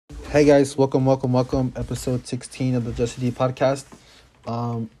Hey guys, welcome. Episode 16 of the Just D podcast.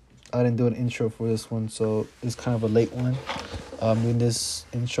 I didn't do an intro for this one, so it's kind of a late one. Doing this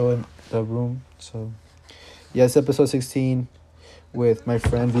intro in the room. So, yeah, it's episode 16 with my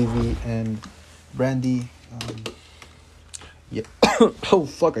friend Vivi and Brandy. Yeah. Oh,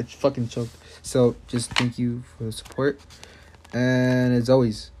 fuck, I fucking choked. So, just thank you for the support. And as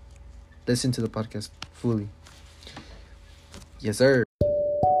always, listen to the podcast fully. Yes, sir.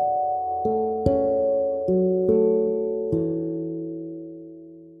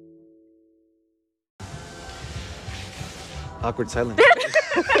 Awkward silence.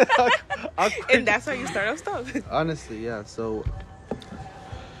 And that's how you start off stuff. Honestly, yeah. So,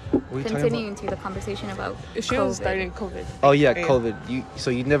 what are you talking Continuing to the conversation about She was starting COVID. Oh yeah, COVID.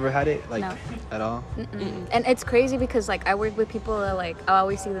 You never had it No. at all? Mm-mm. And it's crazy because like I work with people that like I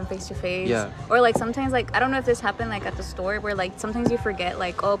always see them face to face. Yeah. Or like sometimes like I don't know if this happened like at the store where like sometimes you forget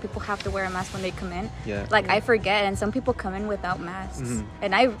like people have to wear a mask when they come in. Yeah. Like I forget and some people come in without masks. Mhm.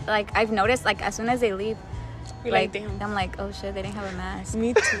 And I've noticed like as soon as they leave, You're like, damn. I'm like, oh shit, they didn't have a mask.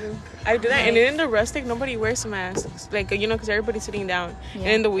 Me too. I do that. And then in the rustic, nobody wears masks. Like, because everybody's sitting down. Yeah. And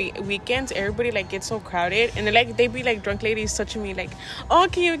in the weekends, everybody, like, gets so crowded. And then, like, they be, like, drunk ladies touching me, like, oh,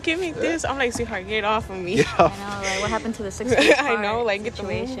 can you give me this? I'm like, sweetheart, get off of me. Yeah. I know, like what happened to the 6 I know, like, get the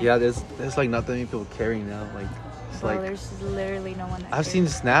situation. Yeah, there's like not that many people carrying now. Like, it's Bro, like there's literally no one that I've cares. seen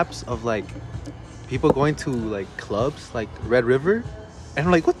snaps of like people going to like clubs like Red River, and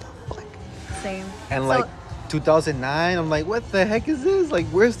I'm like, what the fuck? Same. And So- like 2009, I'm like, what the heck is this? Like,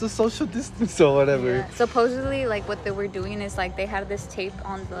 where's the social distance or whatever? Yeah. Supposedly, like what they were doing is like they had this tape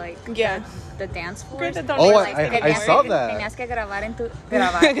on the like Yeah. the dance floor. Girl, that don't Oh, like, I saw that. Tenías que grabar en tu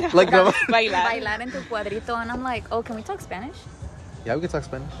grabar. Like, no. Bailar en tu cuadrito, and I'm like, oh, can we talk Spanish? Yeah, we can talk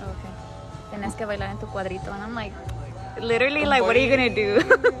Spanish. Oh, okay. Tenías que bailar en tu cuadrito, and I'm like, literally, like, what are you gonna do?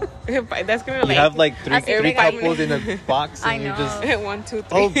 That's going to, You like, have like three every couples in a box, I and you know. just 1, 2, 3.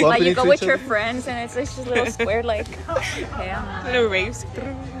 oh, bumping Like you into go with each your other. friends, and it's just a little square, like, hell no. The raves.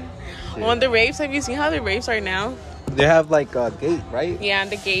 On the raves, have you seen how the raves are now? They have like a gate, right? Yeah,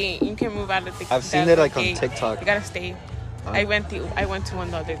 the gate. You can move out of the I've seen the it, like, on gate. TikTok. You gotta stay. I went to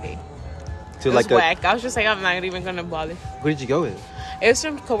one the other day. To It was like a. whack. I was just like, I'm not even gonna bother. Who did you go with? It was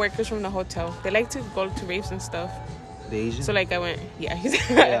some coworkers from the hotel. They like to go to raves and stuff. The Asian. So like I went. Yeah.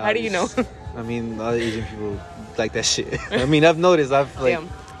 Yeah, How do you know? I mean, a lot of Asian people like that shit. I mean, I've noticed. I've like, Damn.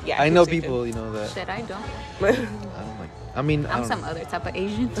 Yeah. I know say people, you know that. Shit, I don't. I don't like. I mean, I I'm don't some know. other type of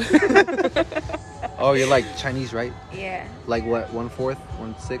Asian. Oh, you're like Chinese, right? Yeah. Like what? 1/4,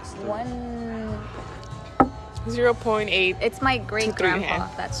 1/6. 0.8. It's my great 2, 3.5. grandpa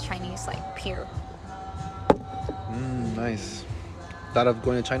that's Chinese, like pure. Nice. Thought of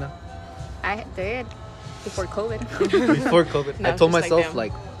going to China I did before COVID. before COVID. No, I told just like myself them.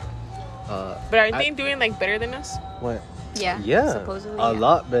 like, But are they doing like better than us? what? Yeah. Yeah, Supposedly. a yeah.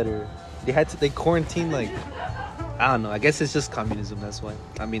 lot better. They quarantined like, I don't know. I guess it's just communism. That's why.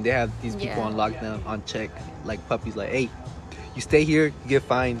 I mean, they have these people Yeah. on lockdown, on check, like puppies. Like, hey, you stay here, you get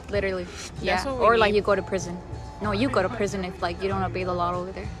fined. Literally. Yeah. what we Or like need. you go to prison. No, you go to prison if like you don't obey the law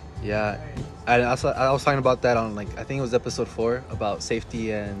over there. Yeah, I was talking about that on like I think it was episode 4 about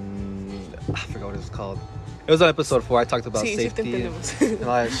safety and I forgot what it was called. It was on episode 4. I talked about Sí, sí te safety and, entendemos. and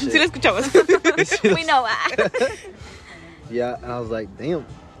all that Sí lo shit. escuchamos. We know. Yeah, and I was like, damn,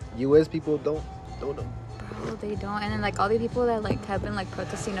 U.S. people don't know. Bro, they don't. And then like all the people that like have been like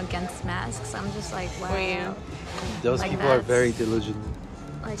protesting against masks, I'm just like, wow. Oh, yeah. Those Like people are that's- very delusional,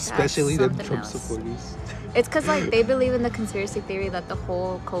 Like, that's especially the something Trump else. supporters. It's because like they believe in the conspiracy theory that the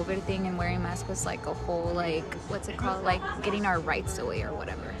whole COVID thing and wearing masks was like a whole like what's it called, like getting our rights away or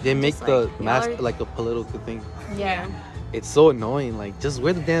whatever. They I'm make just the like, y'all mask are- like a political thing. yeah. It's so annoying. Like, just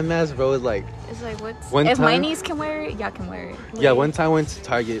wear the damn mask, bro. It's like, It's like what's One if my time- niece can wear it, y'all can wear it. yeah. One time I went to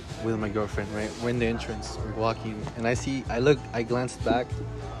Target with my girlfriend. Right, we're in the entrance, we're walking, and I glanced back,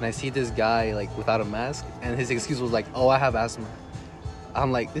 and I see this guy like without a mask, and his excuse was like, "Oh, I have asthma."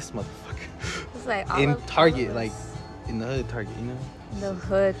 I'm like, this motherfucker It's like all in of- all Target, of like us. in the hood Target, you know? The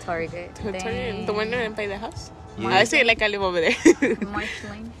hood Target. The one in by the house. Yeah. I say like I live over there. March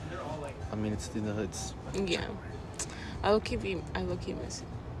Lane. I mean, it's in the hoods. Yeah. I low key miss it.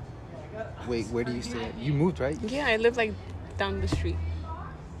 Wait, where do you stay at? You moved, right? Yeah, I live like down the street.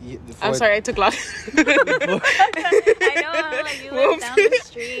 Before I'm sorry, I took long. I know, I'm like you live down the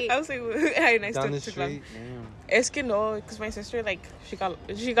street. I was like, and I Down still the took long. street. Damn. Es que no, because my sister like she got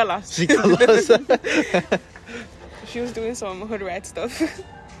lost. She got lost. She was doing some hood rat stuff.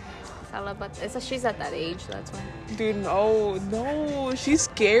 It's all about. She's at that age. That's why. Dude, no, she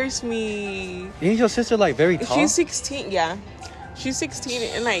scares me. Ain't your sister like very tall? She's 16, yeah. she's 16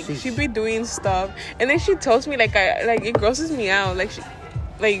 and like she be doing stuff, and then she tells me like it grosses me out. Like she,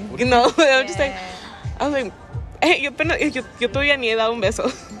 like you know, I'm just like, I was like, hey, yo todavía ni he dado un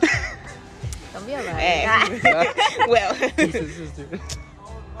beso. Don't be alright. Well,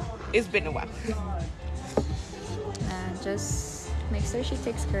 it's been a while. Just make sure she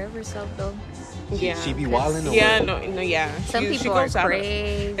takes care of herself though. Yeah, she be wilding. Yeah, no, yeah. Some she people are goes out.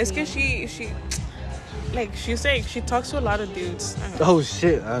 crazy. It's cause she like she's like she talks to a lot of dudes. Oh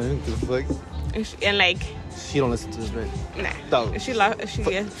shit! I don't give a fuck. And like she don't listen to this, right? Nah. No. She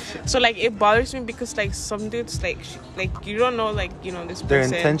yeah. So like it bothers me because like some dudes like you don't know like you know this their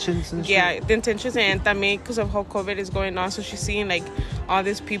person. intentions and yeah, shit. the intentions and también because of how COVID is going on. So she's seeing like all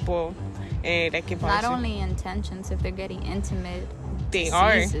these people and like it not only intentions, if they're getting intimate. They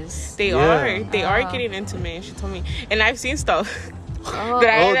diseases. are getting intimate. She told me, and I've seen stuff. Oh.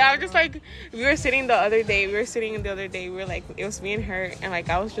 I was just like, we were sitting the other day. We were like, it was me and her, and like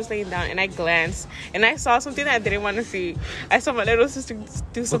I was just laying down, and I glanced, and I saw something that I didn't want to see. I saw my little sister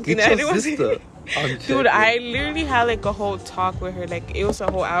do something that I didn't want to see. Dude, I literally had like a whole talk with her. Like it was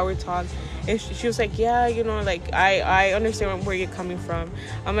a whole hour talk. And she was like, yeah, you know, like, I understand where you're coming from.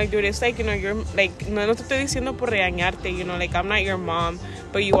 I'm like, dude, it's like, you know, you're, like, no te estoy diciendo por regañarte, you know, like, I'm not your mom,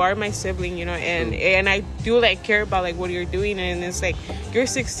 but you are my sibling, you know, and I do, like, care about, like, what you're doing, and it's like, you're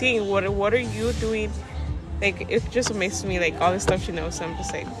 16, what are you doing? Like, it just amazes me, like, all the stuff she knows, so I'm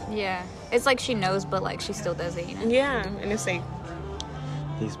just like... Yeah, it's like she knows, but, like, she still does it, you know? Yeah, and it's like...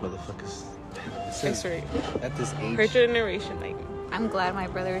 These motherfuckers. That's right. At this age. Her generation, like... I'm glad my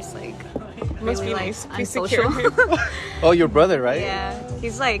brother's like Must really be like nice. unsocial. Oh, your brother, right? Yeah,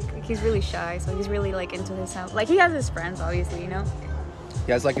 he's really shy, so he's really like into his house. Like he has his friends, obviously, you know.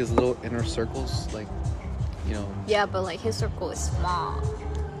 He has like his little inner circles, like, you know. Yeah, but like his circle is small.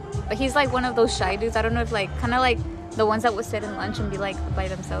 But he's like one of those shy dudes. I don't know if like kind of like the ones that would sit in lunch and be like by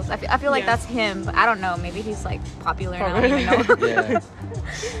themselves. I feel like that's him, but I don't know. Maybe he's like popular and I don't even know. Yeah.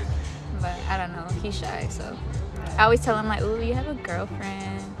 But I don't know. He's shy, so. I always tell him like, "Ooh, you have a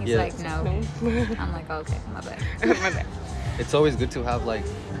girlfriend?" He's like, "No." I'm like, "Okay, my bad." My bad. It's always good to have like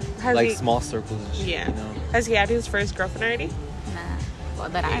small circles and shit, Yeah. you know? Has he had his first girlfriend already? Nah. Well,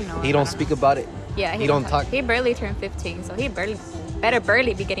 that I know. He don't speak about it. Yeah, he don't talk. He barely turned 15, so he better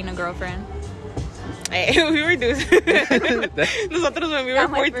be getting a girlfriend. Hey, we were doing nosotros when we were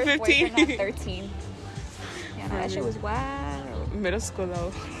 14, 15. At 13. Yeah, no, that shit was wild. Middle school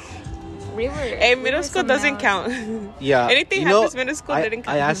though. Middle school doesn't count. Yeah. Anything happens middle school didn't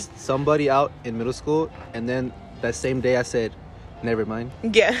count. I asked somebody out in middle school, and then that same day I said, never mind.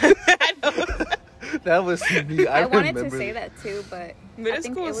 Yeah. I know. That was me. I wanted to say that too, but middle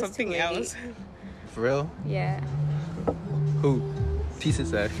school was something else. For real? Yeah. Who? Pieces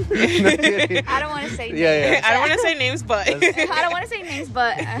said. I don't want to say names. Yeah. I don't want to say names, but. I don't want to say names,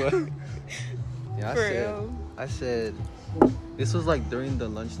 but. Yeah, I said, this was like during the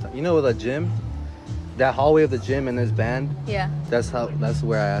lunchtime. You know, the gym, that hallway of the gym and this band. Yeah. That's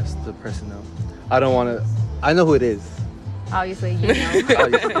where I asked the person out. I don't want to. I know who it is. Obviously, you know.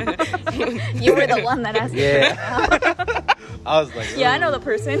 You were the one that asked. Yeah. I was like, yeah, I know the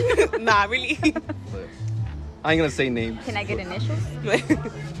person. Nah, really. But I ain't gonna say names. Can I get initials?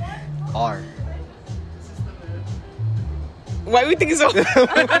 R. Why we think so?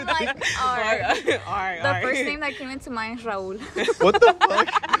 I'm like, R. R. The first name that came into mind is Raul. What the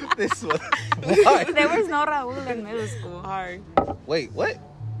fuck? This one. Why? There was no Raul in middle school. R. Wait, what?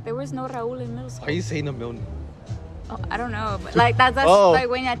 There was no Raul in middle school. Are you saying a million? Oh, I don't know, but like that's like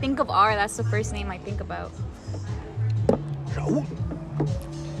when I think of R, that's the first name I think about. Raul.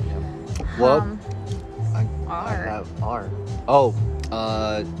 What? I have R. Oh,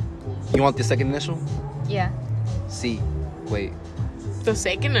 you want the second initial? Yeah. C. Wait. The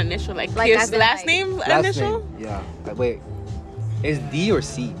second initial, like last his last name Last initial? name. Yeah. Wait. Is D or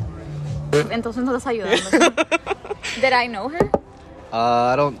C? Entonces no estás ayudando. Did I know her?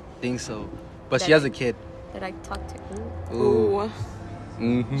 I don't think so. But she has a kid. Did I talk to her? Ooh.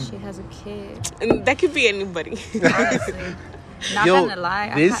 Mm-hmm. She has a kid. And that could be anybody. Honestly. Not Yo, gonna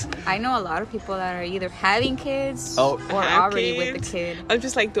lie, I know a lot of people that are either having kids or already with the kid. I'm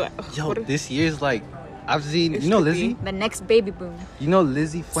just like, Yo, this year's like, I've seen, you know Lizzie? The next baby boom. You know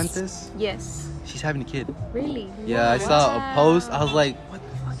Lizzie Fuentes? Yes. She's having a kid. Really? Yeah, I saw a post. I was like, what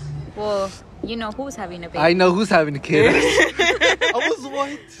the fuck? Well, you know who's having a baby. I know who's having a kid. I was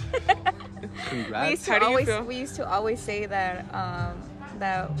what? Congrats. We used to always say that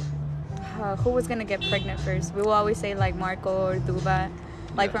who was gonna get pregnant first. We will always say like Marco or Duba,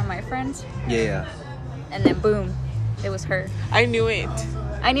 like from my friends. Yeah. And then boom, it was her. I knew it.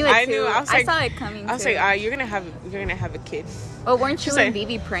 I knew it I too. knew. I saw it coming. I was too. like, you're gonna have a kid. Oh, weren't you She's and like-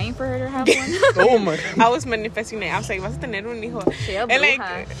 Vivi praying for her to have one? Oh my. I was manifesting it. I was like, vas a tener un hijo. She a And bruja.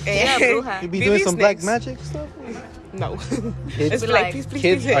 like, She a bruja. You be Vivi's doing some black next. magic stuff? No. Kids, It's Be like, like, please,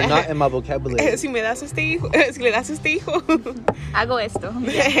 kids please. are not in my vocabulary. Si me das este hijo, si le das este hijo. Hago esto.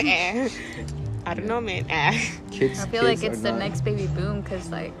 I don't know, man. Kids. I feel like kids it's are the not- next baby boom because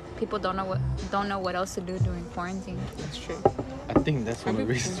like people don't know what else to do during quarantine. That's true. I think that's one of the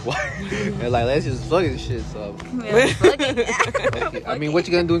reasons why. They're like, let's just fuck this shit. So, Yeah, fuck it. I mean, what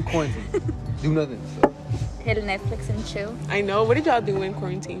you gonna do in quarantine? Do nothing. So. Hit Netflix and chill. I know. What did y'all do in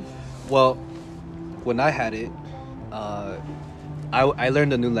quarantine? Well, when I had it, I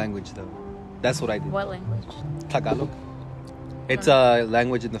learned a new language though. That's what I did. What language? Tagalog. It's a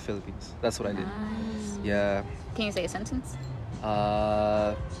language in the Philippines. That's what I did. Nice. Yeah. Can you say a sentence?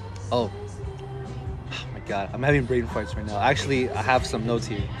 Oh my god, I'm having brain farts right now. Actually, I have some notes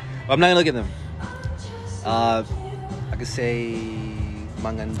here. But I'm not gonna look at them. I could say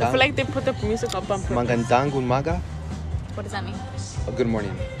Mangandang. I feel like they put the music up on purpose. Mangandang umaga. What does that mean? Oh, good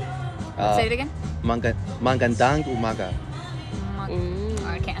morning. Say it again. Mangandang umaga. Oh,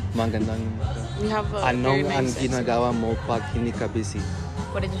 I can't. Mangandang umaga. We have a Anong very ang nice ginagawa mo pag hindi ka busy?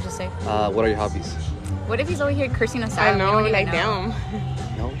 What did you just say? What are your hobbies? What if he's over here cursing us I out? know, We don't like even know.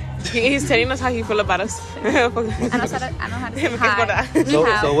 damn. No. He's telling us how he feel about us. I know how to say hi. So, Ni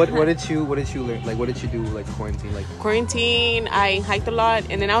hao. so what did you learn? Like, what did you do like quarantine? Like, Quarantine, I hiked a lot,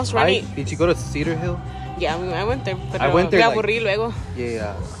 and then I was running. did you go to Cedar Hill? Yeah, I went there. Pero I went there, Me like- aburrí luego.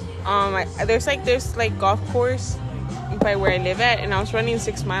 Yeah. There's like golf course by where I live at, and I was running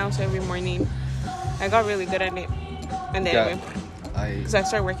 6 miles every morning. I got really good at it, and then Yeah. because I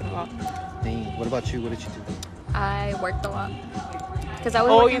started working a lot. Dang. What about you? What did you do? I worked a lot. Because I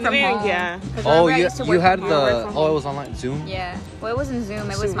was Oh, working you from did? home. Yeah. 'Cause Oh, remember I you used to you work had from the home. work from oh, it home. was online Zoom. Yeah. Well, it wasn't Zoom.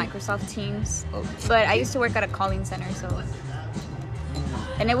 It was Zoom. Microsoft Teams. Oh, But I used to work at a calling center, so.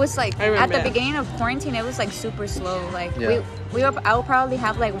 And it was like I at remember the that. beginning of quarantine, it was like super slow. Like Yeah. I would probably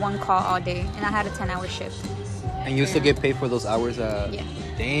have like one call all day, and I had a 10-hour shift. And you still get paid for those hours. Yeah.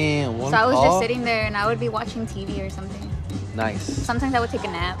 Damn. One So I was call? just sitting there, and I would be watching TV or something. Nice. Sometimes I would take a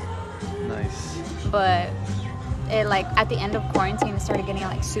nap, Nice. but it like at the end of quarantine, it started getting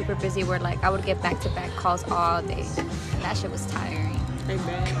like super busy. Where like I would get back-to-back calls all day, and that shit was tiring. I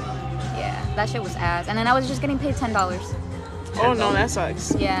bet. Yeah, that shit was ass. And then I was just getting paid $10. Oh no, that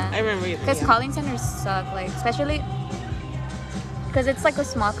sucks. Yeah. I remember it. Because Yeah. calling centers suck, like especially because it's like a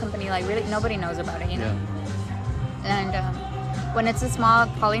small company, like really nobody knows about it, you know. And when it's a small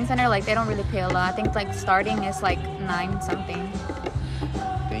calling center, like they don't really pay a lot. I think like starting is like 9 something,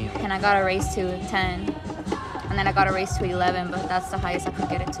 Damn. and I got a raise to 10, and then I got a raise to 11, but that's the highest I could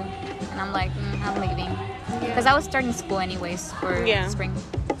get it to. And I'm like, I'm leaving because I was starting school anyways for Yeah. spring,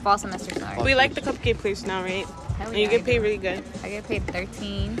 fall semester. Sorry. We like the cupcake place now, right? Hell And you yeah, get I paid do. really good. I get paid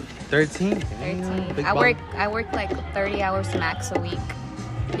 13. 13. 13. Big I bump. work like 30 hours max a week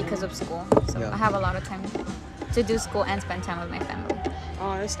because of school. So Yeah. I have a lot of time to do school and spend time with my family.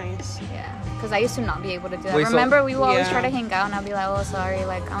 Oh, that's nice. Yeah. Because I used to not be able to do that. Wait, so- Remember, we would always Yeah. try to hang out and I'd be like, oh, sorry,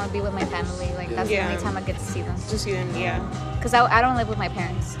 like, I'm going to be with my family. Like, that's Yeah. the only time I get to see them. To see them, yeah. Because I don't live with my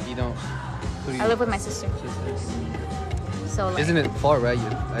parents. You don't. Who do you- I live with my sister. So, like, Isn't it far, right?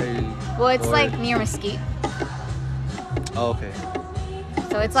 well, it's or- like near Mesquite. Oh, okay.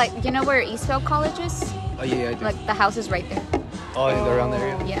 So it's like, you know where Eastville College is? Oh yeah, I do. Like, the house is right there. Oh, they're around the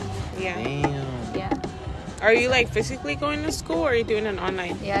area. Yeah. Yeah. Damn. Yeah. Are you like physically going to school or are you doing it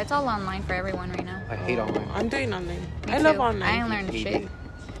online? Yeah, it's all online for everyone right now. I hate online. I'm doing online. Me I love too. online. I ain't learned Hate shit.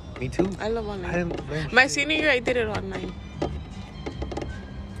 it. Me too. I love I online. didn't learn My shit. senior year, I did it online.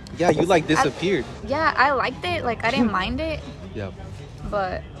 Yeah, you like disappeared. Yeah, I liked it. Like, I didn't mind it. Yeah.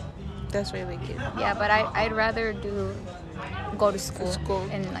 But, That's why I like it. yeah, but I'd rather go to school. School.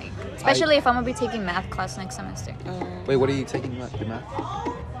 And, like, especially if I'm going to be taking math class next semester. Wait, what are you taking? The math?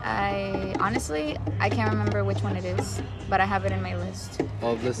 I can't remember which one it is. But I have it in my list.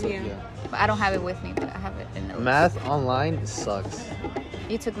 Oh, this. Yeah. Yeah. But I don't have it with me, but I have it in the list. Math online sucks.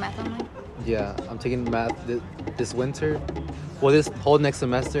 You took math online? Yeah, I'm taking math this winter. Well, this whole next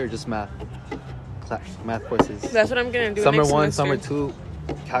semester, just math. Math courses. That's what I'm gonna do. Summer next 1, semester. summer 2,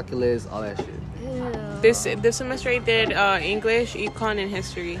 calculus, all that shit. Ew. This semester I did English, econ, and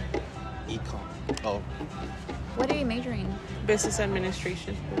history. Econ. Oh. What are you majoring? Business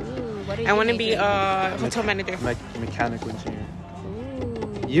administration. Ooh, what are you I want to be majoring? a hotel manager. Mechanical engineer.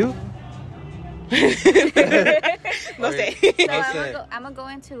 Ooh. You? No say. So That's it. I'm gonna go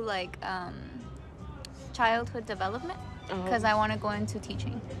into like childhood development. because I want to go into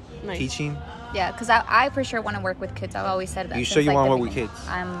teaching. Nice. Teaching? Yeah, because I for sure want to work with kids. I've always said that. You since, sure you like, want to the work with beginning. kids?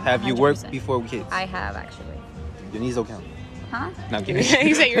 I'm Have you 100%. worked before with kids? I have, actually. Your knees don't count. Huh? No, I'm kidding.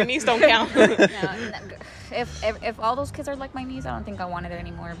 He said your knees don't count. No, if all those kids are like my niece, I don't think I want it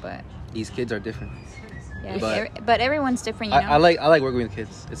anymore. But These kids are different. yeah, but everyone's different, you know. I like working with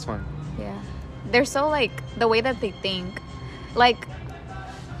kids. It's fun. Yeah, they're so like the way that they think. Like,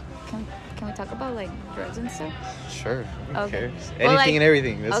 can we talk about like drugs and stuff? Sure. Who Okay. cares? Well, Anything like- and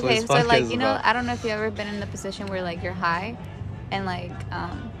everything. That's what Okay, this so podcast like is you know, about. I don't know if you've ever been in the position where like you're high, and like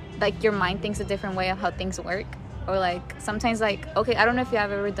your mind thinks a different way of how things work, or like sometimes like okay, I don't know if you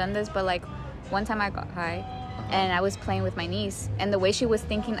have ever done this, but like one time I got high. And I was playing with my niece, and the way she was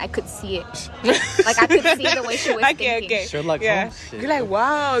thinking, I could see it. Like I could see the way she was thinking. Okay. Sherlock Yeah. Holmes shit. You're like,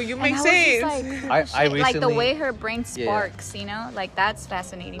 wow, you And make I was just sense. like, I shit, like the recently- way her brain Yeah. sparks, you know, like that's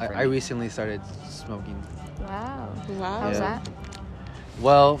fascinating for I me. recently started smoking. Wow. Wow. How's Yeah. that?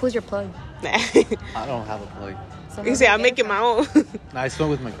 Well, Who's your plug? I don't have a plug. So You who's say your I'm making my own. I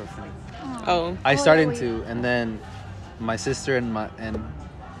smoke with my girlfriend. Oh. I Oh, started yeah, to, and then my sister and I'm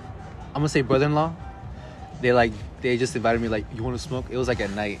gonna say brother-in-law. They just invited me like, you want to smoke? It was like at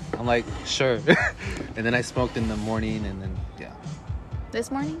night. I'm like, sure. And then I smoked in the morning, and then yeah.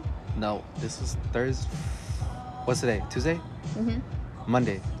 This morning? No, this was Thursday. What's today? Tuesday? Mhm.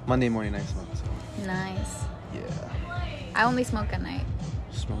 Monday morning I smoked. So Nice. yeah. I only smoke at night.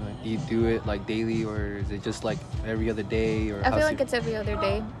 Smoke. Do you do it like daily, or is it just like every other day? Or I feel like it's every other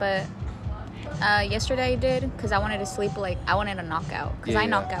day, but yesterday I did because I wanted to sleep. Like I wanted to knock out because I Yeah.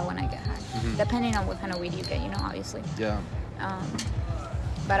 knock out when I get high, Mhm. depending on what kind of weed you get, you know, obviously. Yeah.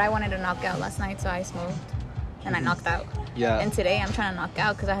 But I wanted to knock out last night, so I smoked and I knocked out. Yeah. And today I'm trying to knock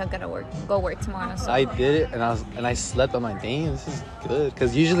out because I have got to go work tomorrow. So I did it, and I slept. I'm like, dang, this is good.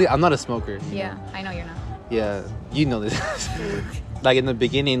 Because usually I'm not a smoker. you yeah, know? I know you're not. Yeah, you know this. Like in the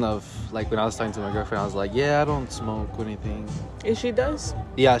beginning of like when I was talking to my girlfriend, I was like, yeah, I don't smoke or anything. And she does?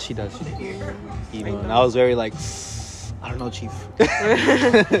 Yeah, she does. You know, and I was very like, I don't know, chief.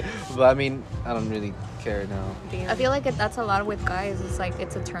 But I mean, I don't really care now. I feel like that's a lot with guys. It's like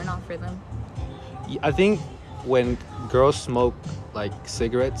it's a turn off for them. I think when girls smoke like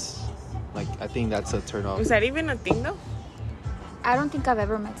cigarettes, like I think that's a turn off. Was that even a thing though? I don't think I've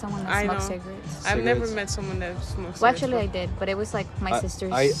ever met someone that I smokes know. cigarettes. I've never Cigarettes. met someone that smokes Well, actually, I cigarettes did, but it was like my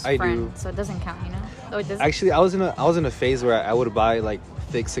sister's I friend, do. so it doesn't count, you know. Oh, it doesn't. Actually, I was in a phase where I would buy like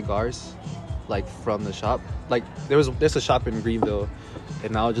thick cigars, like from the shop. Like there's a shop in Greenville,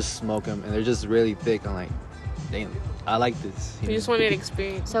 and I would just smoke them, and they're just really thick. I'm like, damn, I like this. You just wanted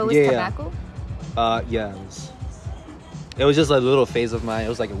experience. So it was Yeah. tobacco. Yeah, it was just a little phase of mine. It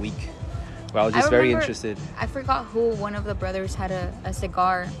was like a week where I was just very remember- interested. I forgot who one of the brothers had a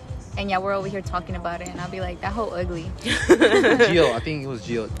cigar, and yeah, we're over here talking about it, and I'll be like, that whole ugly. Gio, I think it was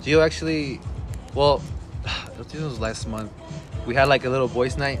Gio. Gio actually, well, I think it was last month. We had like a little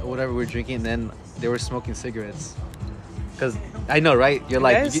boys' night or whatever. We were drinking, and then they were smoking cigarettes. Cause I know, right? You're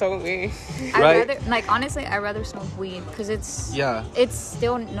like, That is so weird. Right? I'd rather, honestly, I'd rather smoke weed because it's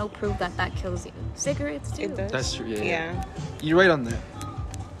still no proof that kills you. Cigarettes too. It does. That's true. Yeah. Yeah. You're right on that.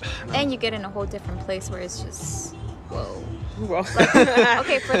 And you get in a whole different place where it's just whoa. Well,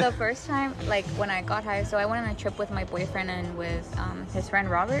 Okay, for the first time, like when I got high, so I went on a trip with my boyfriend and with his friend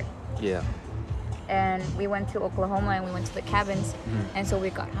Robert, Yeah. and we went to Oklahoma and we went to the cabins, and so we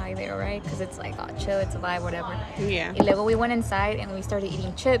got high there, right? Because it's like, oh, chill, it's a vibe, whatever. yeah. Y luego we went inside and we started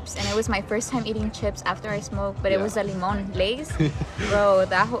eating chips, and it was my first time eating chips after I smoked, but it Yeah. was the limon Lay's. Bro,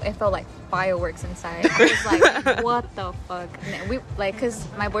 it felt like fireworks inside. I was like, what the fuck? And then we like, cause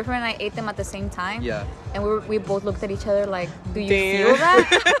my boyfriend and I ate them at the same time. Yeah. And we both looked at each other like, do you Damn. feel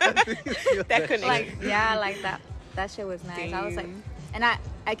that? That couldn't. Like, yeah, like that. That shit was nice. I was like, Damn. and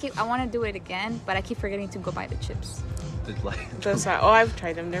I want to do it again, but I keep forgetting to go buy the chips. Those are, I've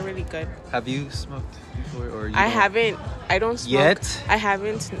tried them. They're really good. Have you smoked before, or you I don't? haven't. I don't smoke. Yet? I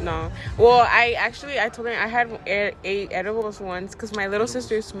haven't. No. Well, I told her I had ate edibles once because my little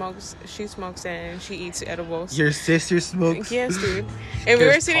sister smokes. She smokes and she eats edibles. Your sister smokes? Yes, dude. And we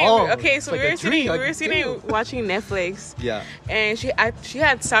were It's sitting. tall. Okay, It's so like we a were sitting. tree, We like, were sitting ew. watching Netflix. Yeah. And she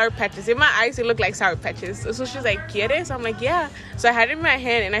had Sour Patches. In my eyes, it looked like Sour Patches. So she's like, "¿Quieres?" I'm like, "Yeah." So I had it in my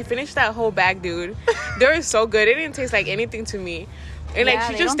hand and I finished that whole bag, dude. They were so good. It didn't taste like anything to me. And Yeah, like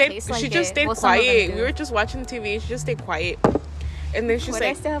she they just don't stayed. taste like She just it. stayed Well, some of them quiet. do. We were just watching TV. She just stayed quiet. And then she's Would I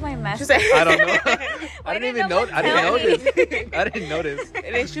like, still have my mask? she's like, I don't know. Why I didn't didn't even no know. one I didn't tell me? notice. I didn't notice.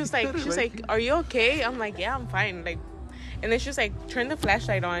 And then she's like, "Are you okay?" I'm like, "Yeah, I'm fine." Like, And then she's like, turn the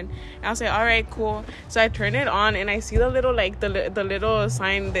flashlight on. And I was like, all right, cool. So I turn it on, and I see the little, like, the little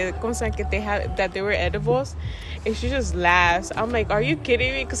sign that they had, that they were edibles. And she just laughs. I'm like, are you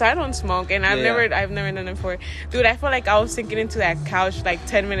kidding me? Because I don't smoke, and I've never done it before. Dude, I felt like I was sinking into that couch like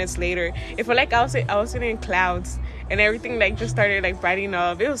 10 minutes later. It felt like I was sitting in clouds, and everything like just started like brightening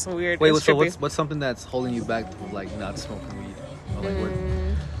up. It was so weird. Wait, so what's something that's holding you back from like not smoking weed? Or, like,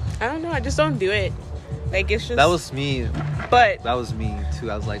 I don't know. I just don't do it. Like, it's just... That was me. But... That was me,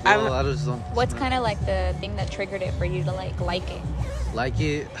 too. I was like, well, I just don't... What's kind of like the thing that triggered it for you to, like it? Like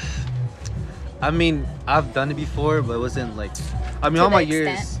it? I mean, I've done it before, but it wasn't, like... I mean, To all the my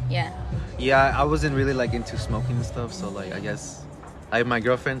extent, years... Yeah. Yeah, I wasn't really, like, into smoking and stuff, so, like, I guess... Like, my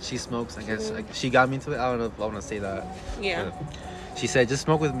girlfriend, she smokes. I guess like, she got me into it. I don't know if I want to say that. Yeah. But she said, just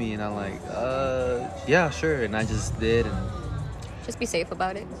smoke with me. And I'm like, yeah, sure. And I just did, and... Just be safe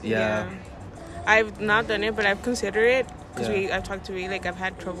about it. Yeah. I've not done it, but I've considered it. Because Yeah. I've talked to me, like, I've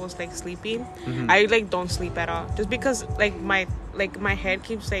had troubles, like, sleeping. Mhm. I, like, don't sleep at all. Just because, like, my head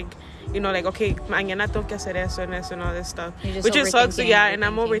keeps, like, you know, like, okay, mañana tengo que hacer eso and all this stuff. You're just Which just sucks, overthinking, yeah, and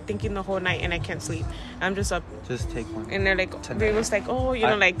I'm overthinking. overthinking the whole night, and I can't sleep. I'm just up. Just take one. And they're like, 10 they was like, oh, you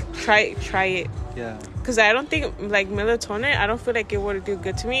know, like, try it. Yeah. Because I don't think, like, melatonin, I don't feel like it would do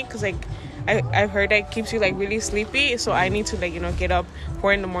good to me. Because, like, I've heard that it keeps you, like, really sleepy. So I need to, like, you know, get up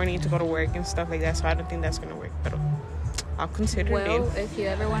 4 in the morning to go to work and stuff like that. So I don't think that's going to work. But I'll consider Well, it. if you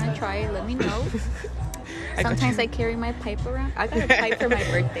ever want to try it, let me know. I got Sometimes you. I carry my pipe around. I got a pipe for my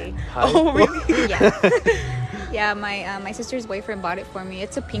birthday. Oh, really? Yeah. Yeah, my sister's boyfriend bought it for me.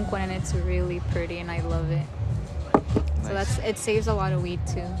 It's a pink one, and it's really pretty, and I love it. So Nice. it saves a lot of weed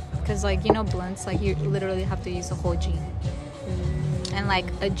too. Because, like, you know, blunts, like, you literally have to use a whole G. And, like,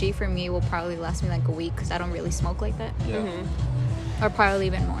 a G for me will probably last me, like, a week because I don't really smoke like that. Yeah. Mm-hmm. Or probably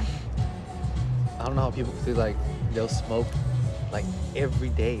even more. I don't know how people feel like they'll smoke like every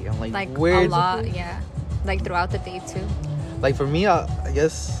day. I'm like, Like, where a is it? lot, yeah. Like, throughout the day too. Like for me, I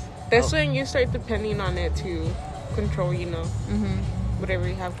guess That's when you start depending on it to control, you know, whatever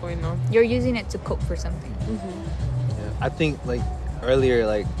you have going on. You're using it to cope for something. yeah, I think like earlier,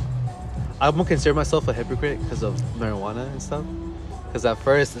 like I'm gonna consider myself a hypocrite because of marijuana and stuff. Because at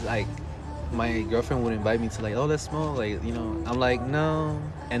first, like my girlfriend would invite me to like, oh, let's smoke, like, you know. I'm like, no,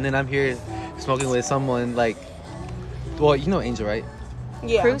 and then I'm here smoking with someone like, well, you know Angel, right?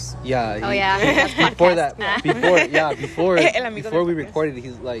 Yeah. Cruz? Yeah. Oh, yeah. Before that, before El amigo before del we podcast. recorded,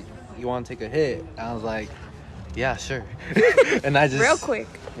 he's like, you want to take a hit? And I was like, yeah, sure. And I just Real quick.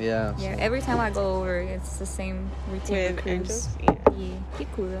 Yeah. Yeah, every time I go over, it's the same routine With with Angels? Cruz. Yeah. Yeah, he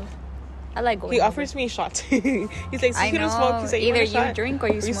cool though. I like going He over. offers me shots. He's like, I you don't know. smoke. He's like, Either want a you shot? drink or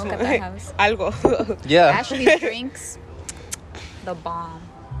you We smoke at that house. Algo. Yeah. Ashley's drinks, the bomb.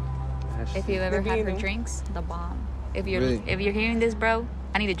 If you ever Maybe had you her know. drinks, the bomb. If you're Really? if you're hearing this, bro,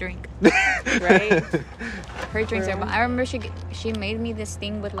 I need a drink. Right? Her drinks are Bro. bomb. I remember she made me this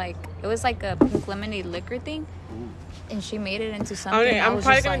thing with, like, it was like a pink lemonade liquor thing, and she made it into something. I I'm was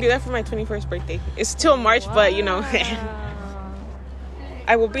probably just going like, to do that for my 21st birthday. It's till March, but, you know. wow.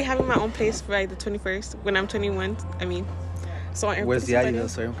 I will be having my own place by the 21st when I'm 21. I mean, so Where's the ID though?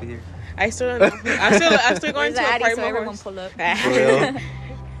 Sorry, I'm here. I still don't know. I'm still going Where's to the Addy so apartment everyone horse. pull up? For real?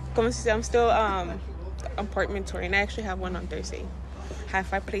 Como se dice, I'm still apartment touring. I actually have one on Thursday. Have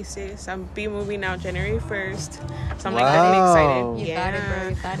 5 places. I'm be moving out January 1st. So I'm like Wow. really excited. You got it, bro.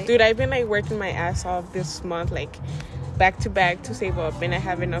 You got it. Dude, I've been like working my ass off this month, like back to back to save up, and I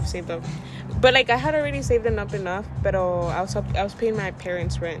have enough saved up. But like I had already saved enough, but I was paying my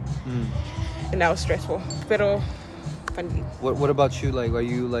parents' rent, and that was stressful. Pero funny. What about you? Like, are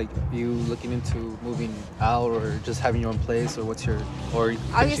you looking into moving out or just having your own place, or what's your or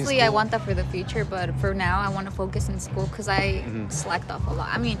Obviously, finishing I school? want that for the future, but for now, I want to focus in school because I slacked off a lot.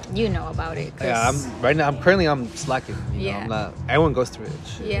 I mean, you know about it. 'cause- Yeah, I'm currently slacking. You know, Yeah. I'm not. Everyone goes through it.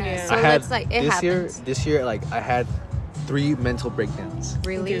 Shit. Yeah, Yeah. so I had it's like it happens. This year, like I had 3 mental breakdowns.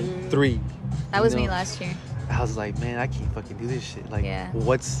 Really, 3. that was You me know, last year. I was like, man, I can't fucking do this shit. Like, Yeah.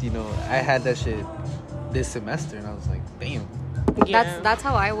 what's I had that shit this semester, and I was like, damn. Yeah. That's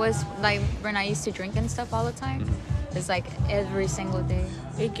how I was like when I used to drink and stuff all the time. Mm-hmm. It's like every single day.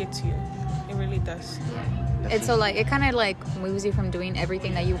 It gets you. It really does. It's so like it kind of like moves you from doing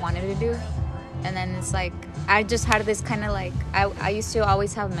everything that you wanted to do, and then it's like I just had this kind of like I used to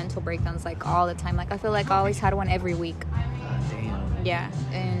always have mental breakdowns like all the time. Like I feel like I always had one every week. Damn. Yeah,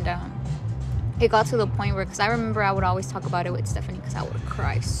 and it got to the point where, because I remember I would always talk about it with Stephanie because I would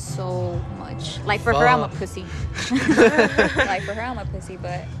cry so much. Like for her, I'm a Fuck. pussy. Like for her, I'm a pussy,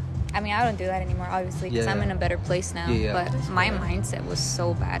 but I mean, I don't do that anymore, obviously, because Yeah. I'm in a better place now. Yeah, yeah. But my mindset was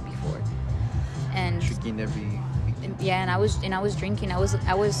so bad before, and Drinking every weekend. Yeah, and I was drinking. I was.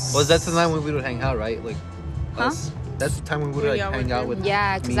 Was that the time when we would hang out, right? Like, Huh? us? That's the time when we would like hang out with.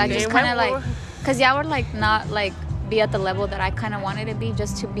 Yeah, because I just kind of like, because y'all were like not like be at the level that I kind of wanted to be,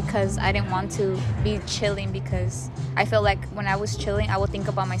 because I didn't want to be chilling, because I felt like when I was chilling I would think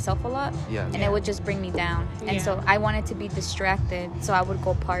about myself a lot, Yeah. and it would just bring me down. And so I wanted to be distracted, so I would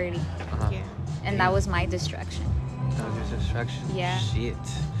go party, Yeah. and that was my distraction. That was your distraction. Yeah. Shit.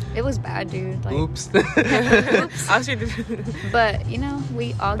 It was bad, dude. Like, Oops. but you know,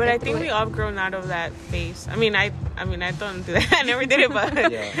 we all. But get I think through we it. all grown out of that phase. I mean, I don't do that. I never did it, but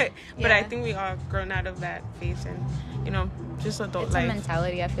Yeah. but I Yeah. think we all grown out of that phase, and you know, just adult It's life. a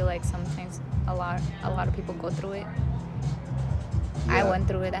mentality. I feel like sometimes a lot of people go through it. I Yeah. went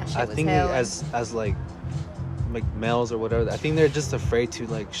through it. That shit I was think hell. as like males or whatever, I think they're just afraid to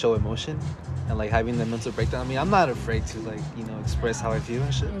like show emotion and like having the mental breakdown. I mean, I'm not afraid to like, you know, express how I feel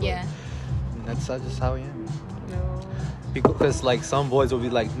and shit. but, Yeah. I mean, that's just how I am. No. Because like some boys will be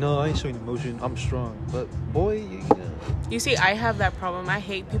like, no, I ain't showing emotion, I'm strong. But boy, you know. You see, I have that problem. I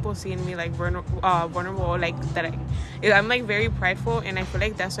hate people seeing me like vulnerable, like that. I'm like very prideful, and I feel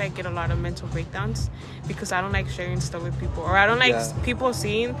like that's why I get a lot of mental breakdowns, because I don't like sharing stuff with people, or I don't like Yeah. people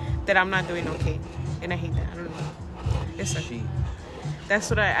seeing that I'm not doing okay, and I hate that. I don't know. It's like, Shit. that's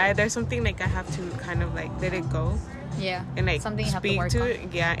what I there's something like I have to kind of like let it go. Yeah. And like Something you have to speak work to on.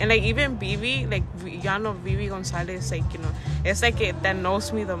 it, yeah. And like even Vivi, like y'all know Vivi Gonzalez, like, you know, it's like it that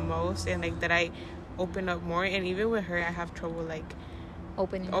knows me the most, and like that I open up more. And even with her, I have trouble like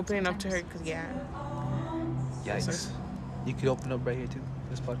Opening up to her, sometimes. because yeah. Yikes. You could open up right here too,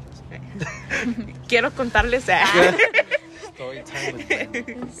 this podcast. Quiero contarles that. Story time with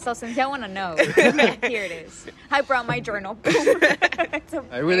them. So since y'all want to know, here it is. I brought my journal. It's a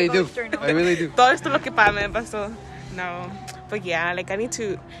I really big do. old journal. I really do. Todo esto lo que me pasó. No, but yeah, like I need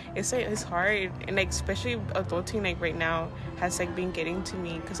to. It's like it's hard, and like especially adulting like right now has like been getting to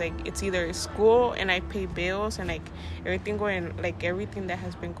me, because like it's either school and I pay bills, and like everything that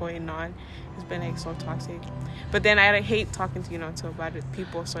has been going on has been like so toxic. But then I like, hate talking to to about it,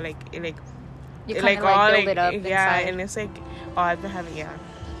 people. So like it like You it, kind of like build it up yeah, inside. and it's like I've been having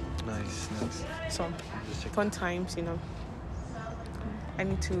Nice. so Just check. fun times, I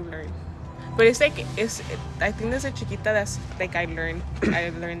need to learn. But it's like I think there's a chiquita that's like I learned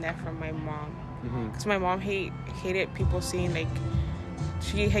that from my mom, because my mom hated people seeing like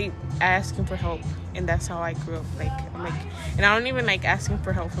she hate asking for help, and that's how I grew up. Like I'm like, and I don't even like asking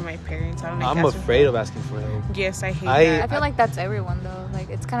for help from my parents. I don't. Like I'm asking afraid for of asking for help. Yes, I hate I that. I feel like that's everyone though. Like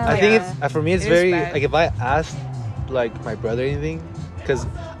it's kind of I like think it's for me. It's It is very bad. like if I ask like my brother anything, because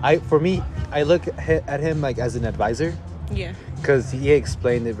I look at him like as an advisor, Yeah. because he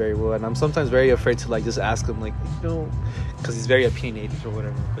explained it very well, and I'm sometimes very afraid to like just ask him like, because he's very opinionated or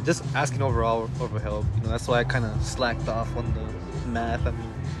whatever. But just asking over help, that's why I kind of slacked off on the math. I mean,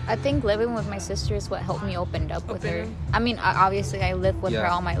 I think living with my sister is what helped me open up with her. Open. I mean, obviously I lived with her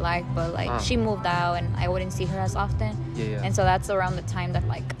Yeah. all my life, but like she moved out and I wouldn't see her as often. Yeah. And so that's around the time that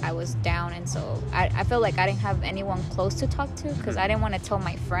like I was down, and so I feel like I didn't have anyone close to talk to, because I didn't want to tell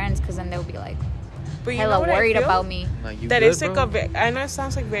my friends, because then they'll be like But hella what I worried feel? about me. Like, you That good, is like bro? I know it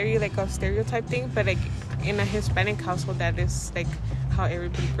sounds like very like a stereotype thing, but like in a Hispanic household, that is like how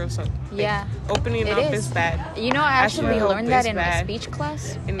everybody grows up. Like, Yeah. opening It up is. is bad. You know, I actually Actually, learned that it's in my bad. speech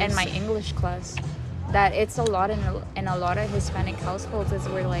class And and it's- my English class. That it's a lot in a lot of Hispanic households is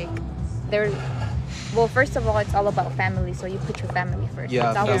where like they're. Well, first of all, it's all about family, so you put your family first. Yeah,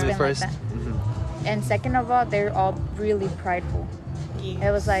 it's always family been first. like that. Mhm. And second of all, they're all really prideful. Yeah.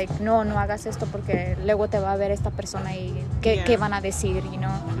 It was like, no hagas esto porque luego te va a ver esta persona y Yeah. qué van a decir, you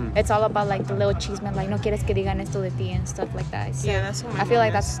know? It's all about like the little chisme, like no quieres que digan esto de ti and stuff like that. So Yeah, that's what my I feel mom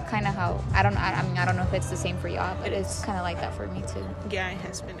like is. that's kind of how, I don't know if it's the same for y'all, but It it's is. kind of like that for me too. Yeah, it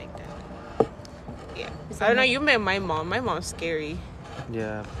has been like that. Yeah. Is I don't know. that- You met my mom. My mom's scary.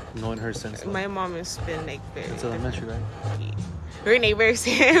 Yeah, knowing her sense. My mom has been like very. It's elementary, right? We're neighbors.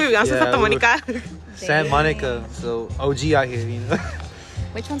 We vivimos en Santa we were- Monica. San Monica, so OG out here,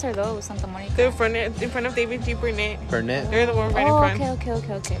 Which ones are those? Santa Monica? They're in front of David G. Burnett. Burnett. They're the one right Oh, in front.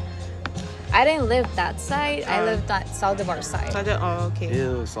 okay. I didn't live that side. I Oh. lived on Saldivar side. Oh, okay.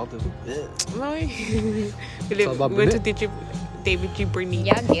 Ew, salted. Ugh. No, It's all about we went to Burnett. David G. Burnett.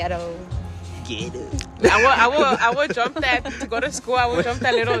 Yeah, ghetto. Get it. I would jump that to go to school. I would jump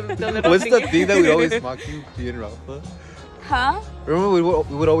that little What's the thingy. thing that we always mock you being Rafa? Huh? Remember we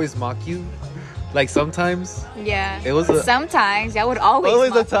would always mock you? Like sometimes? Yeah. It was a- Sometimes. I would always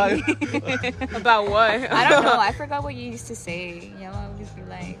Always a mock time. me. About what? I don't know. I forgot what you used to say. Yeah, I would always be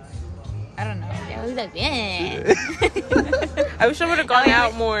like, I don't know. Yeah, I was like, yeah. I wish I would have gone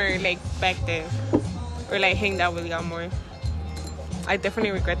out more like back then. or like hanged out with y'all more. I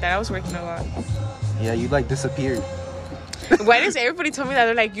definitely regret that. I was working a lot. Yeah, you like disappeared. Why does everybody tell me that?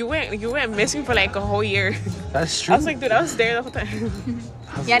 They're like, you went missing for like a whole year. That's true. I was like, dude, I was there the whole time.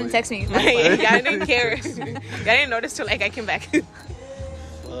 Yeah, didn't text me. Yeah, I didn't care. I didn't notice till like I came back.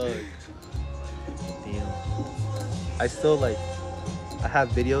 Fuck. Damn. I still like. I have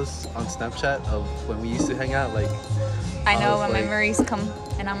videos on Snapchat of when we used to hang out. Like, I know when like, memories come,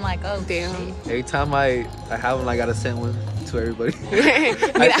 and I'm like, oh Damn. shit. every time I have one, I gotta send one to everybody.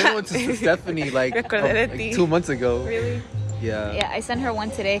 I sent one to Stephanie like 2 months ago. Really? Yeah. Yeah, I sent her one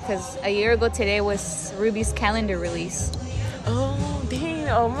today because a year ago today was Ruby's calendar release. Oh, dang.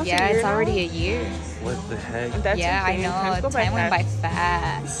 Almost Yeah, a year it's now? already a year. What the heck? That's Yeah, I insane. know. go Time went by fast.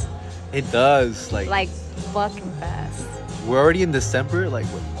 fast. It does. Like Fucking fast. we're already in December. Like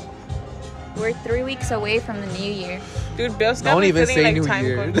what? We're 3 weeks away from the new year. Dude, Bill's got Don't me even feeling say like New time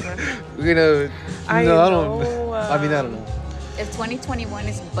Year. going by. We're gonna. I No, I know, don't. I mean, I don't know. If 2021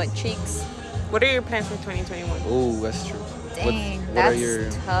 is butt cheeks, What are your plans for 2021? Oh, that's true. dang, what are that's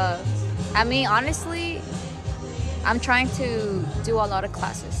your- tough. I mean, honestly, I'm trying to do a lot of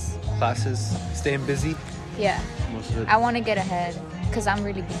classes. Classes, staying busy. Yeah, Most of it. I want to get ahead because I'm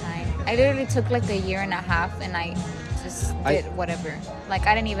really behind. I literally took like a year and a half and I just did whatever. Like,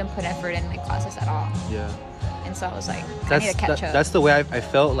 I didn't even put effort in my classes at all. Yeah. And so I was like, I need to catch up. That's the way I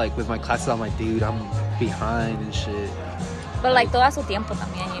felt like with my classes. I'm like, dude, I'm behind and shit. But like, todo a su tiempo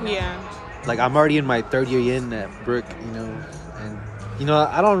también, you know? Yeah. Like I'm already in my third year in at Brook, you know, and you know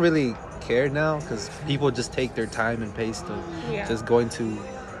I don't really care now because people just take their time and pace to Yeah. just going to,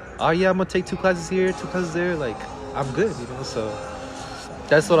 oh yeah, I'm gonna take 2 classes here, 2 classes there. Like I'm good, you know. So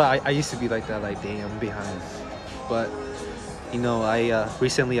that's what I used to be like that. Like damn, I'm behind. But you know, I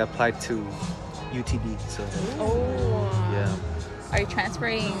recently applied to UTD, so Oh. yeah. Are you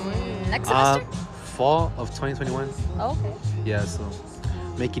transferring next semester? Fall of 2021. Oh, okay. Yeah, so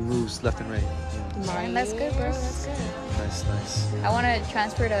making moves left and right. Yeah. And that's good, bro. That's good. Nice. I want to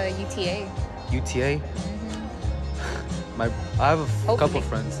transfer to UTA. UTA. Mm-hmm. I have a Hopefully. couple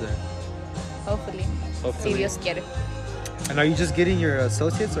friends there. Hopefully. Si Hopefully. Dios quiere. And are you just getting your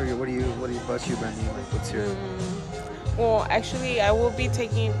associates, or what do you about you, Brandy? Like, what's your? Well, actually, I will be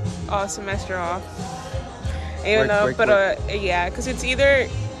taking a semester off. Even Work. yeah, because it's either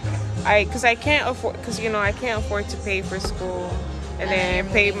I can't afford, I can't afford to pay for school and then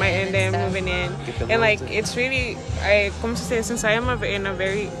you're pay moving my in and then and stuff. moving in, Get the and like loans in. it's really como se say, since I am in a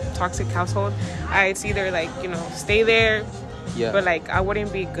very toxic household, it's either like stay there, Yeah. but like I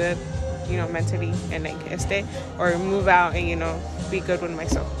wouldn't be good, mentally and like or move out and be good with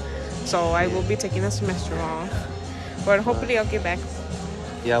myself. So I will be taking a semester off, but hopefully I'll get back.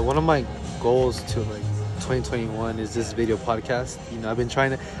 Yeah, one of my goals to like 2021 is this video podcast. I've been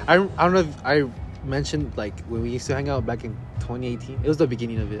trying to. I don't know if I mentioned like when we used to hang out back in 2018. It was the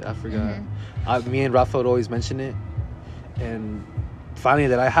beginning of it. I forgot. Me and Rafa would always mention it, and finally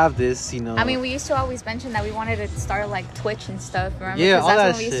that I have this. I mean, we used to always mention that we wanted to start like Twitch and stuff. Remember? Yeah, 'Cause all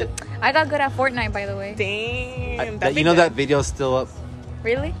that's that when we shit. I got good at Fortnite, by the way. Damn, that video's still up.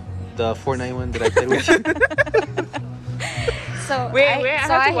 Really? The Fortnite one that I played with you. I So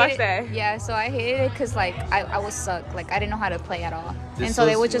have to watch hated, that. Yeah, so I hated it because like I was suck. Like I didn't know how to play at all, This and so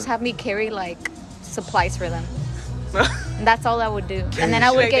they was would just what- have me carry like supplies for them. And that's all I would do, and then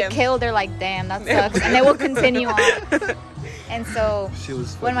I would shit. get killed. They're like, "Damn, that sucks," and they will continue on. And so She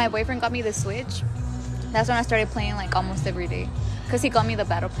was when funny. my boyfriend got me the Switch, that's when I started playing like almost every day, because he got me the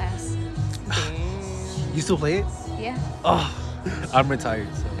Battle Pass. You still play it? Yeah, Oh, I'm retired.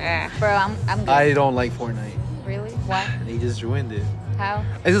 So. bro, I'm good. I don't like Fortnite. Really? Why? They just ruined it. How?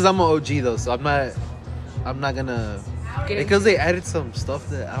 It's because I'm an OG though, so I'm not gonna. Because they added some stuff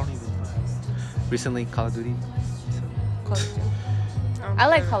that I don't even know. Recently, Call of Duty. So, Call of Duty. I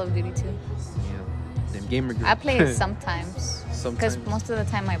like Call of Duty too. yeah, them gamer girls. I play it sometimes. Because Sometimes. most of the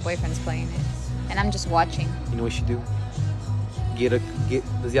time my boyfriend's playing it. And I'm just watching. You know what you do?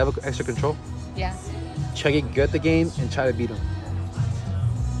 Does he have an extra control? Yeah. Check it, get the game, and try to beat him.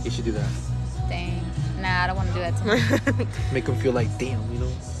 You should do that. Dang. Nah, I don't want to do that to him. Make him feel like, damn,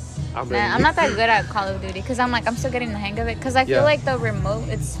 I'm ready. Nah, I'm not that good at Call of Duty. Because I'm still getting the hang of it. Because I Yeah. feel like the remote,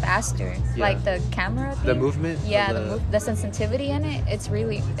 it's faster. Yeah. Like the camera thing. The movement? Yeah, of the sensitivity in it.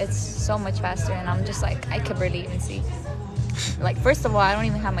 It's so much faster. And I'm just like, I could barely even see. Like, first of all, I don't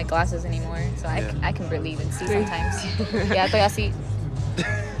even have my glasses anymore. So Yeah. I can barely even see sometimes. Yeah, estoy así.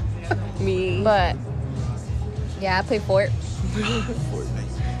 Me. But, yeah, I play Fort.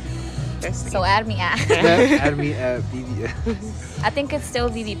 So add me at. Add me at BB. I think it's still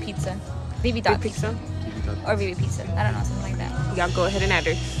VV Pizza. VV Dot Pizza. Or VV Pizza. I don't know, something like that. Y'all go ahead and add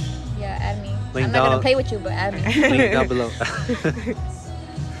her. Yeah, add me. Link I'm not gonna play with you, but add me. Link down below.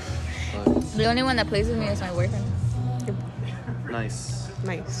 The only one that plays with me is my boyfriend. Nice.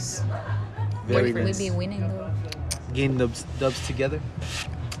 Nice. Very We nice. be winning though. Getting dubs together.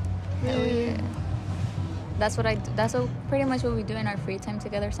 Hell yeah. That's pretty much what we do in our free time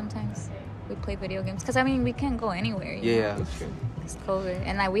together. Sometimes we play video games because I mean we can't go anywhere. You know? Yeah. That's true. It's COVID,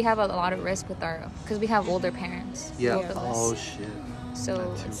 and like we have a lot of risk with because we have older parents. Yeah. both of us. Oh shit. So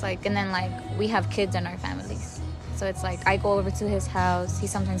That too. it's like, and then like we have kids in our families. So it's like I go over to his house. He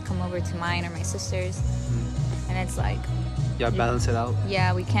sometimes come over to mine or my sister's, and it's like, Yeah, balance it out.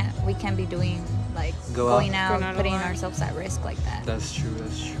 yeah, we can't be doing like going out, Going out a putting lot. ourselves at risk like that. That's true.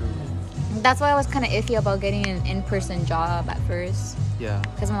 That's true. That's why I was kind of iffy about getting an in-person job at first. Yeah.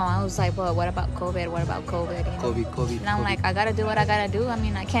 Because my mom was like, well, what about COVID? What about COVID? You know? COVID. And I'm like, I gotta do what I gotta do. I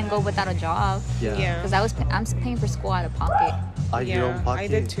mean, I can't go without a job. Yeah. Yeah. Because I'm paying for school out of pocket. Your own pocket. I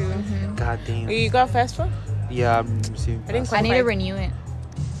did too. Mm-hmm. God damn. You got FAFSA? Yeah, I'm seeing. I didn't I need to qualify. renew it.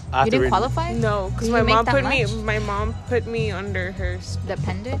 I have You to didn't renew- qualify? No, because You my make mom that put much? me. My mom put me under hers.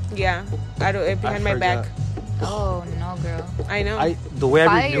 Dependent? Yeah, I don't behind my back. Oh no, girl. I know. The way I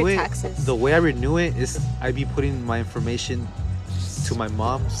File renew your it, taxes. the way I renew it is I be putting my information to my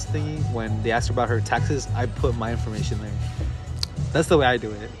mom's thingy. When they ask her about her taxes, I put my information there. That's the way I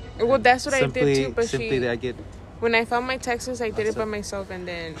do it. Well, that's what simply, I did too. But simply that I get. when I found my taxes, I did That's it by it. myself, and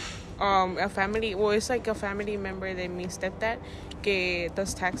then a family. Well, it's like a family member that me stepdad, que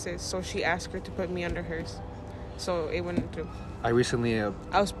does taxes. So she asked her to put me under hers, so it went through. I recently, I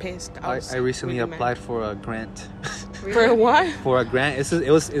was pissed. I recently really mad. applied for a grant. For what? For a grant,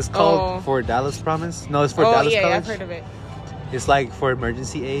 it's called Oh. For Dallas Promise. No, it's for Oh Dallas yeah, College. I've heard of it. It's like for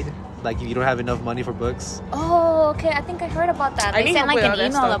emergency aid. Like if you don't have enough money for books. Oh, okay. I think I heard about that. I They need sent help like with an all that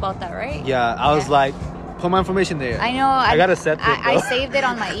email stuff. about that, right? Yeah, I was like, put my information there. I know. I got accepted. I though. saved it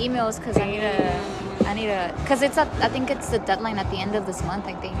on my emails because I need to, because I think it's the deadline at the end of this month.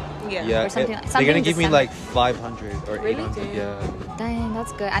 I think. Yeah. Yeah, Or something- they're something gonna give me December. like 500 or Really? 800. Yeah. Dang,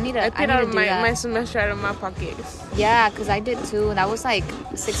 that's good. I need to. I I paid need out to do my that. semester out of my pocket. Yeah, because I did too. That was like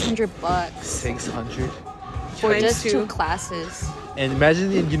 $600 600. for Mine just too. 2 classes. And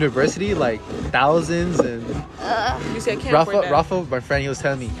imagine in university, like thousands. And You see, I can't afford that. Rafa, my friend, he was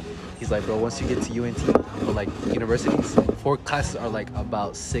telling me, he's like, bro, once you get to UNT, or like universities, 4 classes are like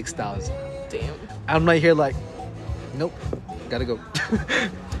about 6,000. Damn. I'm right here like, nope, gotta go.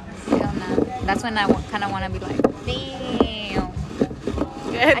 Hell no. That's when I kind of want to be like, damn.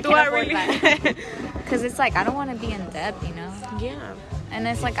 Yeah, I do can I afford really? that. Because it's like I don't want to be in debt, you know. Yeah. And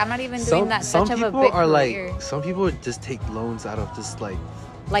it's like I'm not even doing that some such of people a big are career. like, some people just take loans out of just like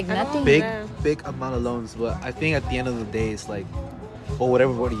Like I don't nothing. know. big amount of loans. But I think at the end of the day, it's like, well,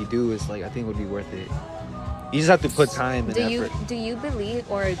 whatever what you do is like, I think it would be worth it. You just have to put time and effort. Do you believe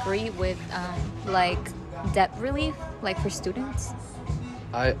or agree with like debt relief, like for students?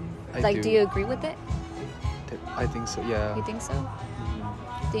 I Like, do you agree with it? I think so. Yeah. You think so?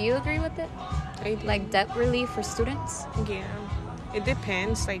 Do you agree with it? I do. Like debt relief for students? Yeah. It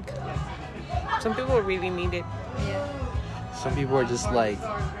depends. Like, some people really need it. Yeah. Some people are just like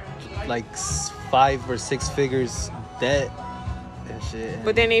 5 or 6 figures debt and shit.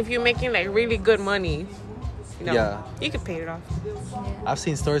 But then if you're making like really good money, you know, Yeah. you could pay it off. I've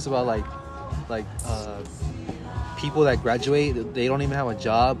seen stories about like people that graduate, they don't even have a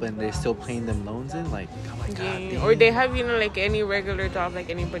job and they're still paying them loans in. Like, oh my god. Yeah. damn. Or they have, you know, like any regular job like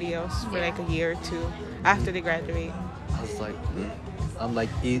anybody else for Yeah. like a year or two after they graduate. I was like, I'm like,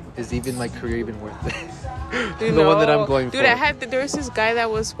 is even my career even worth it? You The one that know? I'm going Dude, for. there was this guy that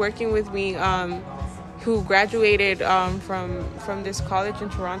was working with me, who graduated from this college in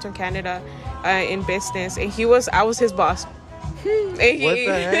Toronto, Canada, in business, and I was his boss. And What the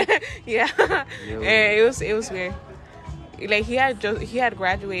heck? Yeah, Yo. and it was weird. Like he had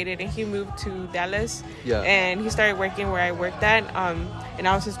graduated and he moved to Dallas. Yeah. And he started working where I worked at. And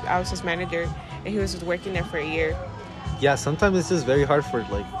I was his manager, and he was just working there for a year. Yeah, sometimes it's just very hard for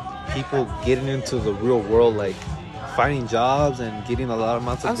like people getting into the real world, like finding jobs and getting a lot of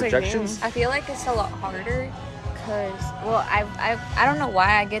amounts I of was like, projections. I feel like it's a lot harder because, well, I don't know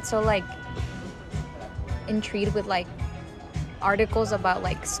why I get so like intrigued with like articles about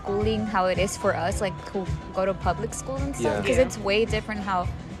like schooling, how it is for us like who go to public school and stuff, Yeah. because Yeah. it's way different how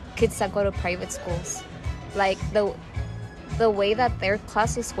kids that go to private schools, like the way that their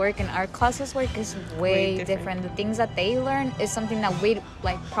classes work and our classes work is way Way different. The things that they learn is something that we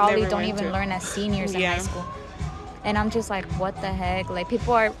like probably Never don't went even to. learn as seniors in Yeah. high school. And I'm just like, what the heck? Like,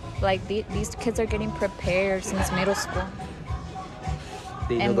 people are like, these kids are getting prepared since middle school,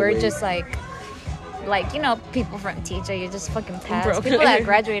 They know and the we're way. just like, like, you know, people from TJ, you just fucking pass. Broke. People that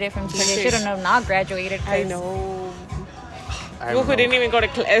graduated from TJ should have not graduated. I know. I People who didn't even go to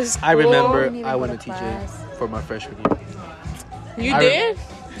class. I remember didn't even I go went to to TJ class. for my freshman year. You I did?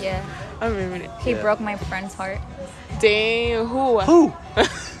 Yeah. I remember it. He Yeah. broke my friend's heart. Damn. Who? Who? No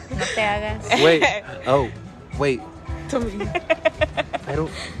te hagas. Wait. Oh, wait. Tell me. I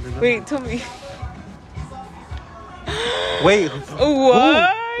don't remember. Wait, tell me. Wait.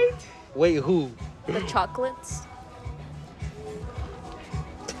 What? Wait, who? The chocolates.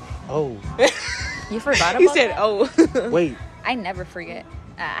 Oh. You forgot about He said, that? "Oh, Wait. I never forget.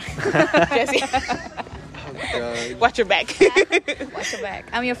 Jesse, Oh, God. watch your back." Watch your back.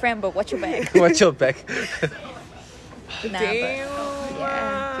 I'm your friend, but watch your back. Watch your back. Nah, Damn. but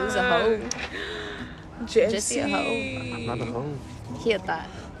yeah, he was a hoe. Jesse, a hoe. I'm not a hoe. He a thought.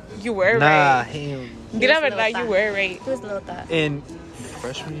 You were Nah, right. him. Di la verdad, you were right. He was a little thought. In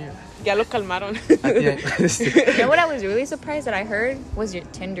freshman year. Ya lo calmaron. I think You know what I was really surprised that I heard was your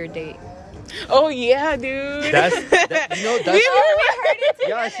Tinder date. Oh yeah, dude. that's you know that's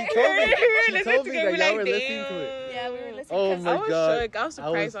yeah. She told me. We were She listening told me together, that y'all like, were listening to it. Yeah, we were listening. Oh I my was God. shook. I was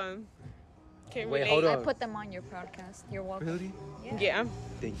surprised on. Can't Wait, relate. hold I on. put them on your podcast. You're welcome. Really? Yeah,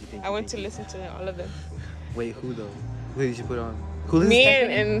 Thank you. Thank you. I went to thank listen to all of them. you. Wait, who though? Who did you put on? Who listens Me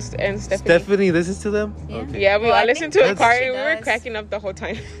to and Stephanie. Stephanie listens to them? Yeah. Okay. Yeah, we Well, all I listened think to a that's- car she and we were does. cracking up the whole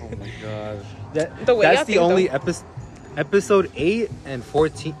time. Oh my God. The way that's y'all the think, only though. episode 8 and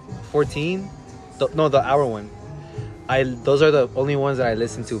 14. No, the hour one. Those are the only ones that I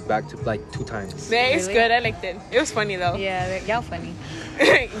listened to back to like 2 times. Yeah, it's Really? good. I liked it. It was funny though. Yeah, y'all funny.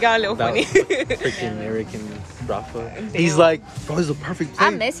 Got a little About funny. freaking Eric and Rafa. He's Damn. like, bro, it's a perfect I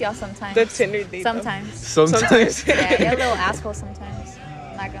thing. miss y'all sometimes. The Tinder date. though. Sometimes. Sometimes. Yeah, you're a little asshole sometimes.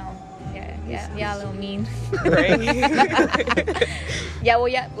 Not gonna. Yeah, a little mean. Right? Yeah,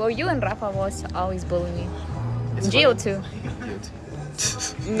 well, you and Rafa was always bullying me. It's Gio funny.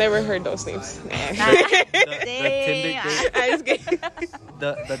 too. Never heard those names. The Tinder date. I was kidding.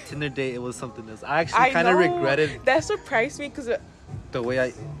 The Tinder date, it was something else. I actually kind of know. regretted That surprised me because the way I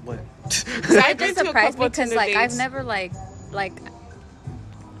what. It just surprised me because like I've never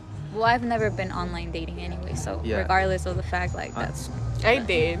I've never been online dating anyway. So Yeah. regardless of the fact, like that's. I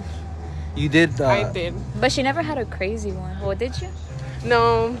did. You did. I did. But she never had a crazy one. Well, did you?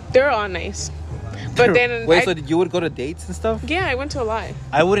 No, they're all nice. But then wait, so you would go to dates and stuff? yeah, I went to a lot.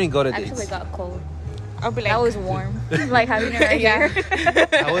 I wouldn't go to Actually, dates. got cold. I'll be like, That was warm. Like having it right yeah.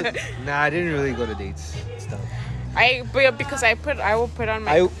 here. I didn't really go to dates and stuff. But because I will put on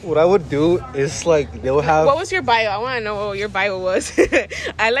my. What I would do is like they'll have. What was your bio? I want to know what your bio was.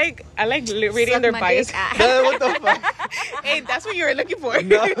 I like reading Suck their my bios. dick. Ah. No, what the fuck? Hey, that's what you were looking for.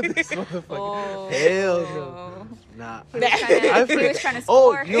 No, this motherfucker. Oh. Hell no. Nah. He was trying to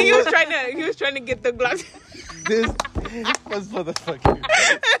Oh, score. you know He what? was trying to get the gloves. This was motherfucker.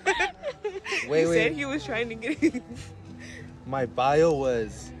 He said he was trying to get. My bio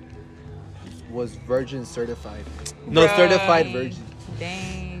was virgin certified. No, Bruh. certified virgin.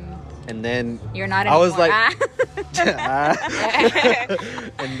 Dang. And then You're not I was anymore. like- Ah.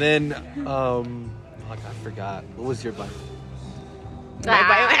 and then like I forgot. What was your bio? My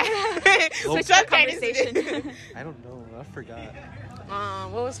bio. Switch Some the conversation. I don't know. I forgot.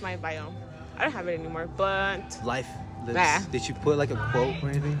 What was my bio? I don't have it anymore, but Life. Nah. Did you put like a quote or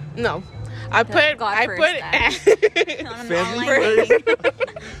anything? no, I put God I first, put On Family online first. dating.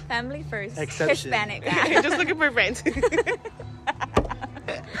 Family first. Exception. Hispanic. just looking for friends.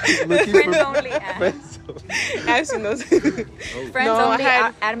 Looking Friends only. friends only. I've seen those. Friends No, I only.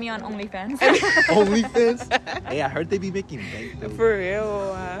 had- Add me on OnlyFans. OnlyFans. Hey, I heard they be making bank though. For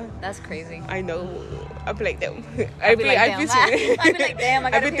real, That's crazy. I know. I'd be like them. I'd be like, I'd be damn. I'd be like, damn, I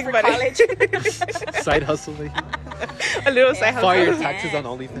I'd gotta be pay for thinking about college. Side hustle. Like, a little side hustle. fire your Yeah. taxes on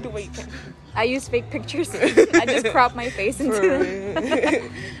OnlyFans. Wait, I use fake pictures. I just crop my face for into real.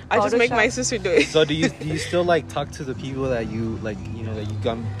 I just make my Photoshop. sister do it. So do you still like talk to the people that you like, you know, that you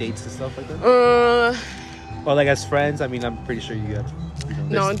go on dates and stuff like that? Or like as friends? I mean, I'm pretty sure you have. You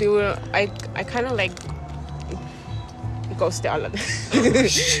know, No, dude, I kind of like ghost all of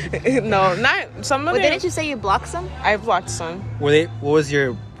them. No, not some of But them. didn't you say you blocked some? I blocked some. Were they? What was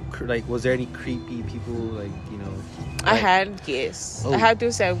your like? Was there any creepy people like, you know? I like- had yes. Oh. I had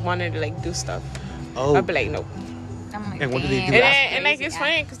dudes that wanted to like do stuff. Oh. I'd be like, nope. I'm like, And what did they do damn, And, that's and like crazy. it's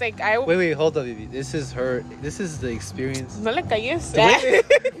funny because like I Wait, hold up, baby. This is the experience. no le calles.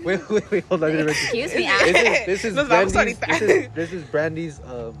 Wait, hold on. Excuse me. This is Nos vamos Brandy's, ahorita. this is Brandy's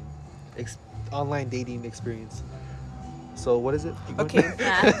online dating experience. So what is it? Keep going. Okay.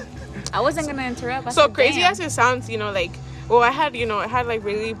 Nah. I wasn't gonna interrupt. I So said, crazy damn. as it sounds, you know, like well, I had like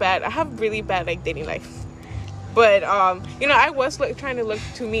really bad. I have really bad like dating life, but I was like trying to look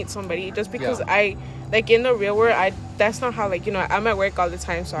to meet somebody just because I like in the real world. That's not how like I'm at work all the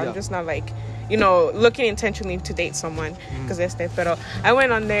time, so I'm just not like looking intentionally to date someone because pero I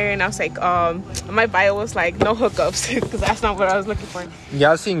went on there and I was like my bio was like no hookups because that's not what I was looking for.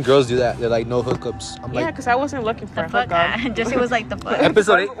 Yeah, I've seen girls do that. They're like no hookups. I'm Yeah, because I wasn't looking for a hookup. Jesse was like the fuck.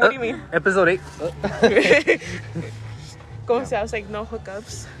 Episode 8. What do you mean? Episode 8. Como se, I was like no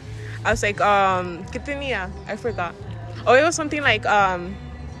hookups. I was like ¿qué tenía? I forgot. Oh, it was something like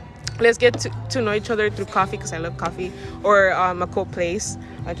let's get to know each other through coffee because I love coffee, or a cool place.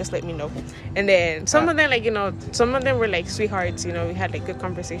 Just let me know. And then some of them like some of them were like sweethearts. We had like good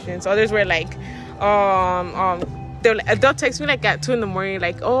conversations. Others were like they'll text me like at 2 a.m.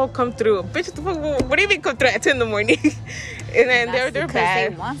 like, oh, come through, bitch. What do you mean come through at 2 a.m? And then they're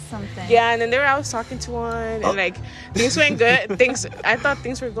bad. They want something. Yeah, and then I was talking to one, and like things went good. I thought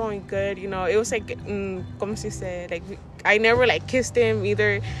things were going good. It was like, como se dice, like I never like kissed him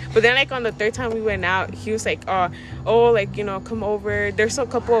either. But then like on the third time we went out, he was like, oh, like come over. There's a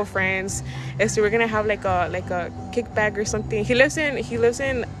couple of friends, and so we're gonna have like a kickback or something. He lives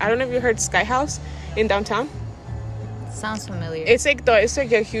in I don't know if you heard Sky House in downtown. Sounds familiar. It's like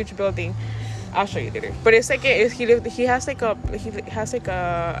a huge building. I'll show you later. But it's like he lives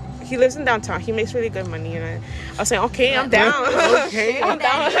in downtown. He makes really good money, and I was like, okay, I'm down. Okay, I'm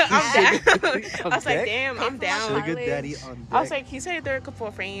down. I'm down. I was like, deck? damn, I'm down. Sugar daddy on deck. I was like, he said there are a couple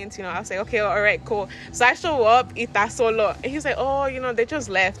of friends, I was like, okay, all right, cool. So I show up, y está solo, and he's like, oh, they just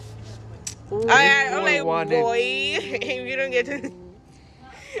left. Ooh, I'm like, boy, you don't get to.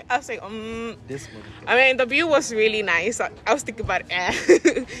 I was like, This I mean, the view was really nice. I was thinking about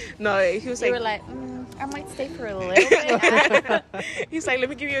it. No, he was you like, were like, I might stay for a little bit. he's like, let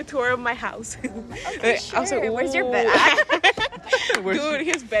me give you a tour of my house. Okay, sure. I was like, where's your ooh. bed? Dude,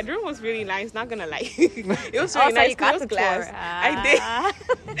 his bedroom was really nice. Not gonna lie, it was really So nice. you got It was the glass. tour. I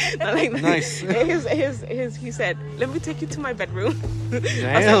did. Not like Nice. He said, let me take you to my bedroom. Damn. I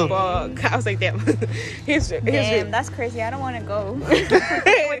was like, fuck. I was like, damn. Damn, that's crazy. I don't want to go. With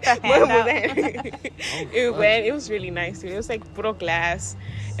the hand out. It was really nice, dude. It was like puro glass.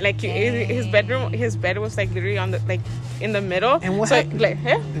 Like his bed was like literally on the like in the middle. And what so, happened? Like,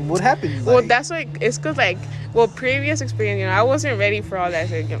 huh? And what happened? Well, Like, that's like it's cause like previous experience. I wasn't ready for all that.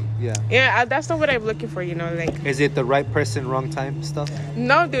 So, that's not what I'm looking for. Like. Is it the right person, wrong time stuff?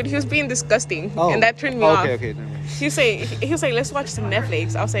 No, dude, he was being disgusting, Oh. and that turned me off. Okay, never mind. He was like, let's watch some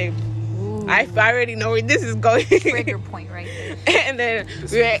Netflix. I was like, I already know where this is going. Trigger point right there. And then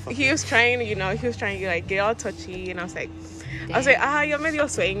he was trying to like get all touchy, and I was like, yo me dio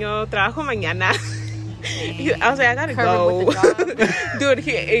sueño, trabajo mañana. I was like, I gotta go. Dude,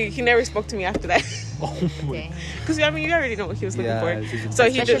 he never spoke to me after that. Oh my. Because you already know what he was looking for. So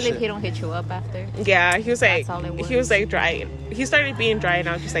Especially if he don't hit you up after. Yeah, he was like, That's all it was. he was like dry. He started being dry, and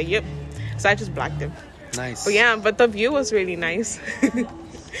I was just like, yep. So I just blocked him. Nice. But the view was really nice.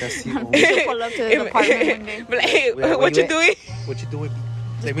 That's the We only. should pull up to his apartment one day. But like, hey, Wait, what you doing? What you doing?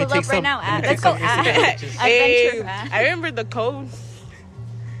 Just Let me pull take up right some. now. let me Let's take go. some Instagram pictures. Adventure, man. I remember the code.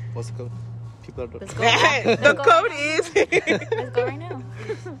 What's the code? People don't Let's know. go. Let's The go code right is. now. Let's go right now.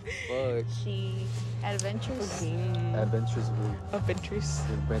 Fuck. She adventures. Adventures with Adventures.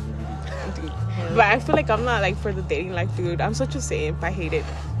 Brandy BD. Dude. But I feel like I'm not like for the dating life, dude. I'm such a simp. I hate it.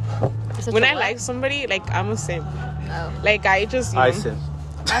 When I like somebody, like I'm a simp. Oh. Like I just. I said.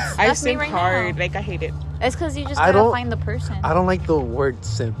 That's I me simp right hard. now. Like I hate it. It's because you just I gotta don't- find the person. I don't like the word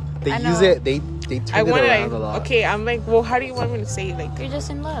simp. They I use know. it. They turn I it want around to a lot. okay, I'm like, well, how do you want me to say it? Like, You're just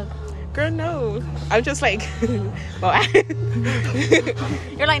in love. girl, no. I'm just like, well,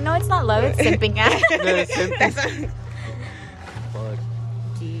 You're like, no, it's not love. It's simping. No, it's simping. that's not. Fuck.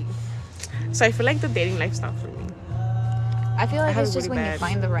 So I feel like the dating life's not for me. I feel like I it's have just really when bad- you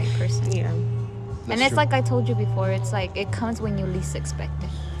find the right person. Yeah, And it's like I told you before, it's like it comes when you least expect it.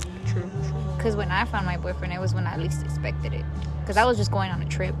 true. Because when I found my boyfriend, it was when I least expected it. Because I was just going on a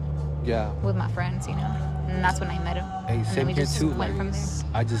trip Yeah. with my friends, And that's when I met him. Hey, And then same we here just too. went Like, from there.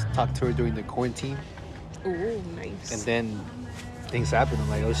 I just talked to her during the quarantine, Ooh, nice. and then things happened. I'm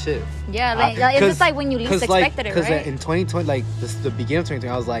like, oh shit. Yeah, it's just like when you least expected it, Because right? in 2020, like the beginning of 2020,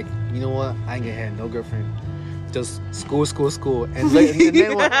 I was like, you know what? I ain't gonna have no girlfriend. Just school, and look,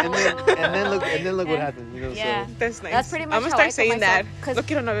 and then look what happened. Yeah. So That's nice. That's pretty much I'm gonna how I start told saying that. myself, 'cause- No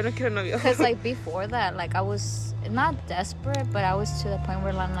quiero novio, no quiero novio. Because like before that, like I was not desperate, but I was to the point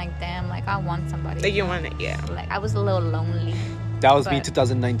where I'm like, damn, like I want somebody. Like you want it, yeah. Like I was a little lonely. that was me, But-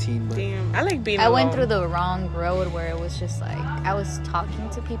 2019. But Damn, I like being I alone. went through the wrong road where it was just like I was talking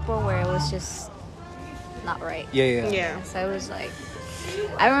to people where it was just not right. Yeah. So it was like,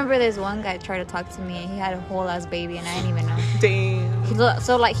 I remember this one guy tried to talk to me, and he had a whole ass baby, and I didn't even know. Damn.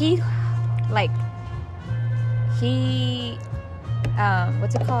 So like he,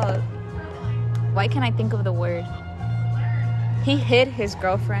 what's it called? Why can't I think of the word? He hid his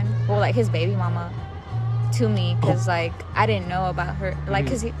girlfriend, well, like his baby mama, to me, because like I didn't know about her, like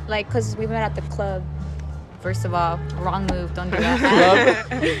because we met at the club. First of all, wrong move, don't do that.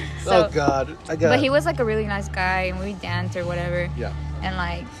 Oh God, But he was like a really nice guy, and we danced or whatever. Yeah. And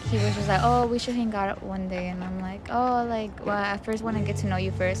like he was just like, oh, we should hang out one day, and I'm like, oh, like, well, I first want to get to know you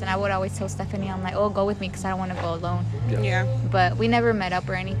first. And I would always tell Stephanie, I'm like, oh, go with me because I don't want to go alone. Yeah. But we never met up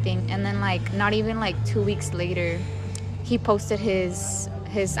or anything. And then like not even like 2 weeks later, he posted his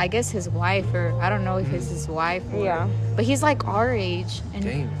I guess his wife, or I don't know if it's his wife. Or, but he's like our age.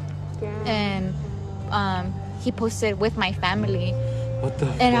 And and he posted with my family. What the?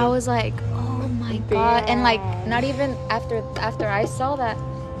 And I was like, oh my God. And like not even after I saw that,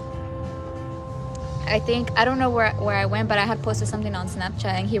 I think, I don't know where I went, but I had posted something on Snapchat,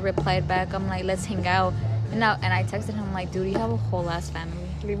 and he replied back. I'm like, let's hang out. And I texted him like, dude, you have a whole ass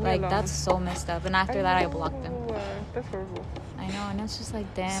family. Like that's so messed up. And after that I blocked him. That's horrible. I know, and it's just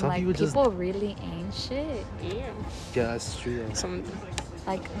like, damn, Some like people people really ain't shit. Yeah. Yeah, that's true.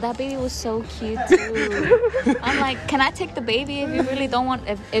 Like that baby was so cute too. I'm like, can I take the baby if you really don't want?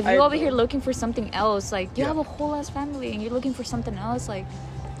 If you're over here looking for something else, like you have a whole ass family and you're looking for something else, like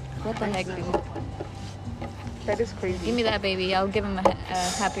what the heck, dude? That is crazy. Give me that baby. I'll give him a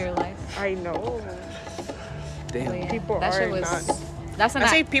happier life. I know. Damn. So, yeah, People that are shit was. not. That's I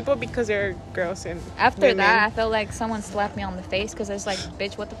say people because they're girls, and after women. that, I felt like someone slapped me on the face because I was like,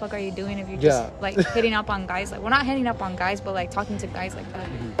 bitch, what the fuck are you doing if you're just like hitting up on guys? Like, we're not hitting up on guys, but like talking to guys like that.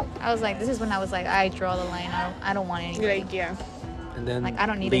 I was like, this is when I was like, I draw the line. I don't want anybody. Like, yeah. And then like, I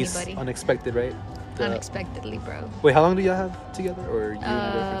don't need anybody. Unexpected, right? Unexpectedly, bro. Wait, how long do y'all have together, or you and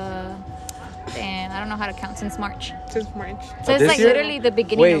your boyfriend? Damn, I don't know how to count. Since March. Since March. So it's like literally the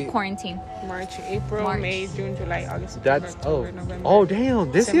beginning of quarantine. March, April, May, June, July, August, September, That's October, November. Oh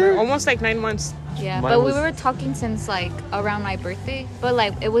damn! This December. year? Almost like 9 months. Yeah, Mine but was- we were talking since like around my birthday. But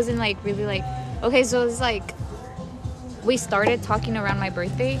like it wasn't like really like, okay, so it's like we started talking around my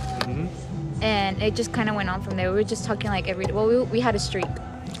birthday, and it just kind of went on from there. We were just talking like every day. Well, we had a streak.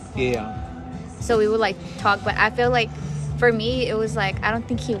 Yeah. So we would like talk, but I feel like for me it was like I don't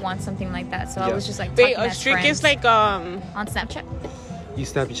think he wants something like that. So I was just like talking Wait, a as streak friends is like on Snapchat. You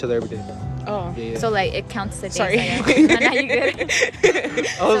snap each other every day. Oh. Yeah. So like it counts the days. Sorry. No, no, you good.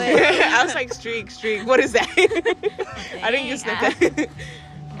 I was like streak. What is that? I didn't use that.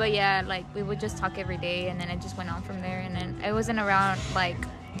 But yeah, like we would just talk every day, and then it just went on from there. And then it wasn't around like,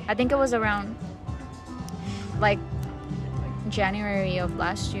 I think it was around like January of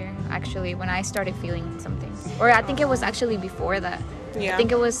last year actually when I started feeling something, or I think it was actually before that. Yeah. I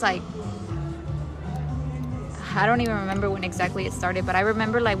think it was like, I don't even remember when exactly it started, but I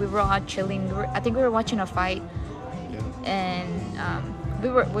remember like we were all chilling. I think we were watching a fight, and we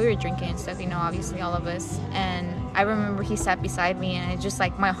were drinking and stuff, you know, obviously all of us. And I remember he sat beside me, and it just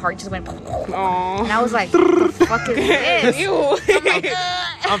like my heart just went, Aww. and I was like, what the fuck is this? Ew. I'm like,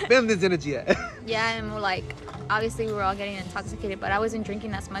 I'm feeling this energy. yeah, and we're like, obviously we were all getting intoxicated, but I wasn't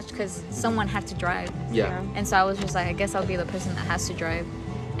drinking as much because someone had to drive. Yeah. And so I was just like, I guess I'll be the person that has to drive.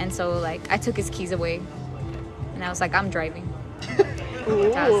 And so like I took his keys away, and I was like, I'm driving.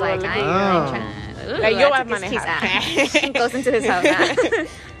 Ooh, I was like, I ain't trying. Like, yo, I I'm took his gonna keys out. Goes into his house.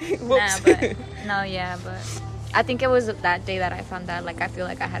 Nah, but no, yeah, but I think it was that day that I found out. Like I feel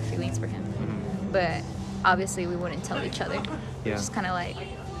like I had feelings for him, but obviously we wouldn't tell each other. Yeah. Just kind of like,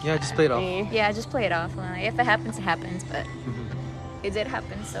 Yeah, just play it off. yeah, just play it off. Like, if it happens, it happens. But it did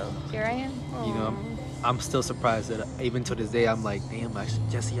happen, so here I am. You know, I'm still surprised that even to this day I'm like, damn, actually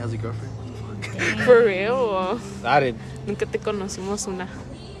Jesse has a girlfriend. What the fuck? For real. I didn't. Nunca te conocimos una.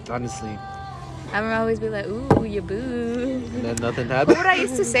 Honestly. I remember always be like, ooh, your boo. And then nothing Who happened. would I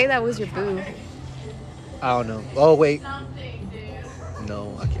used to say that was your boo? I don't know. Oh wait.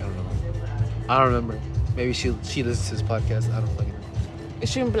 No, I don't know. I don't remember. Maybe she listens to this podcast. I don't fucking know. It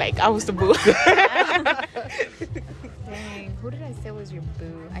shouldn't be like I was the boo. Dang, who did I say was your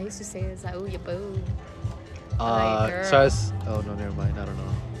boo? I used to say it's like, ooh, your boo. Oh no, never mind. I don't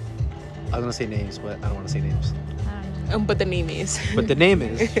know. I was gonna say names, but I don't want to say names. I don't know. But the name is. But the name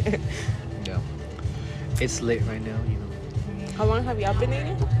is. Yeah. It's late right now, you know. How long have y'all been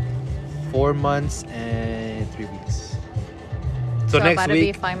dating? 4 months and 3 weeks. So next about to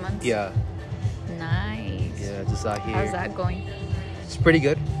week. be 5 months. Yeah. Nice. Yeah, just out here. How's that going? It's pretty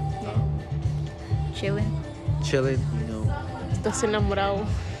good. Chilling. Chilling, you know. Estás enamorado.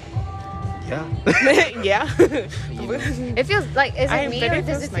 Yeah. Yeah. You know? It feels like, is I it me bet or it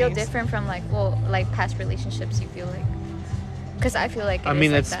does feels it feel nice. different from like, well, like past relationships? You feel like, because I feel like I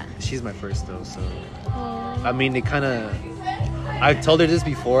mean, like it's that. she's my first though, so I mean, it kind of. I told her this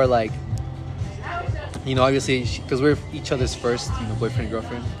before, like, you know, obviously, because we're each other's first, you know, boyfriend and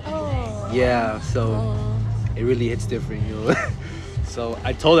girlfriend. Oh. Yeah, so it really hits different, you know. So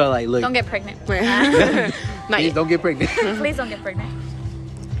I told her, like, look, Don't get pregnant. Not please yet. don't get pregnant. Please don't get pregnant.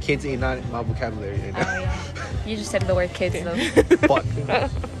 Kids ain't not in my vocabulary right Oh now. yeah. You just said the word kids though. Fuck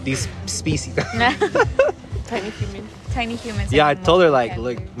these species. Tiny human. Tiny humans. Yeah, I and told her, more like,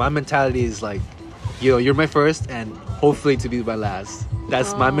 vocabulary. look, my mentality is like, yo, you're my first, and hopefully to be my last.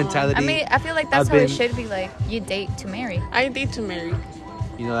 That's my mentality. I mean, I feel like that's I've how it been- should be. Like, you date to marry. I date to marry.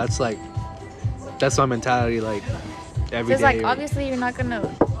 You know, that's my mentality. Like, every Because, day. like, obviously, you're not gonna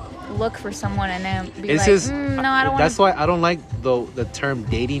look for someone and then be It's like, just no, I don't want. That's why I don't like the term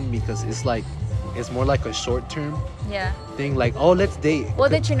dating, because it's like it's more like a short term Yeah. thing. Like, oh, let's date. Well,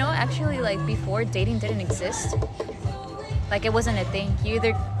 did you know actually, like, before dating didn't exist? Like, it wasn't a thing. You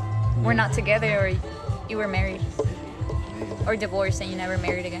either were not together or you were married or divorced and you never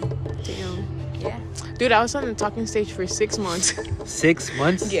married again. Damn. Yeah. Dude, I was on the talking stage for 6 months. 6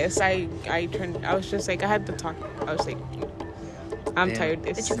 months. Yes, I was just like, I had to talk. I was like, I'm Damn. tired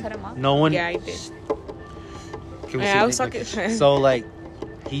of this. Did you cut him off? No one. Yeah, I did. Can we Yeah, say I was like, talking- So like,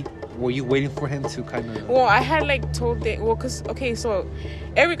 were you waiting for him to kind of? Well, I had like told it. Well, cause okay, so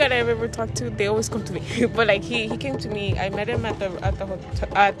every guy that I've ever talked to, they always come to me. But like he came to me. I met him at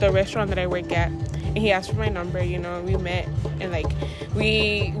the restaurant that I work at, and he asked for my number. You know, we met and like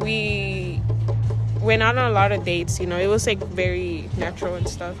we went out on a lot of dates. You know, it was like very natural and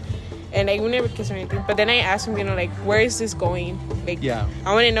stuff. And like we never kissed or anything. But then I asked him, you know, like, where is this going? Like, Yeah.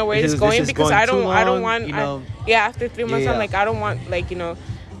 I want to know where This it's is going because going I too don't long, want. you know. Yeah, after 3 months, Yeah. I'm like, I don't want like, you know,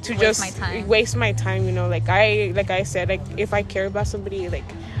 to Waste just my time. waste my time. You know, like I said, like if I care about somebody, like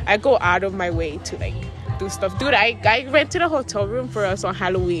I go out of my way to like do stuff. Dude, I rented a hotel room for us on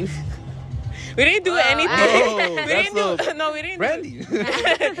Halloween. We didn't do anything. Oh, we didn't do. No, we didn't. Brandy.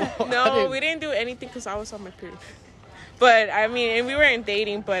 No, we didn't do anything because I was on my period. But I mean, and we weren't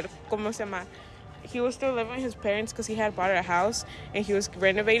dating. But como se llama? He was still living with his parents because he had bought a house and he was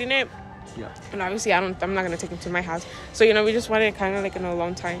renovating it. Yeah. And obviously, I'm not gonna take him to my house. So you know, we just wanted kind of like in a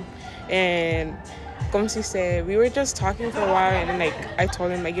long time, and como si said, we were just talking for a while, and then like I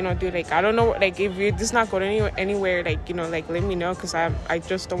told him like, you know, dude, like I don't know, like if you're just not going anywhere, like, you know, like let me know because I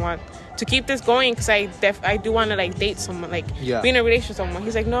just don't want to keep this going because I do want to like date someone, like Yeah. be in a relationship with someone.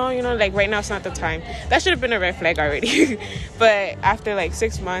 He's like, no, you know, like right now it's not the time. That should have been a red flag already. But after like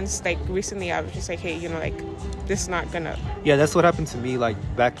 6 months, like recently, I was just like, hey, you know, like this is not gonna. Yeah, that's what happened to me. Like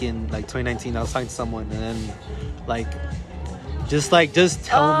back in like 2019, I was talking to someone, and then like just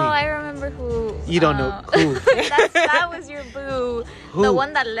tell Oh, me. I remember who. You don't know who. that was your boo. Who? The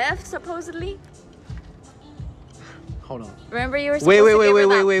one that left, supposedly. Hold on. Remember you were supposed Wait, to wait, give wait, her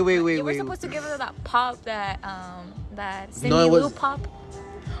wait, that, wait, wait, wait, You were wait. supposed to give her that pop, that Cindy No, it Lou was- pop.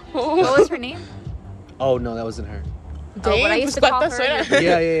 What was her name? Oh no, that wasn't her. Oh, what I used to pues, call ¿cuántas her. eran?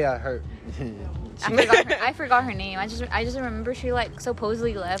 Yeah, her. I forgot her name. I just remember she like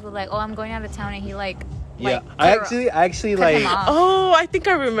supposedly left with like, oh, I'm going out of town, and he like. Yeah, like, I cut her- actually cut him like. off. Oh, I think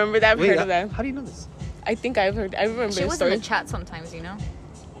I remember that. I've Wait, heard of that. how do you know this? I think I've heard. I remember She the was story. in the chat sometimes, you know.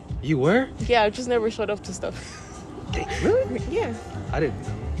 You were? Yeah, I just never showed up to stuff. Really? Yeah. I didn't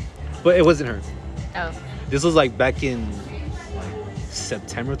know. But it wasn't her. Oh. This was like back in like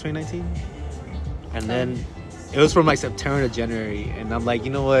September 2019, and then it was from like September to January, and I'm like,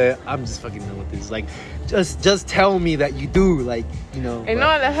 you know what? I'm just fucking done with this. Like, just tell me that you do, like, you know. I know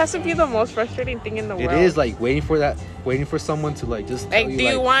that has to be the most frustrating thing in the It world. is like waiting for someone to like just tell like, you, do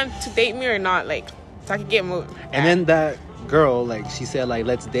you like- want to date me or not? Like, so I can get moved. And then that girl, like, she said, like,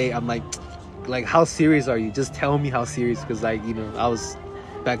 let's date. I'm like, how serious are you? Just tell me how serious, because like, you know, I was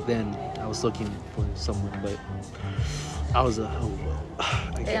back then I was looking for someone, but I was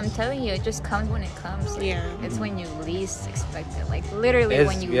I guess. I'm telling you, it just comes when it comes. Like, Yeah. It's when you least expect it. Like literally It's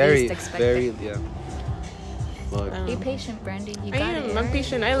when you very, least expect very, it. yeah. But Be patient, Brandy. You I got am. it. I'm right?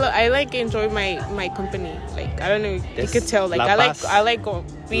 patient. I like enjoy my company. Like, I don't know. You Yes. could tell. Like, La paz. I like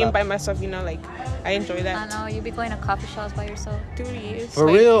being La- by myself. You know, like I enjoy I that. know you be going to coffee shops by yourself. Dude, yes. for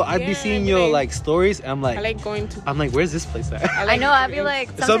Like, real, I'd yeah, be seeing I your mean, like stories, and I'm I like, like going to. where's this place at? I know. I'd be like.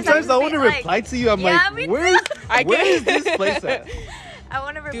 Sometimes I want to be like, reply to you. I'm yeah, like, me where too. I where is get- this place at? I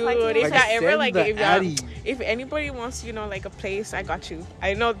want to reply Dude, to you. if Like, I ever send like the if Addy. if anybody wants, like a place, I got you.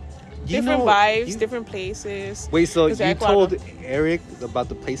 I know You different know- vibes, you- different places. Wait, so 'Cause you I told Eric about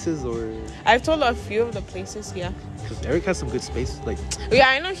the places, or I've told a few of the places, yeah. because Eric has some good space? Like, Yeah,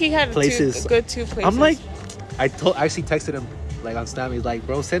 I know he had Places. two places. I'm like, I actually texted him like on Snap. He's like,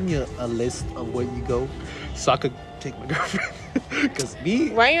 bro, send me a list of where you go, so I could take my girlfriend. Because me,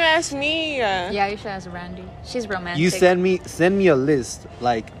 why you ask me? Yeah, you should ask Randy. She's romantic. you send me a list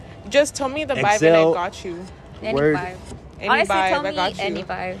like Just tell me the vibe and Excel. I got you. Any word. vibe. Any Honestly, vibe, tell I me got you. any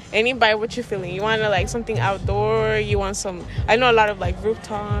vibe. Any vibe, what you feeling? You want to like something outdoor? You want some? I know a lot of like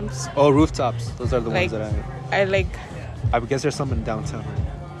rooftops. rooftops. Those are the Like, ones that I like. I guess there's some in downtown.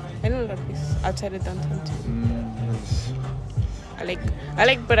 Right? I know a lot of places outside of downtown too. Nice.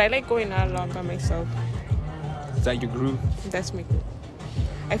 But I like going out alone by myself. Is that your groove? That's me.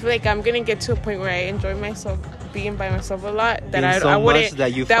 I feel like I'm gonna get to a point where I enjoy myself being by myself a lot. That Being so I much wouldn't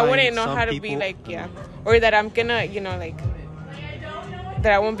that you I find wouldn't know some how to be people- like or that I'm gonna like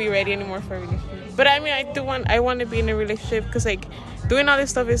that I won't be ready anymore for a relationship. But I mean I want to be in a relationship because like doing all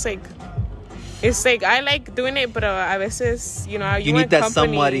this stuff is like. It's like I like doing it, but a veces, you You want need that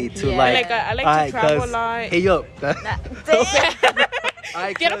company. somebody to Yeah. like. I like "Alright, to travel a cuz, lot. Hey yo.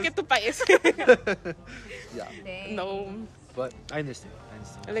 Quiero que tú pagues. Yeah, Dang. No, but I understand.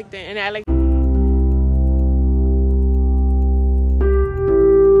 I like that, and I like.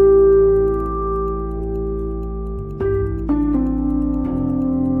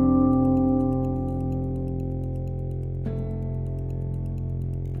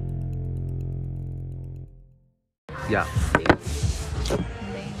 Yeah,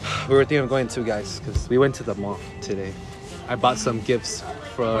 Dang. we were thinking of going too, guys, because we went to the mall today. I bought some gifts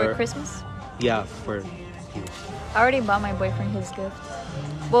For for Christmas? yeah for you. I already bought my boyfriend his gift.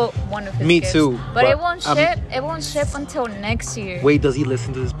 Well, one of his Me gifts. too, But it but won't I'm- ship. It won't ship until next year. Wait, does he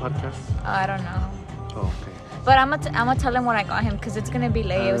listen to this podcast? I don't know. Oh, okay. But I'm gonna tell him what I got him because it's gonna be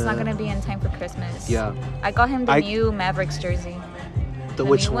late. It's not gonna be in time for Christmas. Yeah. I got him the I- new Mavericks jersey. The The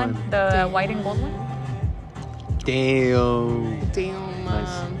which new one? The white and gold one. Damn. Damn.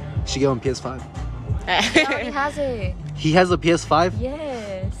 Nice. She gave him PS5. He already has it. He has a PS5.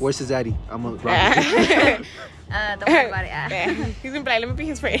 Yes. Where's his daddy? I'm a Don't worry about it. He's in play. Let me be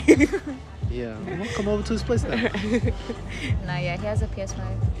his friend. Yeah, I'm gonna come over to his place now. No, yeah, he has a PS5.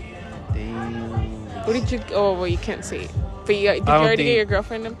 Damn. What did you? Oh, well, you can't say it. But did you don't already think- get your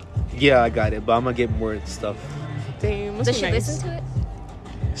girlfriend them? Yeah, I got it, but I'm gonna get more stuff. Damn, must Does be she nice. listen to it?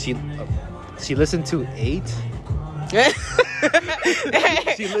 She listened to 8.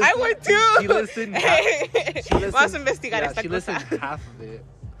 I would too. She listened. Vamos a investigar esta She cosa. listened half of it,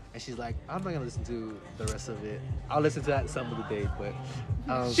 and she's like, "I'm not gonna listen to the rest of it. I'll listen to that some of the day, but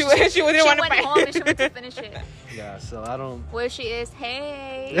She wouldn't She want went to buy. home and she went to finish it. yeah. So I don't. Where she is,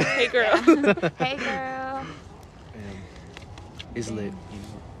 hey. Hey, girl. Hey, girl. It's lit, you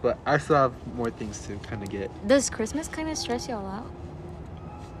know. But I still have more things to kind of get. Does Christmas kind of stress y'all out?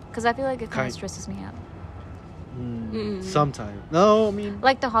 Because I feel like it kind Kind- of stresses me out. Sometime. No, I mean.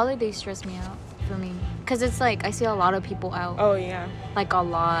 Like the holidays stress me out for me. Because it's like I see a lot of people out. Oh yeah. Like a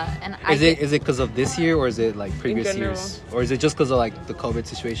lot. And Is it because of this year, or is it like previous general. years, or is it just because of like the COVID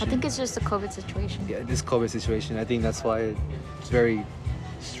situation? I think it's just the COVID situation. Yeah, this COVID situation. I think that's why it's very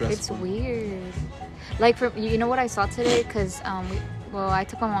stressful. It's weird. Like for you know what I saw today? Because I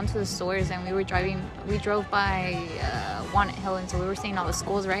took my mom to the stores and we drove by Walnut Hill, and so we were seeing all the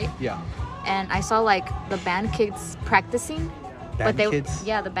schools, right? Yeah. And I saw like the band kids practicing. Band they kids?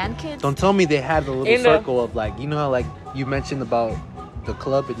 Yeah, the band kids. Don't tell me they had a little In the- circle of like, you know how like you mentioned about the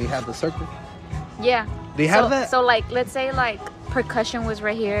club and they have the circle. Yeah. They have that? So like let's say like percussion was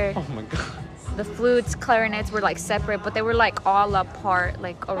right here. Oh my god. The flutes, clarinets were like separate, but they were like all apart,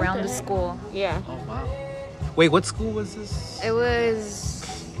 like around the school. Yeah. Oh wow. Wait, what school was this? It was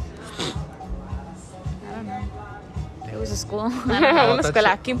I don't know. It was a school. I don't know. Oh, Una that's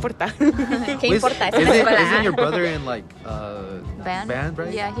escuela. it. ¿Qué importa? ¿Qué importa? Es una escuela. Isn't your brother in like band?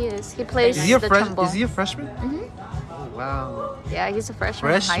 right? Yeah, he is. He plays Is he a the fresh? trombone. Is he a freshman? Oh wow. Yeah, he's a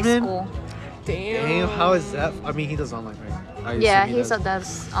freshman in high Freshman? school. Damn. How is that? I mean, he does online, right? I Yeah, assume he does.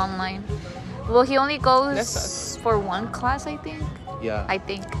 does online. Well, he only That goes sucks. for one class, I think. Yeah. I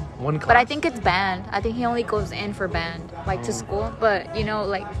think. One class. But I think it's band. I think he only goes in for band, like to school. But you know,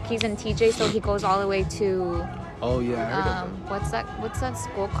 like he's in TJ, so he goes all the way to Oh yeah. I heard of what's that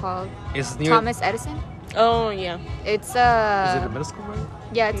school called? that. It's near. Thomas Edison. Oh yeah. It's Is it a middle school, right?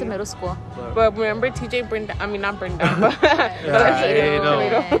 yeah, it's a middle school. But remember, TJ burned down. I mean, not burned down, but I know.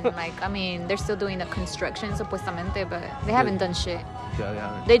 And, like I mean, they're still doing the construction supuestamente, but they haven't done shit.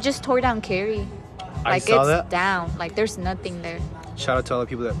 Yeah. They just tore down Cary. I Like saw it's that. down. Like there's nothing there. Shout out to all the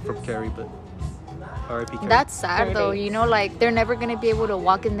people that from Cary, but R.I.P. Carrie. That's sad though. Dirty. You know, like they're never gonna be able to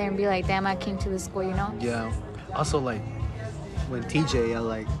walk in there and be like, "Damn, I came to this school." You know? Yeah. Also, like, when TJ,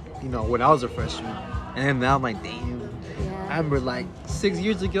 like, when I was a freshman, and then now I'm like, damn. I Yeah. remember, like, 6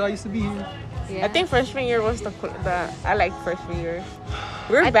 years ago, I used to be here. Yeah. I think freshman year was the I like freshman year.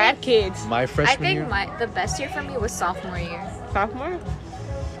 We were I bad think- kids. My I freshman think year. the best year for me was sophomore year, Sophomore?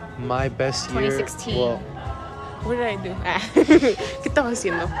 My best year. 2016. Well, What did I do? ¿Qué estaba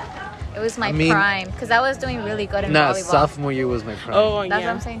haciendo? It was my I mean- prime because I was doing really good in nah, volleyball. sophomore year was my prime. Oh, That's what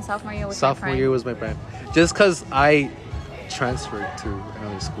yeah. I'm saying. Sophomore year was Sophomore my prime. year was my prime. Just because I transferred to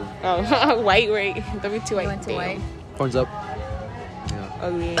another school. Oh, white, right? W2 white. You went to Damn. white. Horns up. Yeah.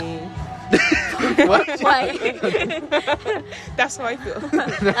 Oh, yeah. White. That's how I feel.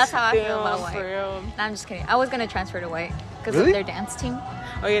 That's how I feel Damn, about for white. real. No, I'm just kidding. I was gonna transfer to white because Really? of their dance team.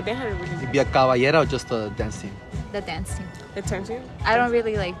 Oh, yeah, they had a really Be a caballera or just a dance team? The dance team. good time too. I don't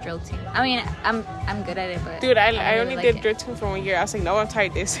really like drill team. I mean, I'm good at it, but Dude, I don't only really did like drill team for 1 year. I was like, no, I'm tired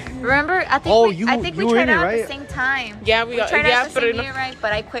of this. it. Remember? I think Oh, we you were tried in it, out at right? the same time. Yeah, we we tried yeah, out the but same no- year, right?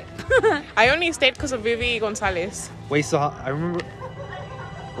 But I quit. I only stayed because of Vivi Gonzalez. Wait, so I remember.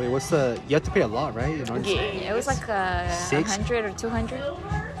 Wait, what's the. You have to pay a lot, right? In order to- It was like 600 100 or 200.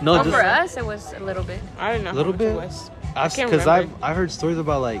 No, Oh, just for us, it was a little bit. I don't know. Little how much bit? It was. Because can't I've remember. I heard stories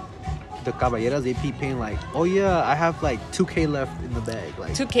about like the caballeras. They be paying like, oh yeah, I have like 2K left in the bag.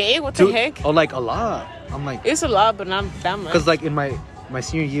 Like 2K? What the heck? Oh, like a lot. I'm like, It's a lot, but not that much. because like in my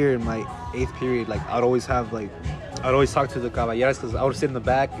senior year in my 8th period, like I'd always talk to the caballeras because I would sit in the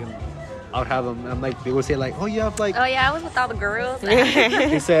back and I would have them. And I'm like, they would say like, oh yeah, I have like. Oh yeah, I was with all the girls.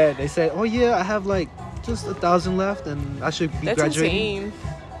 they said, oh yeah, I have like just 1,000 left and I should be That's graduating. insane.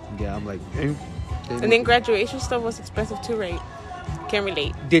 Yeah, I'm like. And then graduation stuff was expensive too, right? Can't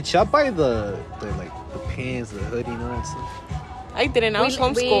relate. Did y'all buy the pants, the hoodie, and all that stuff? I didn't. I was we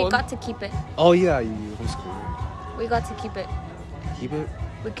homeschooled. got to keep it. Oh yeah, you homeschool. We got to keep it. Keep it.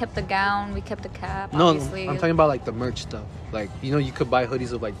 We kept the gown. We kept the cap. No, obviously. I'm talking about like the merch stuff. Like you could buy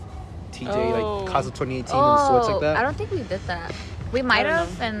hoodies of like TJ, Oh. like Casa 2018 and sweats like that. I don't think we did that. We might don't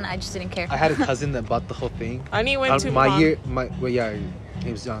have, know. and I just didn't care. I had a cousin that bought the whole thing. I only went to my prom. year, his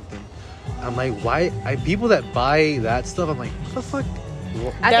name's Jonathan. I'm like, why? People that buy that stuff, I'm like, what the fuck?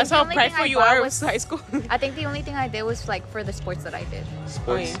 I That's think the how only prideful thing I you bought are was- with high school. I think the only thing I did was like for the sports that I did,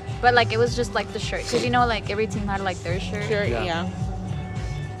 Sports. yeah. but like it was just like the shirt, cause like every team had like their shirt, Sure, Yeah. yeah.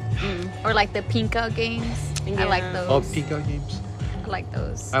 or like the Pinka games. I like Yeah. those. Oh, Peacock games. I like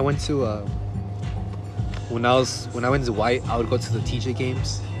those. I went to when I went to White, I would go to the TJ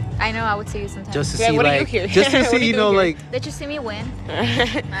games I know. I would see you sometimes. just to Yeah, see what are you like here? just to What are see you know doing here? like Did you see me win?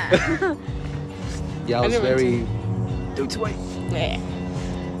 yeah, I was never very do to White. Yeah.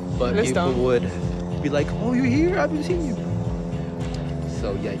 But That's people dumb. would be like, "Oh, you're here? I haven't seen you."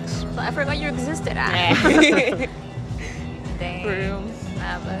 So yikes. So I forgot you existed. Yeah. Dang. For real.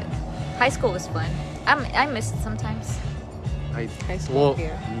 Nah, but high school was fun. I miss it sometimes. High school, Well,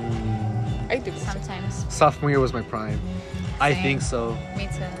 yeah. I do. Sometimes. sophomore year was my prime. I Same. think so, Me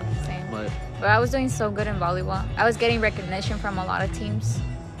too. Same. but But I was doing so good in volleyball. I was getting recognition from a lot of teams.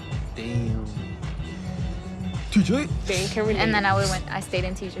 damn. TJ, Dang, can relate. And then I stayed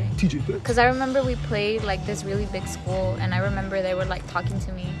in TJ. TJ, Because I remember we played like this really big school, and I remember they were like talking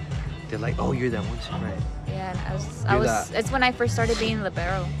to me. they're like, "Oh, you're that one chick, right?" Yeah, and You're I was. that- It's when I first started being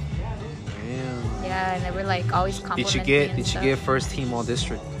libero. Damn. Yeah, and they were like always complimenting me and Did you stuff. get first team all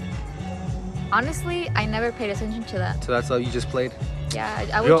district? Honestly, I never paid attention to that. So that's how you just played. Yeah,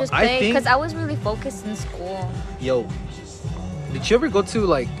 I would Yo, just I play think- because I was really focused in school. Yo, did you ever go to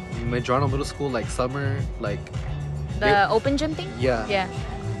like Medrano Middle School like summer like? The open gym thing. Yeah. Yeah.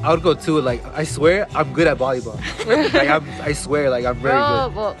 I would go too. Like I swear, I'm good at volleyball. like I swear, like I'm very Bro,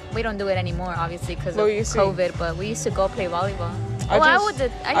 good. well, we don't do it anymore, obviously, because Well, of you see. COVID. But we used to go play volleyball. I I just-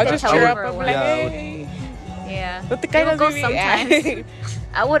 did I just help cheer for up. a I'm while. like, Yeah, I would- hey. Yeah. But the We guy would go doesn't sometimes.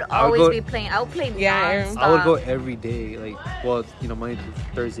 I would I would always go- be playing. I would play Yeah, nonstop. I would go every day. Like, well, Monday through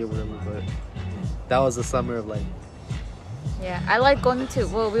Thursday or whatever. But that was the summer of like. Yeah, I like going to.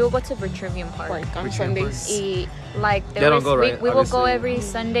 Well, we will go to Vitruvian Park. Like on Return Sundays. Eat, like They don't go, right? we will go Obviously. every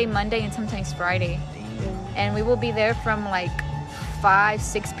Sunday, Monday, and sometimes Friday, Damn. and we will be there from like 5,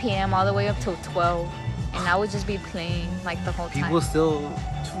 6 p.m. all the way up till 12, and I would just be playing like the whole time. People still.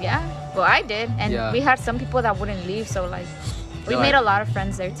 Yeah, well, I did, and Yeah. we had some people that wouldn't leave, so like we They're made like- a lot of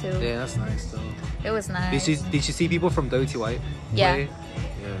friends there too. Yeah, that's nice though. It was nice. Did you see people from WTY? Yeah. play?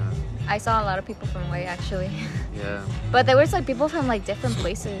 Yeah. I saw a lot of people from Way actually, Yeah. but there was like people from like different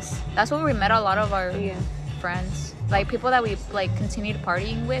places. That's where we met a lot of our Yeah. friends, like people that we like continued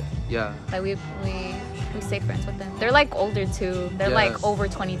partying with. Yeah. Like we stayed friends with them. They're like older too. They're Yeah. like over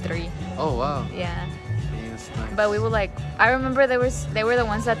 23. Oh wow. Yeah. But we would like, I remember they were the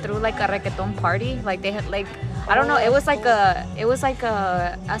ones that threw like a reggaeton party. Like they had like, I don't know, it was like a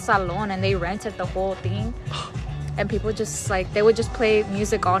salon, and they rented the whole thing. And people just like, they would just play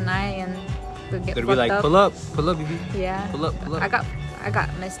music all night, and we'd get They'd fucked be like, up. pull up, baby. Yeah. Pull up. I got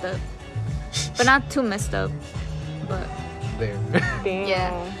messed up. But not too messed up. But There. Damn.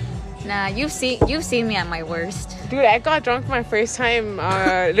 yeah. Nah, you've seen me at my worst. Dude, I got drunk my first time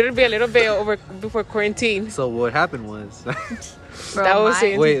a little bit over before quarantine. So what happened was, Bro, That was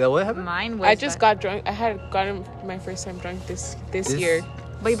it. wait, what happened? Mine was I just got drunk. I had gotten my first time drunk this year.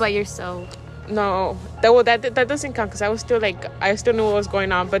 But by yourself. No, that doesn't count because I was still like, I still knew what was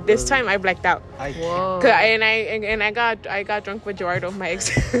going on. But this time I blacked out. Whoa. I got drunk with Gerardo, my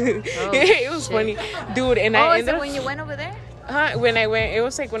ex. It was shit. funny, dude. And Oh, I is ended it up, when you went over there? when I went, it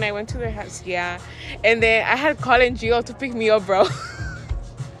was like when I went to their house, yeah. And then I had Colin Gio to pick me up, bro.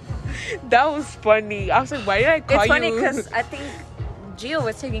 That was funny. I was like, why did I call It's you? funny because I think Gio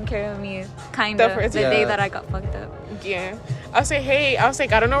was taking care of me, kind The of, first- the day Yeah. that I got fucked up. Yeah. I was like, hey, I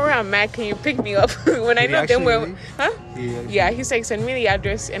don't know where I'm at. Can you pick me up? When I Did he know them actually well. leave? Huh? Yeah. Yeah, he's like, send me the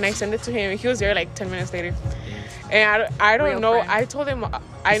address, and I sent it to him. He was there like 10 minutes later. And I don't Real know. friend. I told him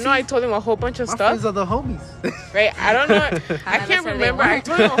a whole bunch of My stuff. friends are the homies. Right? I don't know. I never can't said they remember. I weren't.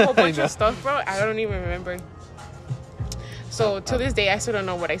 told him a whole bunch know. of stuff, bro. I don't even remember. So to this day, I still don't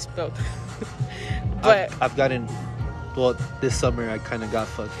know what I spilled. But I've gotten. Well, this summer I kind of got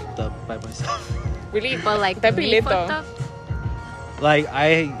fucked up by myself. really, But like that'd be me lit fucked though. up. Like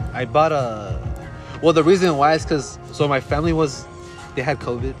I bought a. Well, the reason why is because my family they had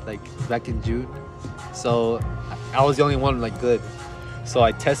COVID like back in June, so I was the only one like good. So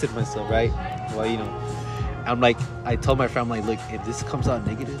I tested myself, right? Well, I'm like, I told my family, look, if this comes out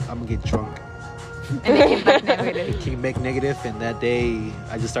negative, I'm gonna get drunk. And it came back negative. It came back negative, and that day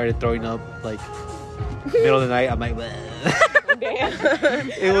I just started throwing up like middle of the night. I'm like, "Bleh."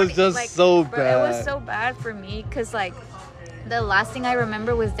 It was just Like, so bro, bad. It was so bad for me because like the last thing I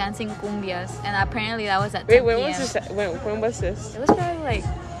remember was dancing cumbias, and apparently that was at 10 Wait, when p.m. was this? When was this? It was probably like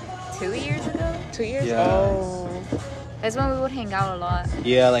 2 years ago. 2 years? Yeah. Oh. That's when we would hang out a lot.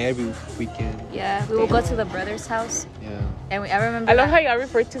 Yeah, like every weekend. Yeah, we would go to the brother's house, Yeah. and I remember. I love that- how y'all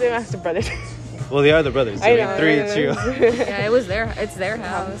refer to them as the brothers. Well, they are the brothers. I I know. mean, 3 and 2. Yeah, it's their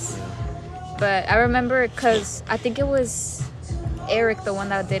house. But I remember because I think it was Eric, the one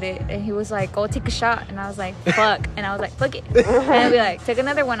that did it, and he was like, "Go take a shot," and I was like, "Fuck," and I was like, "Fuck it," and I'd be like, "Take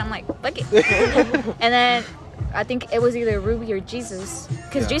another one." I'm like, "Fuck it," and then I think it was either Ruby or Jesus,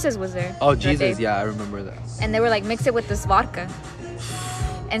 because Yeah. Jesus was there. Oh, that Jesus. day. Yeah, I remember that. And they were like, "Mix it with this vodka,"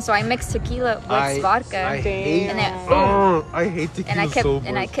 and so I mixed tequila with vodka. I hate. And then- Oh, I hate tequila and I kept so much.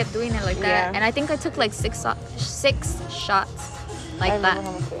 and I kept doing it like that, Yeah. and I think I took like six shots like I that.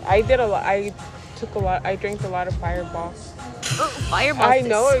 remember how much I did a lot. I took a lot. I drank a lot of Fireball. Fireball. I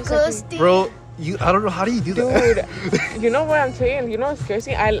know exactly. Disgusting. Bro, I don't know how do you do that. Dude, you know what I'm saying? You know what scares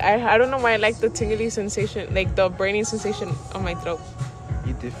me? I don't know why I like the tingly sensation, like the burning sensation on my throat.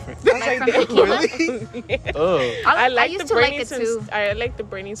 You different. Like from tequila? Really? Yeah. Oh, I like used the to like burning it too. I like the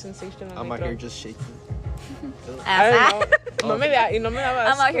burning sensation on I'm my out throat. here just shaking. I Ass. don't know. No me da, y no me daba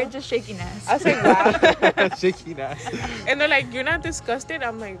I'm out asco. here just shaking ass. I was like, wow. Shaking ass. And they're like, you're not disgusted?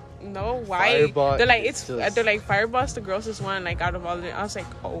 I'm like, no, why? Fireball They're like, is just- they're like, Fireball's the grossest one, like, out of all of it. I was like,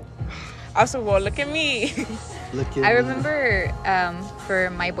 oh. I was like, well, look at me. Look at I me. remember for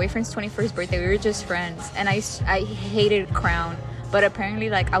my boyfriend's 21st birthday, we were just friends, and I hated Crown. But apparently,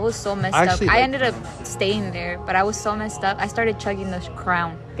 like, I was so messed I up. actually I like ended up staying there, but I was so messed up. I started chugging the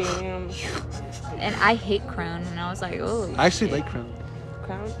Crown, Damn. and I hate Crown. And I was like, oh. I actually shit. like Crown.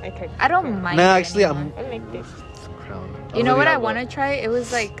 Crown? I tried. I don't mind. No, it actually, anymore. I liked it. Crown. You know what I have want a- to try? It was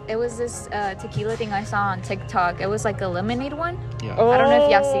this tequila thing I saw on TikTok. It was like a lemonade one. Yeah. Oh, I don't know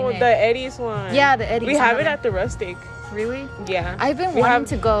if y'all seen it. The Eddie's one. Yeah, the Eddie's. We have I it don't at the Rustic. know. Really? Yeah. I've been We wanting have-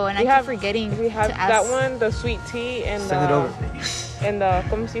 to go, and I we keep have- forgetting We have to that ask. one, the sweet tea, and Send it the over. and the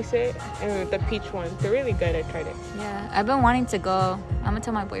como se dice, and the peach one. They're really good. I tried it. Yeah, I've been wanting to go. I'm gonna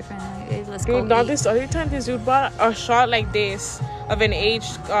tell my boyfriend, like, hey, let's go. Dude, not eat. this other time. This dude bought a shot like this of an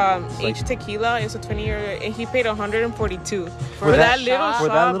aged aged tequila. It's a 20-year, and he paid 142 for that little shot? shot, For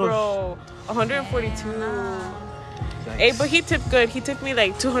that little bro. 142. Damn. Hey, but he tipped good. He took me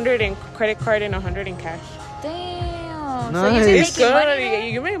like 200 in credit card and 100 in cash. Damn. So Nice. you've been It's making money good. there?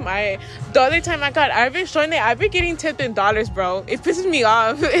 You make my. The other time I've been showing that I've been getting tipped in dollars, bro. It pisses me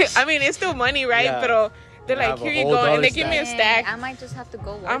off. I mean, it's still money, right? Yeah. But they're I like, have a here you whole go, and they dollar give me a Dang, stack. I might just have to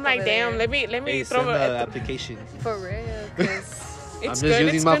go. Work I'm like, over damn. there. Let me Hey, throw send the it. application. For real, because. I'm It's just good.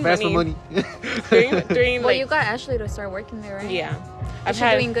 using It's my good fast money. money. During Well, like, you got Ashley to start working there, right? yeah. Is she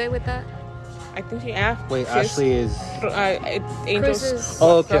doing good with that? I think she Wait, she's, Ashley is. Angel's Cruz's-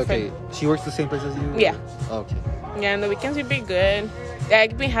 Oh, okay, girlfriend. okay. She works the same place as you. Yeah. Oh, okay. Yeah, and the weekends would be good.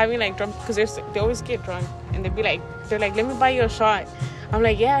 I've been having like drunk because they always get drunk and they're like, let me buy you a shot. I'm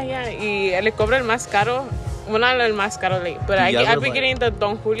like, yeah. Y le cobro el más caro. Well, not el más caro, like, but I've been getting the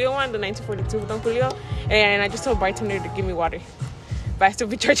Don Julio one, the 1942 Don Julio, and I just told bartender to give me water, but I still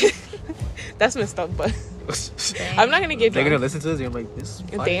be charging. That's messed up, but I'm not gonna get They're drunk. gonna listen to this. And I'm like, this. Is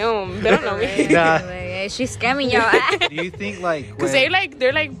fine. Damn, they don't know me. Nah. Hey, she's scamming y'all. Do you think like? Because they're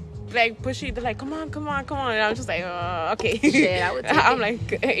like pushy. They're like, come on. And I'm just like, okay. Shit, I would take I'm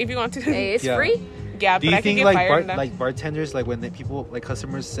it. like, if you want to. Hey, it's Yeah. free. Yeah, Do but you I can think get like fired. enough. like bartenders, like when people like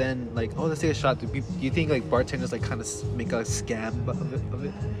customers send like, oh, let's take a shot. Do you think like bartenders like kind of make a scam of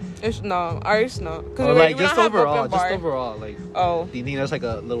it? It's no, ours no. Or like just don't have overall, open bar. like. Oh, Do you think that's like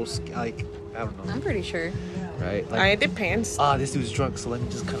a little like I don't know, I'm pretty sure. right? it Like depends. this dude's drunk, so let me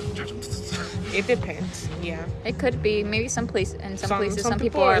just kind of charge him. It depends. Yeah. It could be. Maybe some places some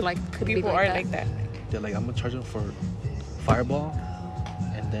people are are like could be people like are that. like that. They're like, I'm gonna charge him for Fireball,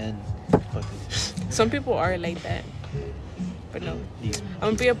 and then Some people are like that, but no. I'm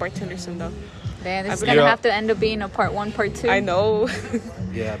gonna be a bartender soon though. Man, this is I've gonna been- have to end up being a part 1, part 2. I know.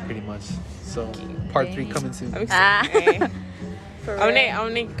 yeah, pretty much. So part 3 coming soon. I'm Ah. excited. For I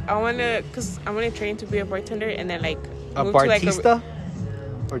real. wanna, cause I wanna train to be a bartender and then like A move to, like, bartista?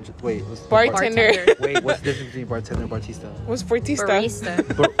 Or wait, what's the bartender. Wait, what's the difference between bartender and bartista? What's Fortista?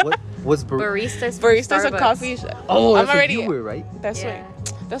 Barista. What's Baristas. from Barista's a Starbucks. coffee shop. Oh, I'm that's already. what you were, right? That's Yeah. right.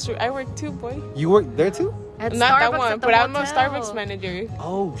 That's right. I work too, boy. You work there too? At Not that Starbucks one, at the but I'm a hotel. Starbucks manager.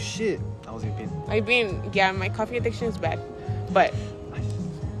 Oh shit! I was gonna Yeah, my coffee addiction is bad, but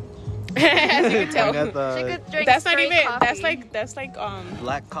as you can tell, Got She the could drink that's not straight even. coffee. That's like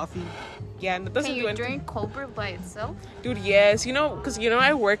black coffee. yeah. That doesn't Can do you anything. drink cold brew by itself? Dude, yes. Because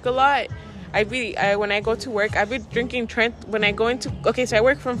I work a lot. When I go to work, I be drinking Trent. When I go into so I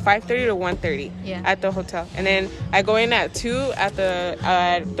work from 5:30 to 1:30 Yeah. at the hotel, and then I go in at 2 at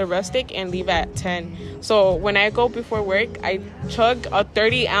the Rustic and leave at 10. So when I go before work, I chug a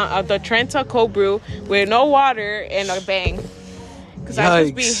 30 ounce of the Trenta cold brew with no water and a bang. Cause I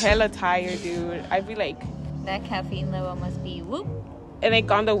just be Yikes. hella tired, dude. I be like, That caffeine level must be whoop. and like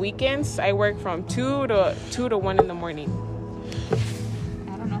on the weekends, I work from 2 to 1 in the morning.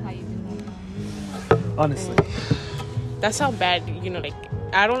 I don't know how you do that. Honestly, That's how bad, like,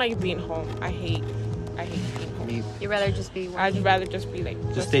 I don't like being home. I hate being home. me, You'd rather just be I'd working. rather just be like,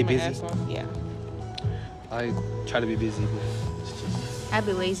 Just stay my busy? ass off. Yeah. I try to be busy, but it's just I'd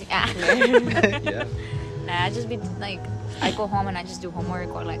be lazy. Ah. yeah. Nah, I just be like, I go home and I just do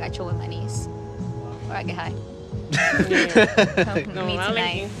homework or like I chill with my niece. Or I get high. No, Me I don't like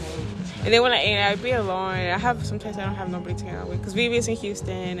tonight. being home. And then when I'd be alone, sometimes I don't have nobody to hang out with. Because Vivi is in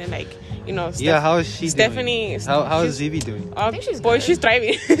Houston and like, Yeah, how is she Stephanie, doing? How is she's- Vivi doing? I think she's boy, good. she's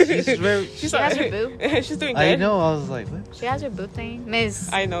thriving. She's very. she's She has her boo. She's doing good. I know. I was like, what? She has her boo thing.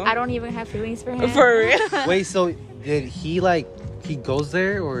 Miss. I know. I don't even have feelings for him. For real? Wait, so did he he goes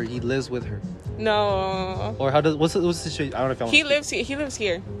there or he lives with her? No. Or how does what's the situation? I don't know if I He lives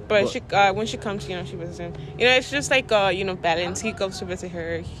here, but when she comes, she visits him. It's just like balance. He goes to visit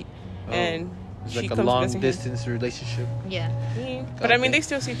her, and It's she like a comes long visit him. distance relationship. Yeah. Yeah. But I mean, they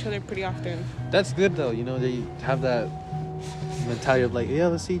still see each other pretty often. That's good though. They have that mentality of like, yeah,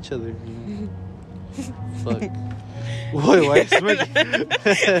 let's see each other. Fuck. Wait, why?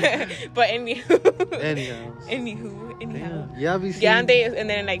 But Anyhow. anyhow. Yeah, obviously. Yeah, and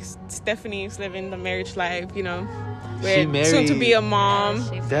then like Stephanie's living the marriage life, She We're married. soon to be a mom.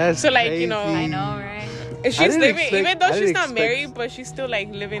 That's So, like, crazy. I know, right? And she's didn't living, expect- even though I she's didn't not expect- married, but she's still like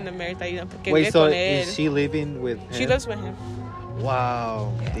living the marriage life. Wait, so is she living with him? She lives with him.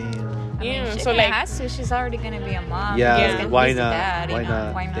 Wow. Damn. Yeah, She so kinda like, has to. She's already gonna be a mom. Yeah, He's gonna- why he's a not? dad, Why you know?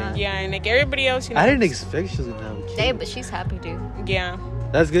 not? Why not? Damn. yeah, and like everybody else, I didn't expect she was gonna have a kid. Hey, but she's happy, dude. Yeah.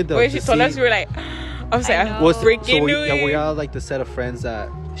 That's good though. When she to told see- us, we were like, I was I like, know. Was freaking knew were it. y'all like the set of friends that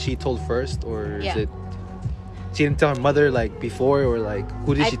she told first, or Yeah. is it? She didn't tell her mother like before, or like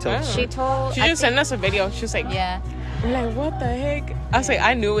who did she tell? I- She told. She I just think- sent us a video. She was like, Yeah. I'm like, what the heck? I was like,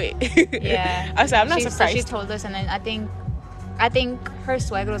 I knew it. Yeah. I was like, I'm not So surprised. she told us, and then I think her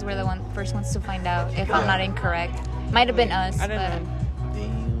suegros were the first ones to find out. If I'm Yeah. not incorrect, might have been us, I don't but know.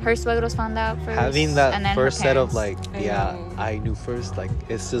 Damn. her suegros found out first. Having and that then her first set of parents. like, I yeah, know. I knew first. Like,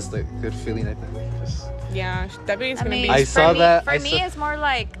 it's just a good feeling. I think. Just- Yeah, that baby's I gonna mean, be. I for saw me, that- For I me, saw- it's more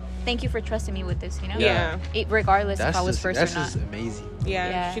like thank you for trusting me with this. You know. Yeah. Regardless if That's I was just first that's or not. just amazing. Yeah,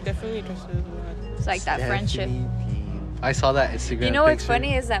 Yeah. she definitely trusted us a lot. It's like that friendship. Stephanie, I saw that Instagram. You know what's picture.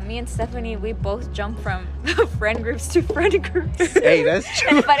 funny is that me and Stephanie, we both jumped from friend groups to friend groups. Hey, that's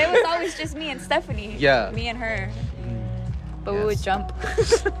true. But it was always just me and Stephanie. Yeah. Me and her. But we Yes. would jump.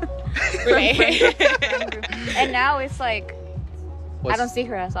 Right. Friend group. And now it's like, I What's- don't see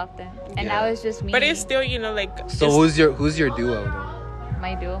her as often. And Yeah. now it's just me. But it's still, you know, like. So who's your duo though?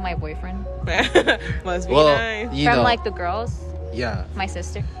 my duo, my boyfriend. Must be Well, nice. you From know, like the girls, yeah. my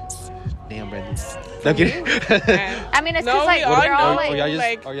sister. Damn, Brandy. No, I'm kidding. I mean, it's No, because like we all we're all know, Are y'all like, just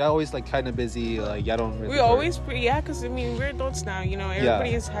like- are y'all always like kind of busy? Like y'all don't really We always, because I mean, we're adults now, you know,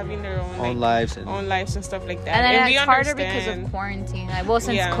 everybody is having their own, own like, lives and own lives and stuff like that. and then we it's harder because understand. of quarantine. Like, well,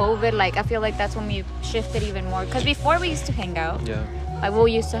 since Yeah. COVID, like I feel like that's when we shifted even more. Because before we used to hang out, yeah. like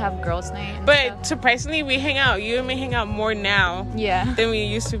we used to have girls' night. And But stuff. surprisingly, we hang out. You and me hang out more now Yeah. than we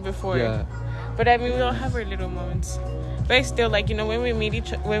used to before. Yeah. But I mean, we all have our little moments. But I still, like, you know, when we meet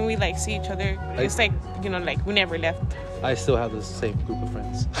when we like see each other, it's like, you know, like we never left. I still have the same group of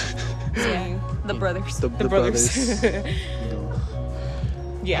friends. Yeah. The brothers. The brothers. you know,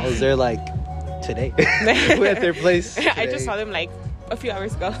 Yeah. I was there like today. We're at their place. I today. just saw them like a few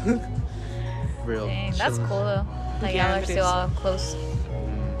hours ago. Real. Dang, that's chilling. cool though. Like Yeah, y'all are it still is. all close.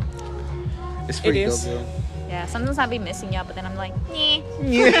 It's pretty It dope, is. though. Yeah. Sometimes I'll be missing y'all, but then I'm like,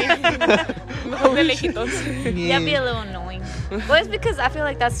 yeah. Mejor de lejitos. Yeah, be a little annoying. Well, it's because I feel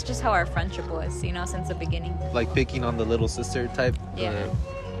like that's just how our friendship was, you know, since the beginning. Like picking on the little sister type. Yeah.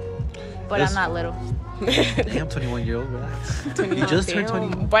 But This- I'm not little. Damn, 21-year-old, relax. You just turned 20.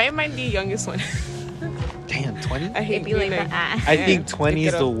 Why am I the youngest one? Damn, 20? I hate It'd be like being that. I Yeah, think 20 pick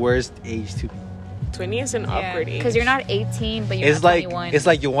is it the up. worst age to be. 20 is an awkward age. Because you're not 18, but you're It's not like 21. it's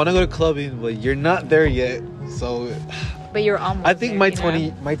like you want to go to clubbing, but you're not there yet. So but you're almost. I think there, my you know?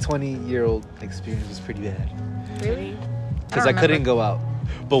 20-year-old experience was pretty bad Really? because I couldn't remember. go out.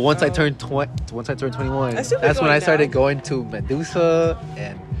 But once I Oh. turned 21, I still be that's when going I started now. going to Medusa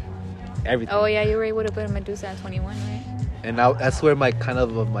and everything. Oh yeah, you were able to go to Medusa at 21, right? And now that's where my kind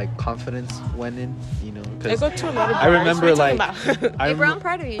of my confidence went in, you know. I 'cause go to a lot of I bars. remember, What are you like- talking about? I Hey, bro, I'm remember-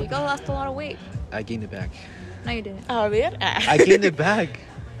 proud of you. You got lost a lot of weight. I gained it back. No, you didn't. A ver. I gained it back.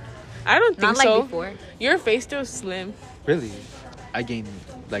 I don't think Not like so. before. Your face still slim. Really? I gained.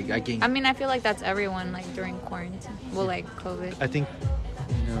 I mean, I feel like that's everyone like during quarantine. Well, like COVID. I think.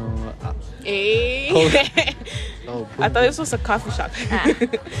 No. Hey. Oh, I thought this was a coffee shop. Ah,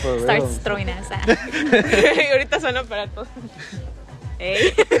 for starts real. throwing us Y ahorita suena para todos.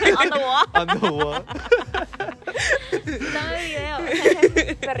 Hey, on the wall. On the wall. Dame video.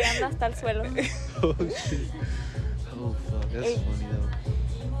 Perreando hasta el suelo. Oh shit. Oh fuck. That's funny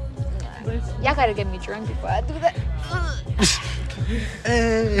though. Y'all gotta get me drunk before I do that.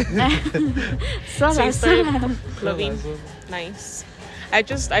 So Sola, you started sola. clubbing. Nice. I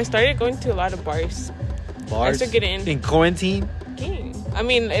started going to a lot of bars. Bars. to get in. quarantine. Dang. I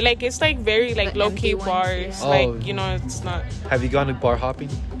mean, like, it's like very like The low empty key ones, bars. yeah. Like, Oh. you know, it's not. Have you gone to bar hopping?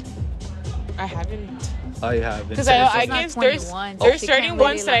 I haven't. I haven't. Because She's I not guess there's 21, so there's she certain can't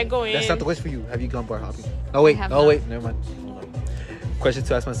ones really, that I like- go in. That's not the question for you. Have you gone bar hopping? Oh wait. have Oh not. wait. Never mind. Question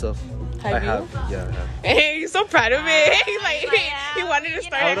to ask myself. Have I you? have. Yeah, I have. Hey, he's so proud of it. like yeah. he wanted to You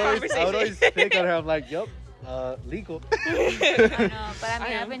start I a would conversation. always pick on her. I'm like, yup, legal. I know, but I mean, I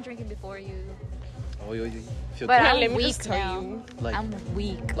I've am. been drinking before you. Oh, you feel But good? I'm let me weak just tell now. you. Like, I'm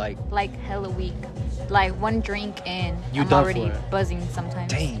weak. like, Hella weak. Like one drink in, You I'm done already for it. buzzing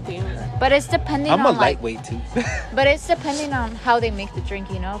sometimes. dang. Damn. But it's depending I'm a on like, lightweight too. but it's depending on how they make the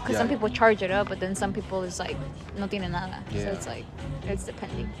drink, you know? Because some Yeah. people charge it up, but then some people is like, no tiene nada. So Yeah. it's like, it's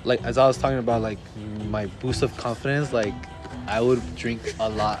depending. Like as I was talking about, like my boost of confidence, like I would drink a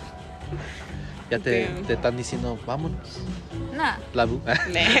lot. Ya Damn. te están diciendo, vámonos. Nah, La bu.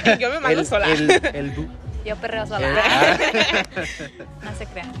 Nah, yo me mando sola. El bu. yo perreo sola. No se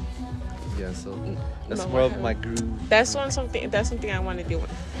crean. Yeah, so that's No, more of what my groove. That's something I want to do.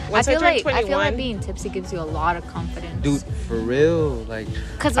 I Once I, feel turn like 21, being tipsy gives you a lot of confidence. Dude, for real. Like,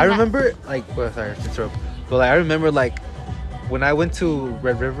 'Cause I of that- remember, like, well, sorry to interrupt, but like, I remember, like, when I went to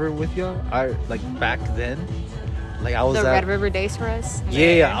Red River with y'all, like, back then, like, I was the at, Red River days for us.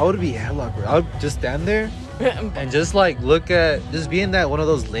 yeah, I would be hella awkward. I would just stand there and just, like, just being that one of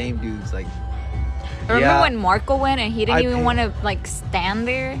those lame dudes, like, Remember yeah, when Marco went and he didn't I even paid- want to like stand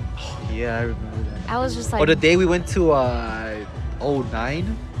there? yeah, I remember that. I was just like, Or the day we went to,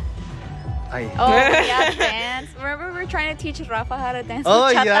 09, oh yeah, dance. Remember we were trying to teach Rafa how to dance?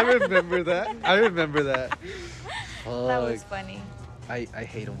 Oh, bachata? yeah, I remember that. I remember that. Oh, That was funny. I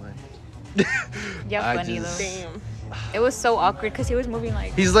hate him, man. Yeah, I funny just- though. damn. It was so awkward because he was moving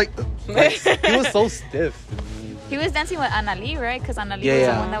like. He's like he was so stiff. He was dancing with Anali, right? Because Anali Yeah, was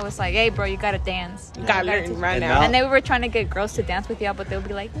yeah. the one that was like, hey, bro, you gotta dance. You gotta learn right And now. now- And then we were trying to get girls to dance with y'all, but they'll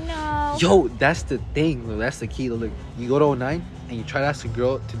be like, no. Yo, that's the thing. Though. That's the key. Though. Like, you go to 09 and you try to ask a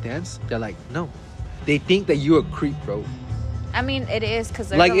girl to dance. They're like, no. They think that you're a creep, bro. I mean, it is because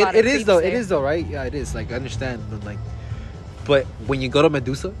there's Like a lot it of is creeps though. there. It is though, right? Yeah, it is. Like I understand, but when you go to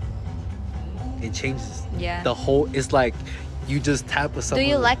Medusa, it changes. Yeah. The whole it's like you just tap with Do someone.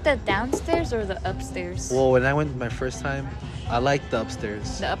 you like the downstairs or the upstairs? Well, when I went my first time, I liked the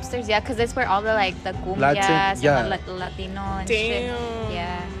upstairs. The upstairs, yeah, because it's where all the like the cumbias Latin- yeah. and the Latino and Damn. shit.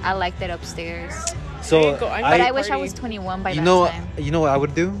 Yeah, I liked it upstairs. So There you go. I But like I wish I party. was 21 by you that know, time. you know what I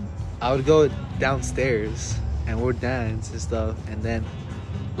would do? I would go downstairs and we'll dance and stuff, and then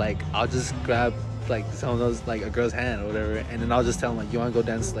like I'll just grab like some of those like a girl's hand or whatever, and then I'll just tell them like, you want to go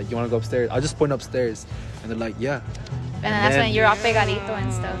dance? Like you want to go upstairs? I'll just point upstairs, and they're like, yeah. And then that's then- when you're all pegadito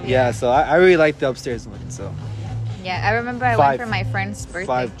and stuff. Yeah, so I really like the upstairs one. So Yeah, I remember I Five. went for my friend's birthday.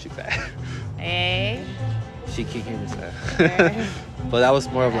 5 chicks. Hey. She can't hear this. But that was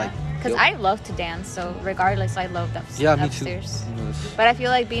more of like. Because yo- I love to dance, so regardless, I love the Yeah, me upstairs. too. But I feel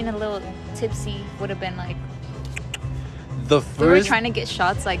like being a little tipsy would have been like, The we were first, trying to get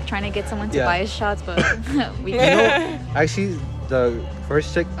shots, like trying to get someone to Yeah. buy us shots, but we you know, actually, the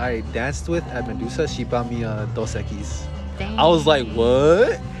first chick I danced with at Medusa, she bought me Dos Equis. Dang. I was like,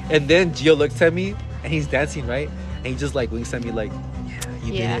 what? And then Gio looks at me, and he's dancing, right? And he just like winks at me, like, yeah,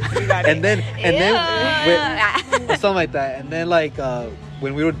 you Yeah. did You got it. it. And then, Yeah. or something like that. And then like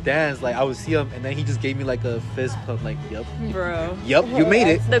when we would dance, like I would see him, and then he just gave me like a fist pump, like, yep, Bro. yep, you made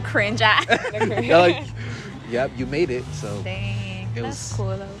it. The cringe act. Yeah, like, yep, you made it. So Dang, It that's was-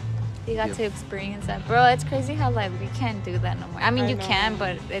 cool though. You got Yep. to experience that, bro. It's crazy how like we can't do that no more. I mean, I you know. can,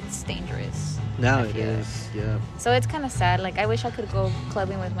 but it's dangerous. now I it feel it. is, yeah. So it's kind of sad. Like I wish I could go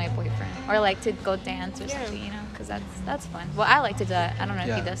clubbing with my boyfriend, or like to go dance or Yeah. something, you know, because that's fun. Well, I like to do that. I don't know if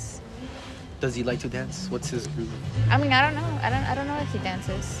Yeah. he does. Does he like to dance? What's his group? I mean, I don't know. I don't know if he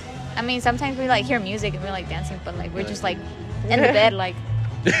dances. I mean, sometimes we like hear music and we're like dancing, but like we're Right. just like in the bed, like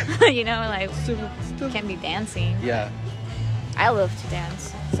you know, like can't be dancing. Yeah, I love to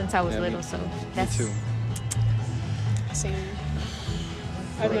dance since I was Yeah, me- little, so me that's too. Same.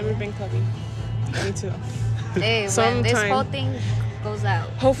 I've never been clubbing. Me too. Hey, when this Sometime. whole thing goes out.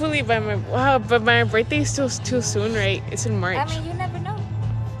 Hopefully by but my birthday is still too soon, right? It's in March. I mean, you never know.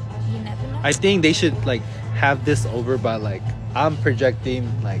 You never know. I think they should like have this over by like I'm projecting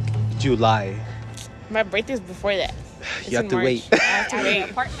like July. My birthday's before that. It's You have in to March. wait. I have to At wait. the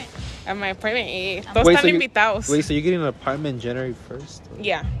apartment. At my apartment, Todos Wait, están so you- invitados. Wait, so you're getting an apartment January 1st?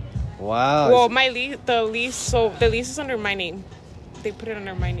 Yeah. Wow. Well, the lease is under my name. They put it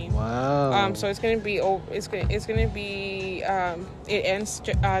under my name. Wow. So it's gonna be it ends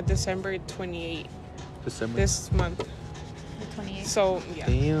December 28th December. this month. The 28th. So yeah.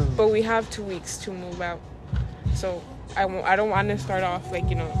 Damn. But we have 2 weeks to move out. So I don't want to start off like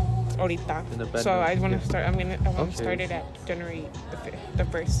ahorita. In a bad So mood, I want yeah. to start. I want Okay. to start it at January the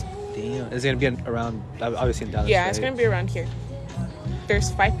 1st. Damn. It's gonna be around, obviously in Dallas. Yeah, it's right? gonna be around here.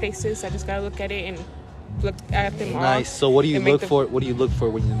 There's 5 places. I just gotta look at it and look at them all. Nice. So what do you and make look the- for? What do you look for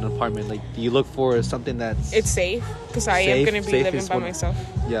when you're in an apartment? Like, do you look for something that's It's safe because I am Safe? gonna be Safe living is by one- myself.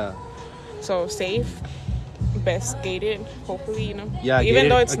 yeah. So safe, best gated, hopefully Yeah, Even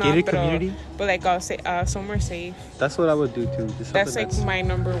gated- though it's a not, gated but community? but like I'll say somewhere safe. That's what I would do too. Just That's something like my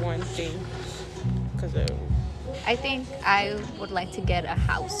number one thing. Cause I think I would like to get a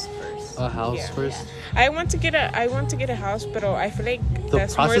house first. a house Yeah. first. I want to get a house, but I feel like The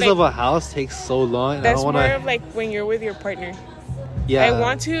that's process more like, of a house takes so long. And I that's don't more want of like when you're with your partner. Yeah.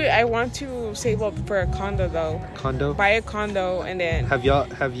 I want to save up for a condo though. condo. Buy a condo and then Have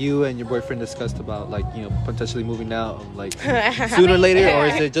you and your boyfriend discussed about like potentially moving out like sooner or later, or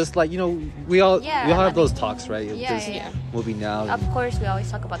is it just like we all Yeah, we all I have those mean, talks, right? Of yeah, just yeah. moving out. Of course, we always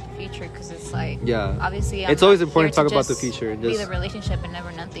talk about the future because it's like, Yeah. obviously, It's I'm always not important here to talk about the just future and be just- the relationship and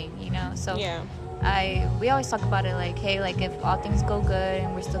never nothing, So yeah. we always talk about it like, hey, like if all things go good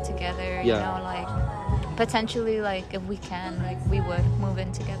and we're still together, Yeah. like potentially, like if we can, like we would move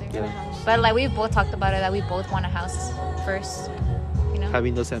in together. Yeah. But like we've both talked about it that we both want a house first,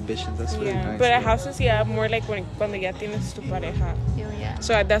 Having those ambitions, that's really Yeah, nice. but a yeah. house is more like cuando ya tienes tu pareja. Yeah.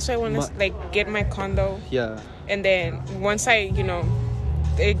 So that's why I want to like get my condo, Yeah. and then once I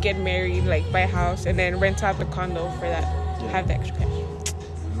get married, like buy a house, and then rent out the condo for that, have the extra cash,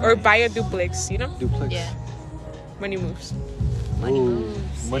 or buy a duplex. Duplex. Yeah. Money moves. Money Ooh,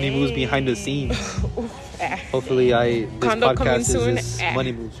 moves. money moves behind the scenes. Ah. Hopefully, this Condo coming podcast soon. is Ah.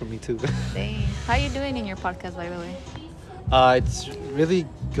 money moves for me too. Dang. How you doing in your podcast, by the way? It's really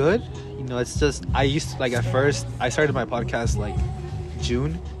good. You know, it's just I used to, like at first I started my podcast like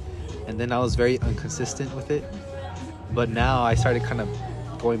June, and then I was very inconsistent with it. But now I started kind of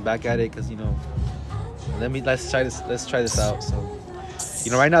going back at it because you know, let's try this out. So,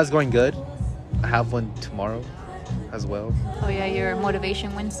 you know, right now it's going good. I have one tomorrow as well. Oh yeah, your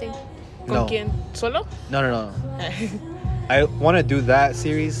motivation Wednesday. ¿Con No. quién? ¿Solo? No. I want to do that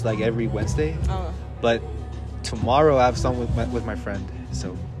series like every Wednesday, Oh. but tomorrow I have some with my friend.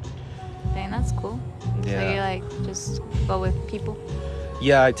 So Dang, that's cool. So you yeah, like just go with people.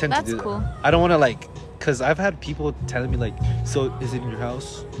 yeah, I tend That's to do cool. that. I don't want to like, cause I've had people telling me like, so is it in your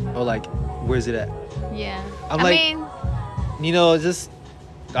house or like where's it at? Yeah. I'm I like- mean, You know, just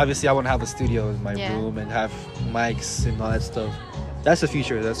obviously I want to have a studio in my Yeah. room and have mics and all that stuff. That's the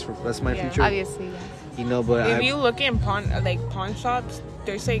future. That's my Yeah. future. obviously, yeah. You know, but If you look in pawn shops,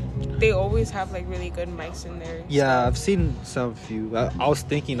 there's like they always have like really good mics in there. yeah, I've seen some few. I was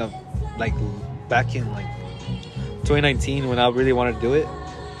thinking of like back in like 2019 when I really wanted to do it.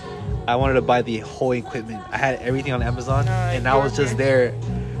 I wanted to buy the whole equipment. I had everything on Amazon, and I was just there.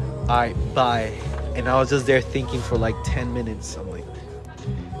 I buy, and I was just there thinking for like 10 minutes. I'm like,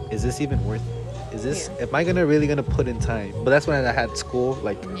 is this even worth it? Is this? Am I really gonna put in time? But that's when I had school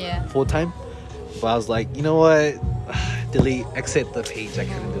like Yeah. full time. But I was like, you know what? Delete, exit the page. I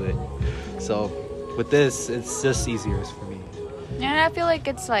couldn't do it. So with this, it's just easier for me. And I feel like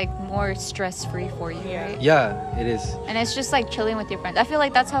it's like more stress free for you, Yeah. right? Yeah, it is. And it's just like chilling with your friends. I feel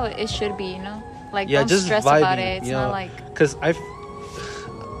like that's how it should be, you know? Like Yeah, don't just stress vibing, about it. It's you not know? like Because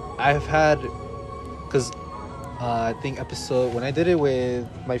I've had, because I think episode when I did it with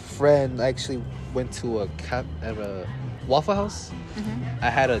my friend, I actually went to a Waffle House. Mhm. I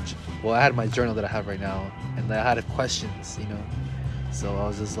had my journal that I have right now, and I had questions, you know. So I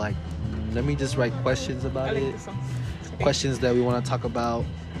was just like, let me just write questions I about like it, this one. questions that we want to talk about.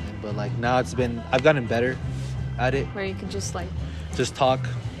 But like now I've gotten better at it, where you could just like just talk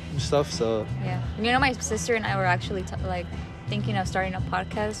and stuff. So yeah. You know, my sister and I were actually like thinking of starting a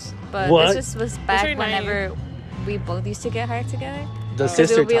podcast, but What? this was back very nice. whenever we both used to get hired together. the Because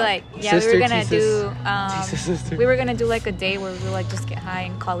sister it would be talk. like, yeah, Sister we were gonna thesis. do, Thesis sister. we were gonna do like a day where we would like just get high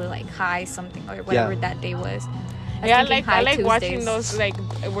and call it like high something or whatever Yeah. that day was. Yeah, thinking I High like watching Tuesdays. those like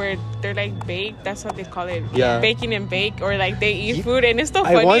where they're like baked. That's how they call it. Yeah. Baking and bake, or like they eat Ye- food, and it's the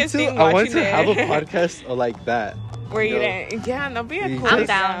I want funniest to. thing I want watching to it. have a podcast like that. where you know? like, yeah, that'd be a You cool. I'm just-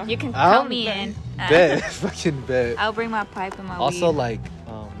 down. You can I'm count me in. Bet, fucking bet. I'll bring my pipe and my Also, weed. like,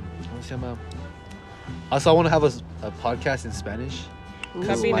 ¿cómo se llama? Also, I want to have a podcast in Spanish Ooh. because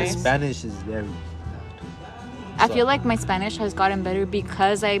That'd be my nice. Spanish is very. I feel like my Spanish has gotten better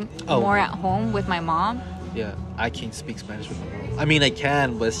because I'm Oh. more at home with my mom. Yeah, I can't speak Spanish with my mom. I mean, I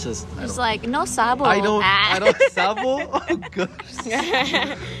can, but it's just. It's like no sabo. I don't. Ah. I don't sabo. Oh gosh.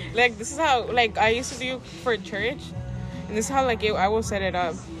 Like this is how like I used to do for church, and this is how like I will set it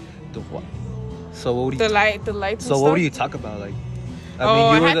up. The what? So what would you? The lights. So and what stuff. would you talk about? Like,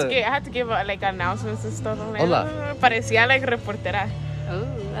 I you were had to give like announcements and stuff. I'm like, Hola. Parecía like reportera. Oh,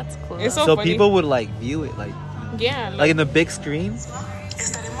 that's cool. It's So funny. people would like view it, like, Yeah, like in the big screen.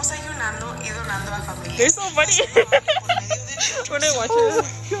 Estaremos ayunando y donando a familias. they're so funny. When I watch Oh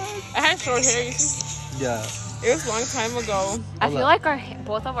it, I had short hair. You see? Yeah. It was a long time ago. I feel like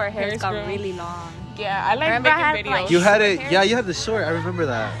both of our hairs Hairs got grow. really long. Yeah, I like Remember I had, making like, videos. You had it. Short hair? Yeah, you had the short. I remember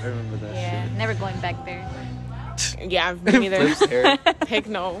that. Yeah, never going back there. Yeah, me neither. Flip's hair. Heck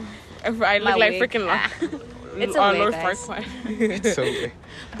no. I My look like wig. freaking It's a wig, Lord guys. Farquaad. It's so weird.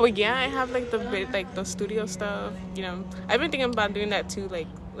 But yeah, I have like the studio stuff. You know, I've been thinking about doing that too. Like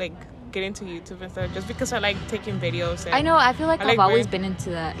get into YouTube and stuff, just because I like taking videos. And I know. I feel like I I've like always very- been into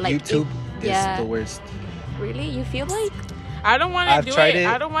that. Like YouTube is yeah. the worst. Really, you feel like? I don't want I've to do tried it. it,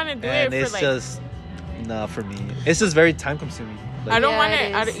 I don't want to do and it it's for like. just not for me. It's just very time consuming. I don't Yeah, want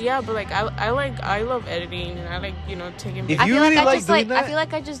it to. is. Yeah, but like I love editing, and I like taking. If I you feel really like I like just doing like. I that- feel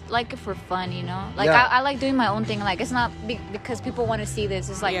like I just like it for fun, you know. Like Yeah. I like doing my own thing. Like it's not because people want to see this.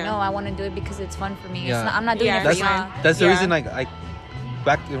 It's like Yeah. no, I want to do it because it's fun for me. Yeah. It's not, I'm not doing Yeah, it for That's y'all. that's the Yeah. reason. Like I,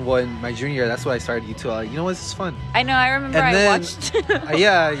 back in my junior year, that's why I started YouTube. I like, you know what, this is fun. I know. I remember And I then- watched.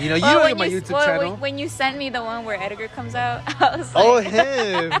 Yeah, you know, you Well, know when my you- YouTube well, channel. When you sent me the one where Edgar comes out, I was like, Oh,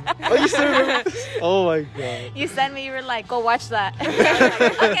 him. Oh, you still remember? Oh my god. you sent me. You were like, go watch that. I was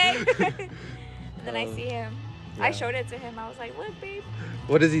like, okay. And then I see him. I yeah. showed it to him. I was like, look, babe.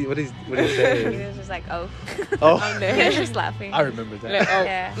 What is he? What is he He saying? was just like, oh. Oh, He was just laughing. I remember that. Like, oh,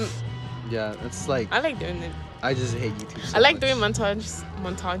 Yeah. Yeah, it's like I like doing it. I just hate YouTube. So I like much. doing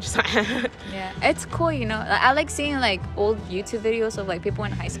montages. Yeah, it's cool, you know. I like seeing like old YouTube videos of like people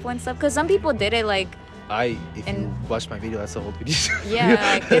in high school and stuff. Cause some people did it like If in you watch my video. That's the whole video.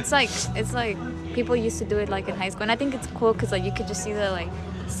 Yeah, like, it's like people used to do it like in high school, and I think it's cool because like you could just see the like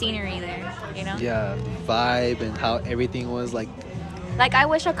scenery there, you know. Yeah, the vibe and how everything was like. Like I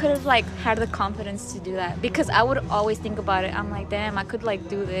wish I could have like had the confidence to do that, because I would always think about it. I'm like, damn, I could like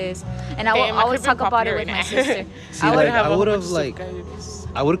do this, and I would always talk about it with my sister. See, I would have like.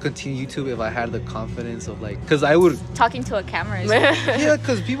 I would continue YouTube if I had the confidence of like, cause I would talking to a camera. Yeah,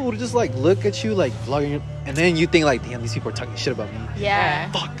 cause people would just like look at you like vlogging, and then you think like, damn, these people are talking shit about me.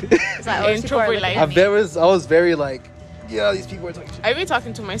 Yeah. Fuck. It's like, oh, people are looking at me. I was very like, yeah, these people are talking shit. I be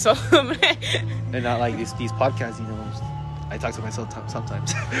talking to myself. And not like these podcasts, you know. I talk to myself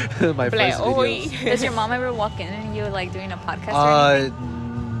sometimes. My Like, first videos. Does your mom ever walk in and you're like doing a podcast or anything?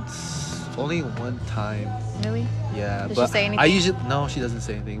 Only one time. Really? Yeah, Does but she say anything? I usually no, she doesn't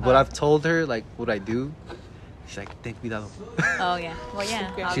say anything. But I've told her like what I do. She's like, "Ten cuidado." Oh yeah, well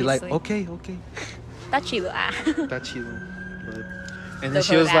yeah. She's like, obviously. okay. That's chido. That's chido. But and then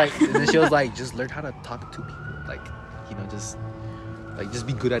she was like, just learn how to talk to people. Like, you know, just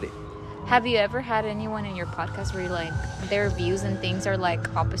be good at it. Have you ever had anyone in your podcast where like their views and things are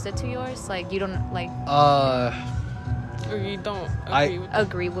like opposite to yours? Like you don't like. Or you don't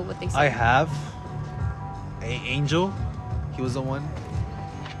agree with what they say. I have. Angel, he was the one.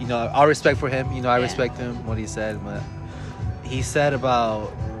 You know, all respect for him. You know, I respect him what he said, but he said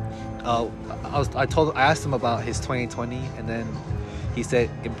about. I asked him about his 2020, and then he said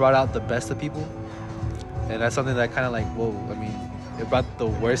it brought out the best of people, and that's something that kind of like, whoa. I mean, it brought the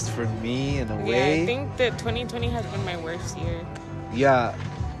worst for me in a way. Yeah, I think that 2020 has been my worst year. Yeah,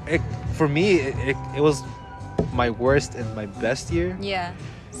 for me it was my worst and my best year. Yeah,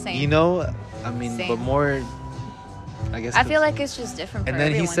 same. You know, I mean, Same. but more. I guess. I feel like it's just different. And for then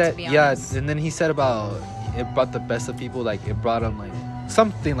everyone, he said, to be honest. and then he said about it brought the best of people. Like it brought him like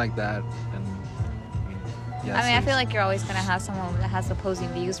something like that. And I mean, I feel like you're always gonna have someone that has opposing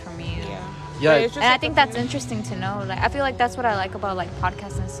views from you. Yeah. It's just And I think that's interesting to know. Like, I feel like that's what I like about like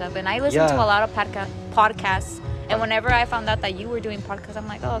podcasts and stuff. And I listen to a lot of podcasts. And whenever I found out that you were doing podcasts, I'm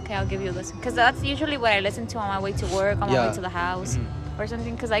like, oh, okay, I'll give you a listen. Because that's usually what I listen to on my way to work, on my way to the house, or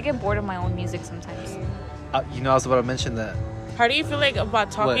something. Because I get bored of my own music sometimes. You know, I was about to mention that. How do you feel like about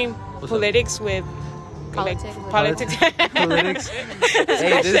talking politics with Politics. politics? Politics.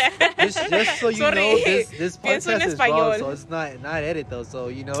 Hey, this just so you Sorry. know, this Pienso en podcast is raw, español. so it's not edit though. So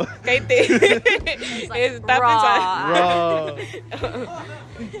you know. Está raw.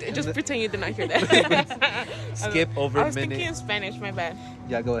 pensando. Just pretend you did not hear that. Skip over I a was minute. thinking in Spanish. My bad.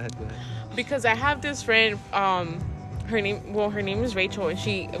 Yeah, go ahead. Because I have this friend. Her name is Rachel,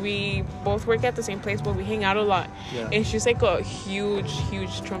 and we both work at the same place, but we hang out a lot. Yeah. And she's like a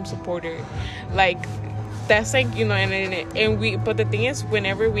huge Trump supporter. Like that's like, you know, and we. But the thing is,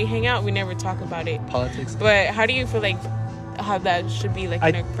 whenever we hang out, we never talk about it. Politics. But how do you feel like how that should be like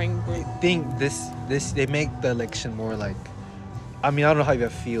in a friend group? I think this they make the election more like. I mean, I don't know how you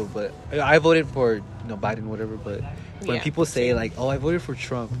feel, but I voted for Biden, whatever. But when people say like, "Oh, I voted for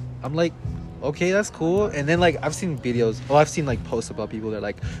Trump," I'm like, okay, that's cool. And then like I've seen videos, I've seen like posts about people that are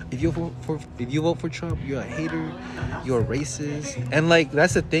like, if you vote for Trump, you're a hater, you're a racist. And like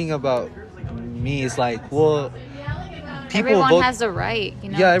that's the thing about me, is like, well, everyone has the right, you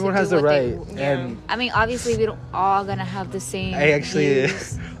know. Yeah, everyone has the right. And I mean, obviously we don't all gonna have the same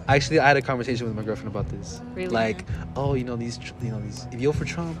views. I had a conversation with my girlfriend about this. Really? Like, oh, these if you vote for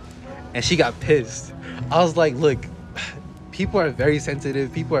Trump, and she got pissed. I was like, look, people are very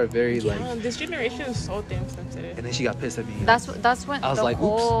sensitive. People are very like. This generation is so damn sensitive. And then she got pissed at me. That's when I was the like,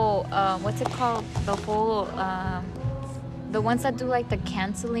 whole what's it called? The whole the ones that do like the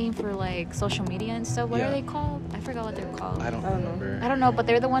canceling for like social media and stuff. What are they called? I forgot what they're called. I don't remember. I don't know, but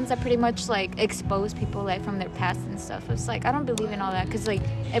they're the ones that pretty much like expose people like from their past and stuff. It's like I don't believe in all that, because like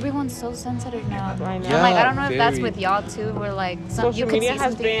everyone's so sensitive now. I know. And like I don't know if that's with y'all too, where like social media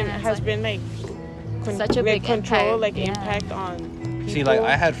has been like such a big control, impact. Impact on people. See, like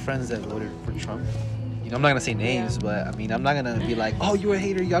I had friends that voted for Trump. I'm not gonna say names, but I mean, I'm not gonna be like, oh, you're a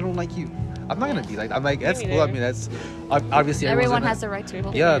hater, I don't like you. I'm not gonna be like, I'm like, that's cool. I mean, that's obviously everyone has the right to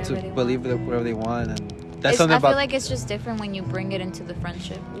vote. Yeah, to believe whatever they want, and that's something I about. feel like it's just different when you bring it into the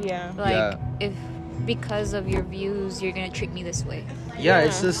friendship. Yeah. Like if because of your views you're gonna treat me this way. Yeah,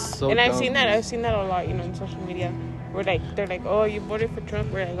 it's just so. And dumb. I've seen that a lot, in social media. Where like they're like, oh, you voted for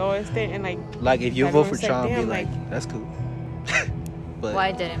Trump. We're like, oh, it's there, and like if you vote for Trump, be like, that's cool. But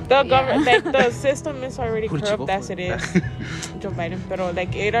why didn't the government, like the system is already corrupt as it is. Joe Biden, but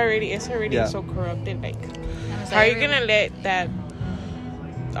like it's already so corrupted. Like, how are you gonna let that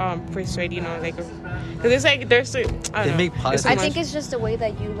persuade like? Because it's like there's I think it's just the way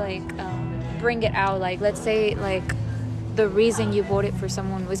that you like bring it out. Like let's say like the reason you voted for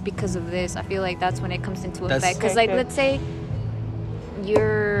someone was because of this, I feel like that's when it comes into That's- effect. Because, like, let's say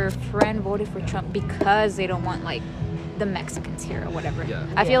your friend voted for Trump because they don't want, like, the Mexicans here or whatever. Yeah.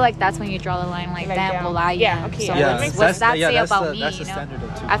 I feel like that's when you draw the line, like, damn, well, I Yeah, am. okay, So yeah. what's that say that's about the, me, that's the you know? standard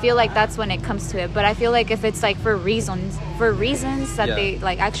though, too. I feel like that's when it comes to it. But I feel like if it's, like, for reasons that Yeah. they,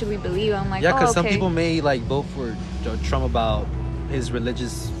 like, actually believe, I'm like, Yeah, because okay. some people may like vote for Trump about his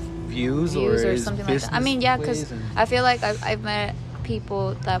religious views or his something like that. I mean, yeah, because I feel like I've met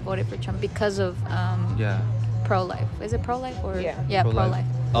people that voted for Trump because of pro-life. Is it pro-life or Yeah. pro-life?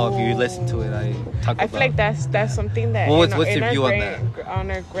 Oh, if you listen to it, I talk about. I feel like that's something that What's in your our view on great-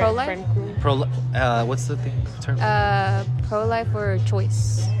 on our great Pro-life? friend group. what's the term? Pro-life or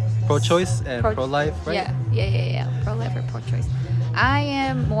choice? Pro-choice and pro-life, right? Yeah. Pro-life or pro-choice. I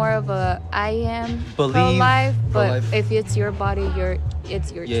am Believe pro-life, but pro-life. if it's your body,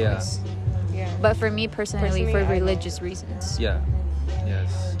 it's your Yeah. choice. Yeah. But for me personally, Personally, for I religious reasons. Yeah.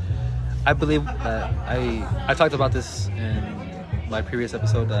 Yes. I believe that I talked about this in my previous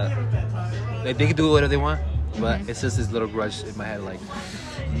episode that they can do whatever they want, but it's just this little grudge in my head, like,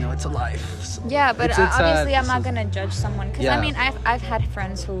 it's a life. So Yeah, but it's obviously I'm it's not gonna judge someone because Yeah. I mean I've had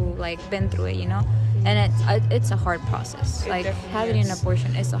friends who like been through it, you know, and it's a hard process. It Like definitely having an is.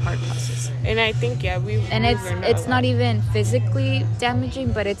 abortion is a hard process, And I think and it's not even physically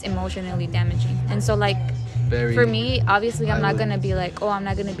damaging, but it's emotionally damaging. And so like very for me, obviously I'm I not would- gonna be like, oh, I'm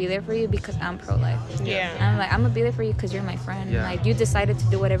not gonna be there for you because I'm pro-life. Yeah. I'm like, I'm gonna be there for you because you're my friend. Yeah. Like you decided to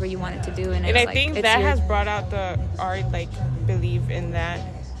do whatever you wanted to do, and And it's I like, think it's that your- has brought out our like belief in that,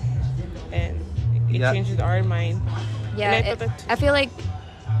 and it Yeah. changes our mind. Yeah, And I thought that too. I feel like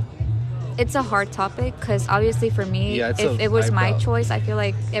it's a hard topic because obviously for me, Yeah, it's if a it was my eyebrow. choice, I feel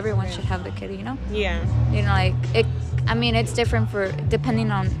like everyone should have the kid, you know? Yeah. You know, like, it. I mean, it's different for depending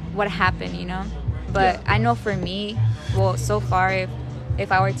on what happened, you know? But Yeah. I know for me, well, so far,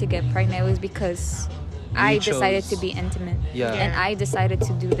 if I were to get pregnant, it was because I decided to chose- be intimate. Yeah. And I decided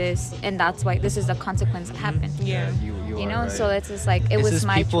to do this, and that's why this is the consequence that happened. Yeah. you You are know? right. So it's just like, it It's was just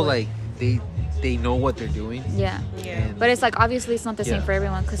my people choice. like they know what they're doing. Yeah. Yeah. And But it's like obviously it's not the same Yeah. for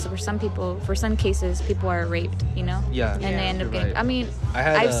everyone because for some cases, people are raped, you know. Yeah. And they Yeah, end up you're getting. right. I mean, I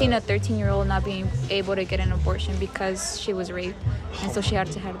had I've seen a 13-year-old not being able to get an abortion because she was raped, and so she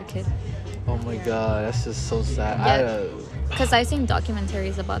had to have the kid. Oh my god, that's just so sad. Yeah. Because I've seen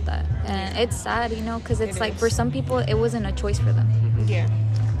documentaries about that, and it's sad, you know, because it's It like is. for some people it wasn't a choice for them, Yeah.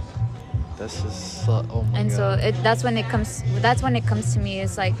 That's just oh my and god. so that's when it comes. That's when it comes to me.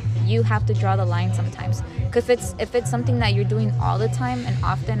 It's like you have to draw the line sometimes. Because if it's something that you're doing all the time and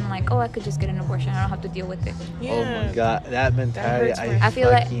often, like, oh, I could just get an abortion. I don't have to deal with it. Yeah. Oh my god, that mentality hurts I, my- I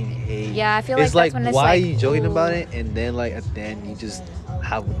feel like- fucking hate. Yeah, I feel It's like that's when it's why like, are you joking ooh. about it, and then like at the end you just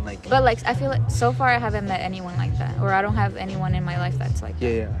have like But like I feel like so far I haven't met anyone like that, or I don't have anyone in my life that's like that.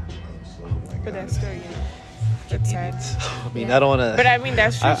 yeah. Oh my god. But that's still, that's sad. I mean, Yeah. I don't want to. But I mean,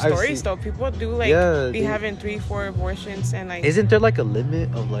 that's true I've stories seen- though. People do like Yeah, be they- having 3-4 abortions and like. Isn't there like a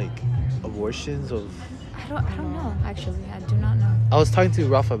limit of like abortions of? I don't know actually. I do not know. I was talking to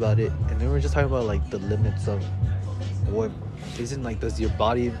Rafa about it, and they were just talking about like the limits of what isn't like does your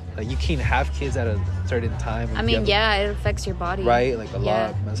body like you can't have kids at a certain time. if I you mean, have- yeah, it affects your body. right, like a Yeah.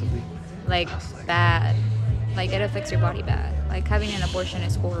 lot massively. Like bad. Like it affects your body bad. Like having an abortion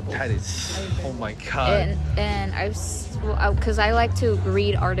is horrible. That is, oh my god. And because I like to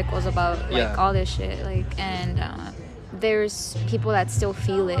read articles about like Yeah. all this shit, like, and there's people that still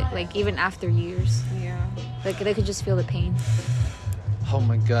feel it, like even after years, Yeah. like they could just feel the pain. Oh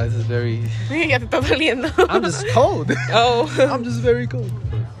my god, this is very. Ya te está doliendo. I'm just cold. Oh. I'm just very cold.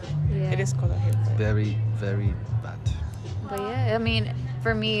 Yeah. It is cold out here. but- Very, very bad. But yeah, I mean,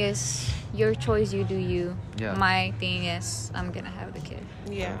 for me, it's your choice. You do you. Yeah. My thing is, I'm gonna have the kid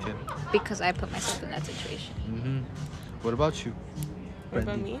Yeah. Okay. because I put myself in that situation. Mm-hmm. What about you? What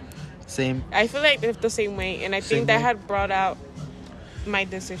about Brandy? me? Same. I feel like it's the same way, and I Same think that way? had brought out my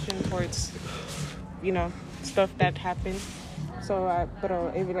decision towards, stuff that happened. So, but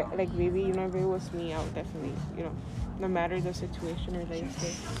if it, like maybe if it was me, I would definitely, no matter the situation or like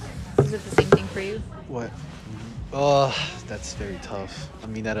say. Is it the same thing for you? What? Oh, that's very tough. I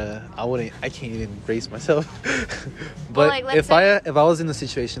mean, I can't even brace myself. But like, let's if I was in a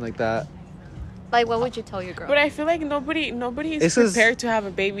situation like that, Like, what would you tell your girl? But I feel like nobody is It's just- prepared to have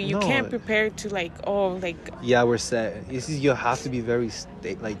a baby. You No. can't prepare to yeah, we're set. You have to be very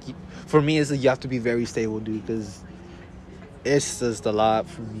for me, you have to be very stable, dude, because it's just a lot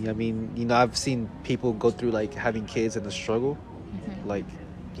for me. I mean, I've seen people go through like having kids and the struggle, like,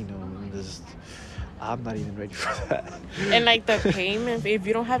 just I'm not even ready for that. And like the payment, if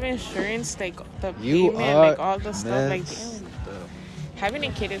you don't have insurance, like the You payment, are like all the stuff, like messed damn, up. having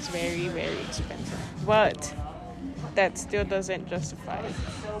a kid is very, very expensive. But that still doesn't justify,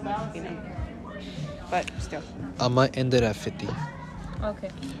 you know. But still. I might end it at 50. Okay.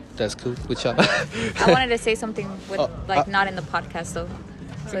 That's cool. Good job. I wanted to say something with not in the podcast though.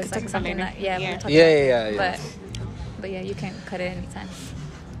 So it's like talk something about that later. we'll talk Yeah. about. But yeah, you can cut it anytime.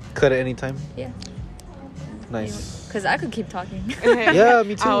 Cut it anytime. Yeah. Nice. Because I could keep talking. Yeah,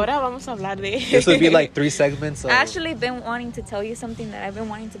 me too. Ahora vamos a hablar de. This would be like 3 segments. I actually been wanting to tell you something that I've been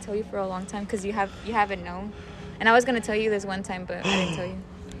wanting to tell you for a long time because you haven't known, and I was gonna tell you this one time, but I didn't tell you.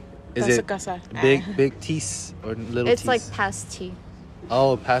 Is Vas a it casar. big tees or little tees? It's like past tea.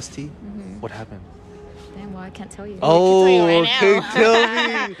 Oh, past tea? Mm-hmm. What happened? Damn, well I can't tell you. Oh, tell you right okay, now.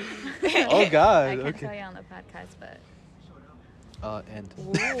 tell me. Oh, God. I can't Okay. tell you on the podcast, but. End.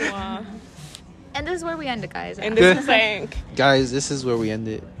 Ooh, And this is where we end it, guys. and this is like Guys, this is where we end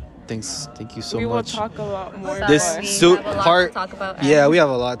it. Thank you so we will much. talk a lot more. Sorry, This we so have a lot part to talk about. Yeah, we have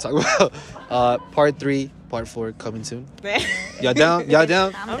a lot to talk about. Part 3, part 4 coming soon. Y'all down? Y'all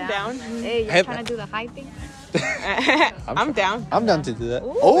down? I'm down. Hey, you're Hey, trying to do the high thing? I'm down. I'm down to do that.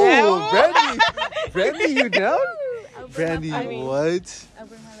 Ooh. Oh, Brandy. Brandy, you down? Brandy, I mean- what? I'll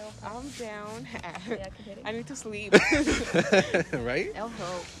bring my little I'm down. Yeah, I can hit it. I need to sleep. Right? It'll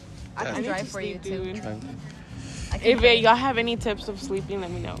help. I Yeah. can need drive to for you sleep, too. dude. I can If hit it. y'all have any tips of sleeping,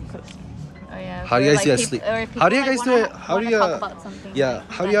 let me know. Cause Oh, yeah. How do you Or, guys do peop- sleep? or people, How do you like, guys do wanna- it? How do wanna you? talk about something, Yeah.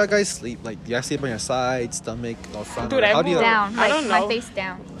 like, How do y'all guys sleep? Like, do y'all sleep on your side, stomach, or front? Dude, or I how do you? move down, I like don't my know. face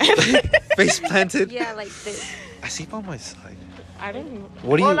down. Face planted. Yeah, like this. I sleep on my side. I don't know.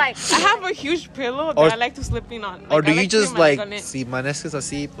 What do Or you? like, I have a huge pillow that Or- I like to sleep in on. or Like, do I you like to just put my leg like on it. si amaneces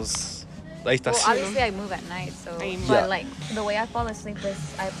así, pues ahí well, estás? obviously I move at night, so. I know. But Yeah. like the way I fall asleep is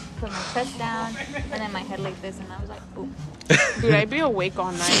I put my chest down and then my head like this, and I was like, boom. Dude, I'd be awake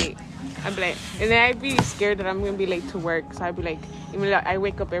all night. I'd be like, and then I'd be scared that I'm gonna be late to work. So I'd be like, I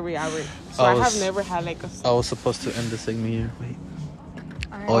wake up every hour. So I have never had like a. I was supposed to end the segment here. Wait.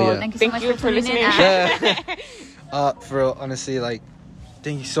 All right. Oh, Well, yeah. Thank you so Thank much you for for tuning in. listening. Yeah. For real, honestly, like,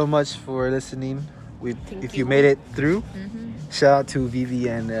 thank you so much for listening. If you you. made it through, Mm-hmm. shout out to Vivi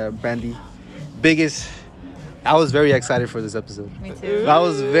and Brandy. I was very excited for this episode. Me too. I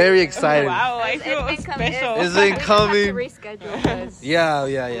was very excited. Wow, I feel It's been special. It's been coming. Have to reschedule because Yeah.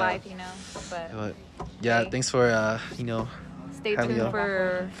 life, you know. But But yeah, Okay. thanks for stay Have tuned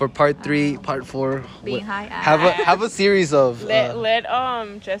you- for part 3, part 4. being high. Have a series of Let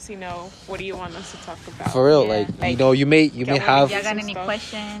Jesse know what do you want us to talk about. for real, Yeah. like you may Y'all have wanna Y'all got some any stuff.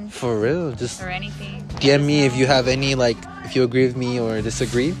 questions for real. Just or anything? DM me if you have any, like, if you agree with me or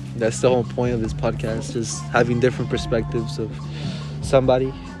disagree. That's the whole point of this podcast, just having different perspectives of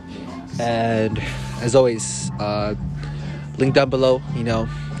somebody. And as always, link down below,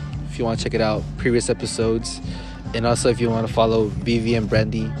 if you want to check it out, previous episodes. And also if you want to follow Vivi and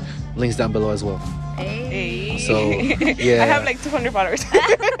Brandy, links down below as well. Hey. Hey. So, yeah. I have like 200 followers.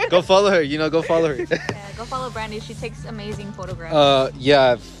 Go follow her, go follow her. Yeah, go follow Brandy. She takes amazing photographs.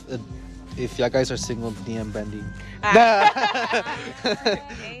 Yeah, if y'all guys are single, DM Brandy. Ah.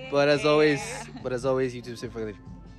 But as always, YouTube's here for later.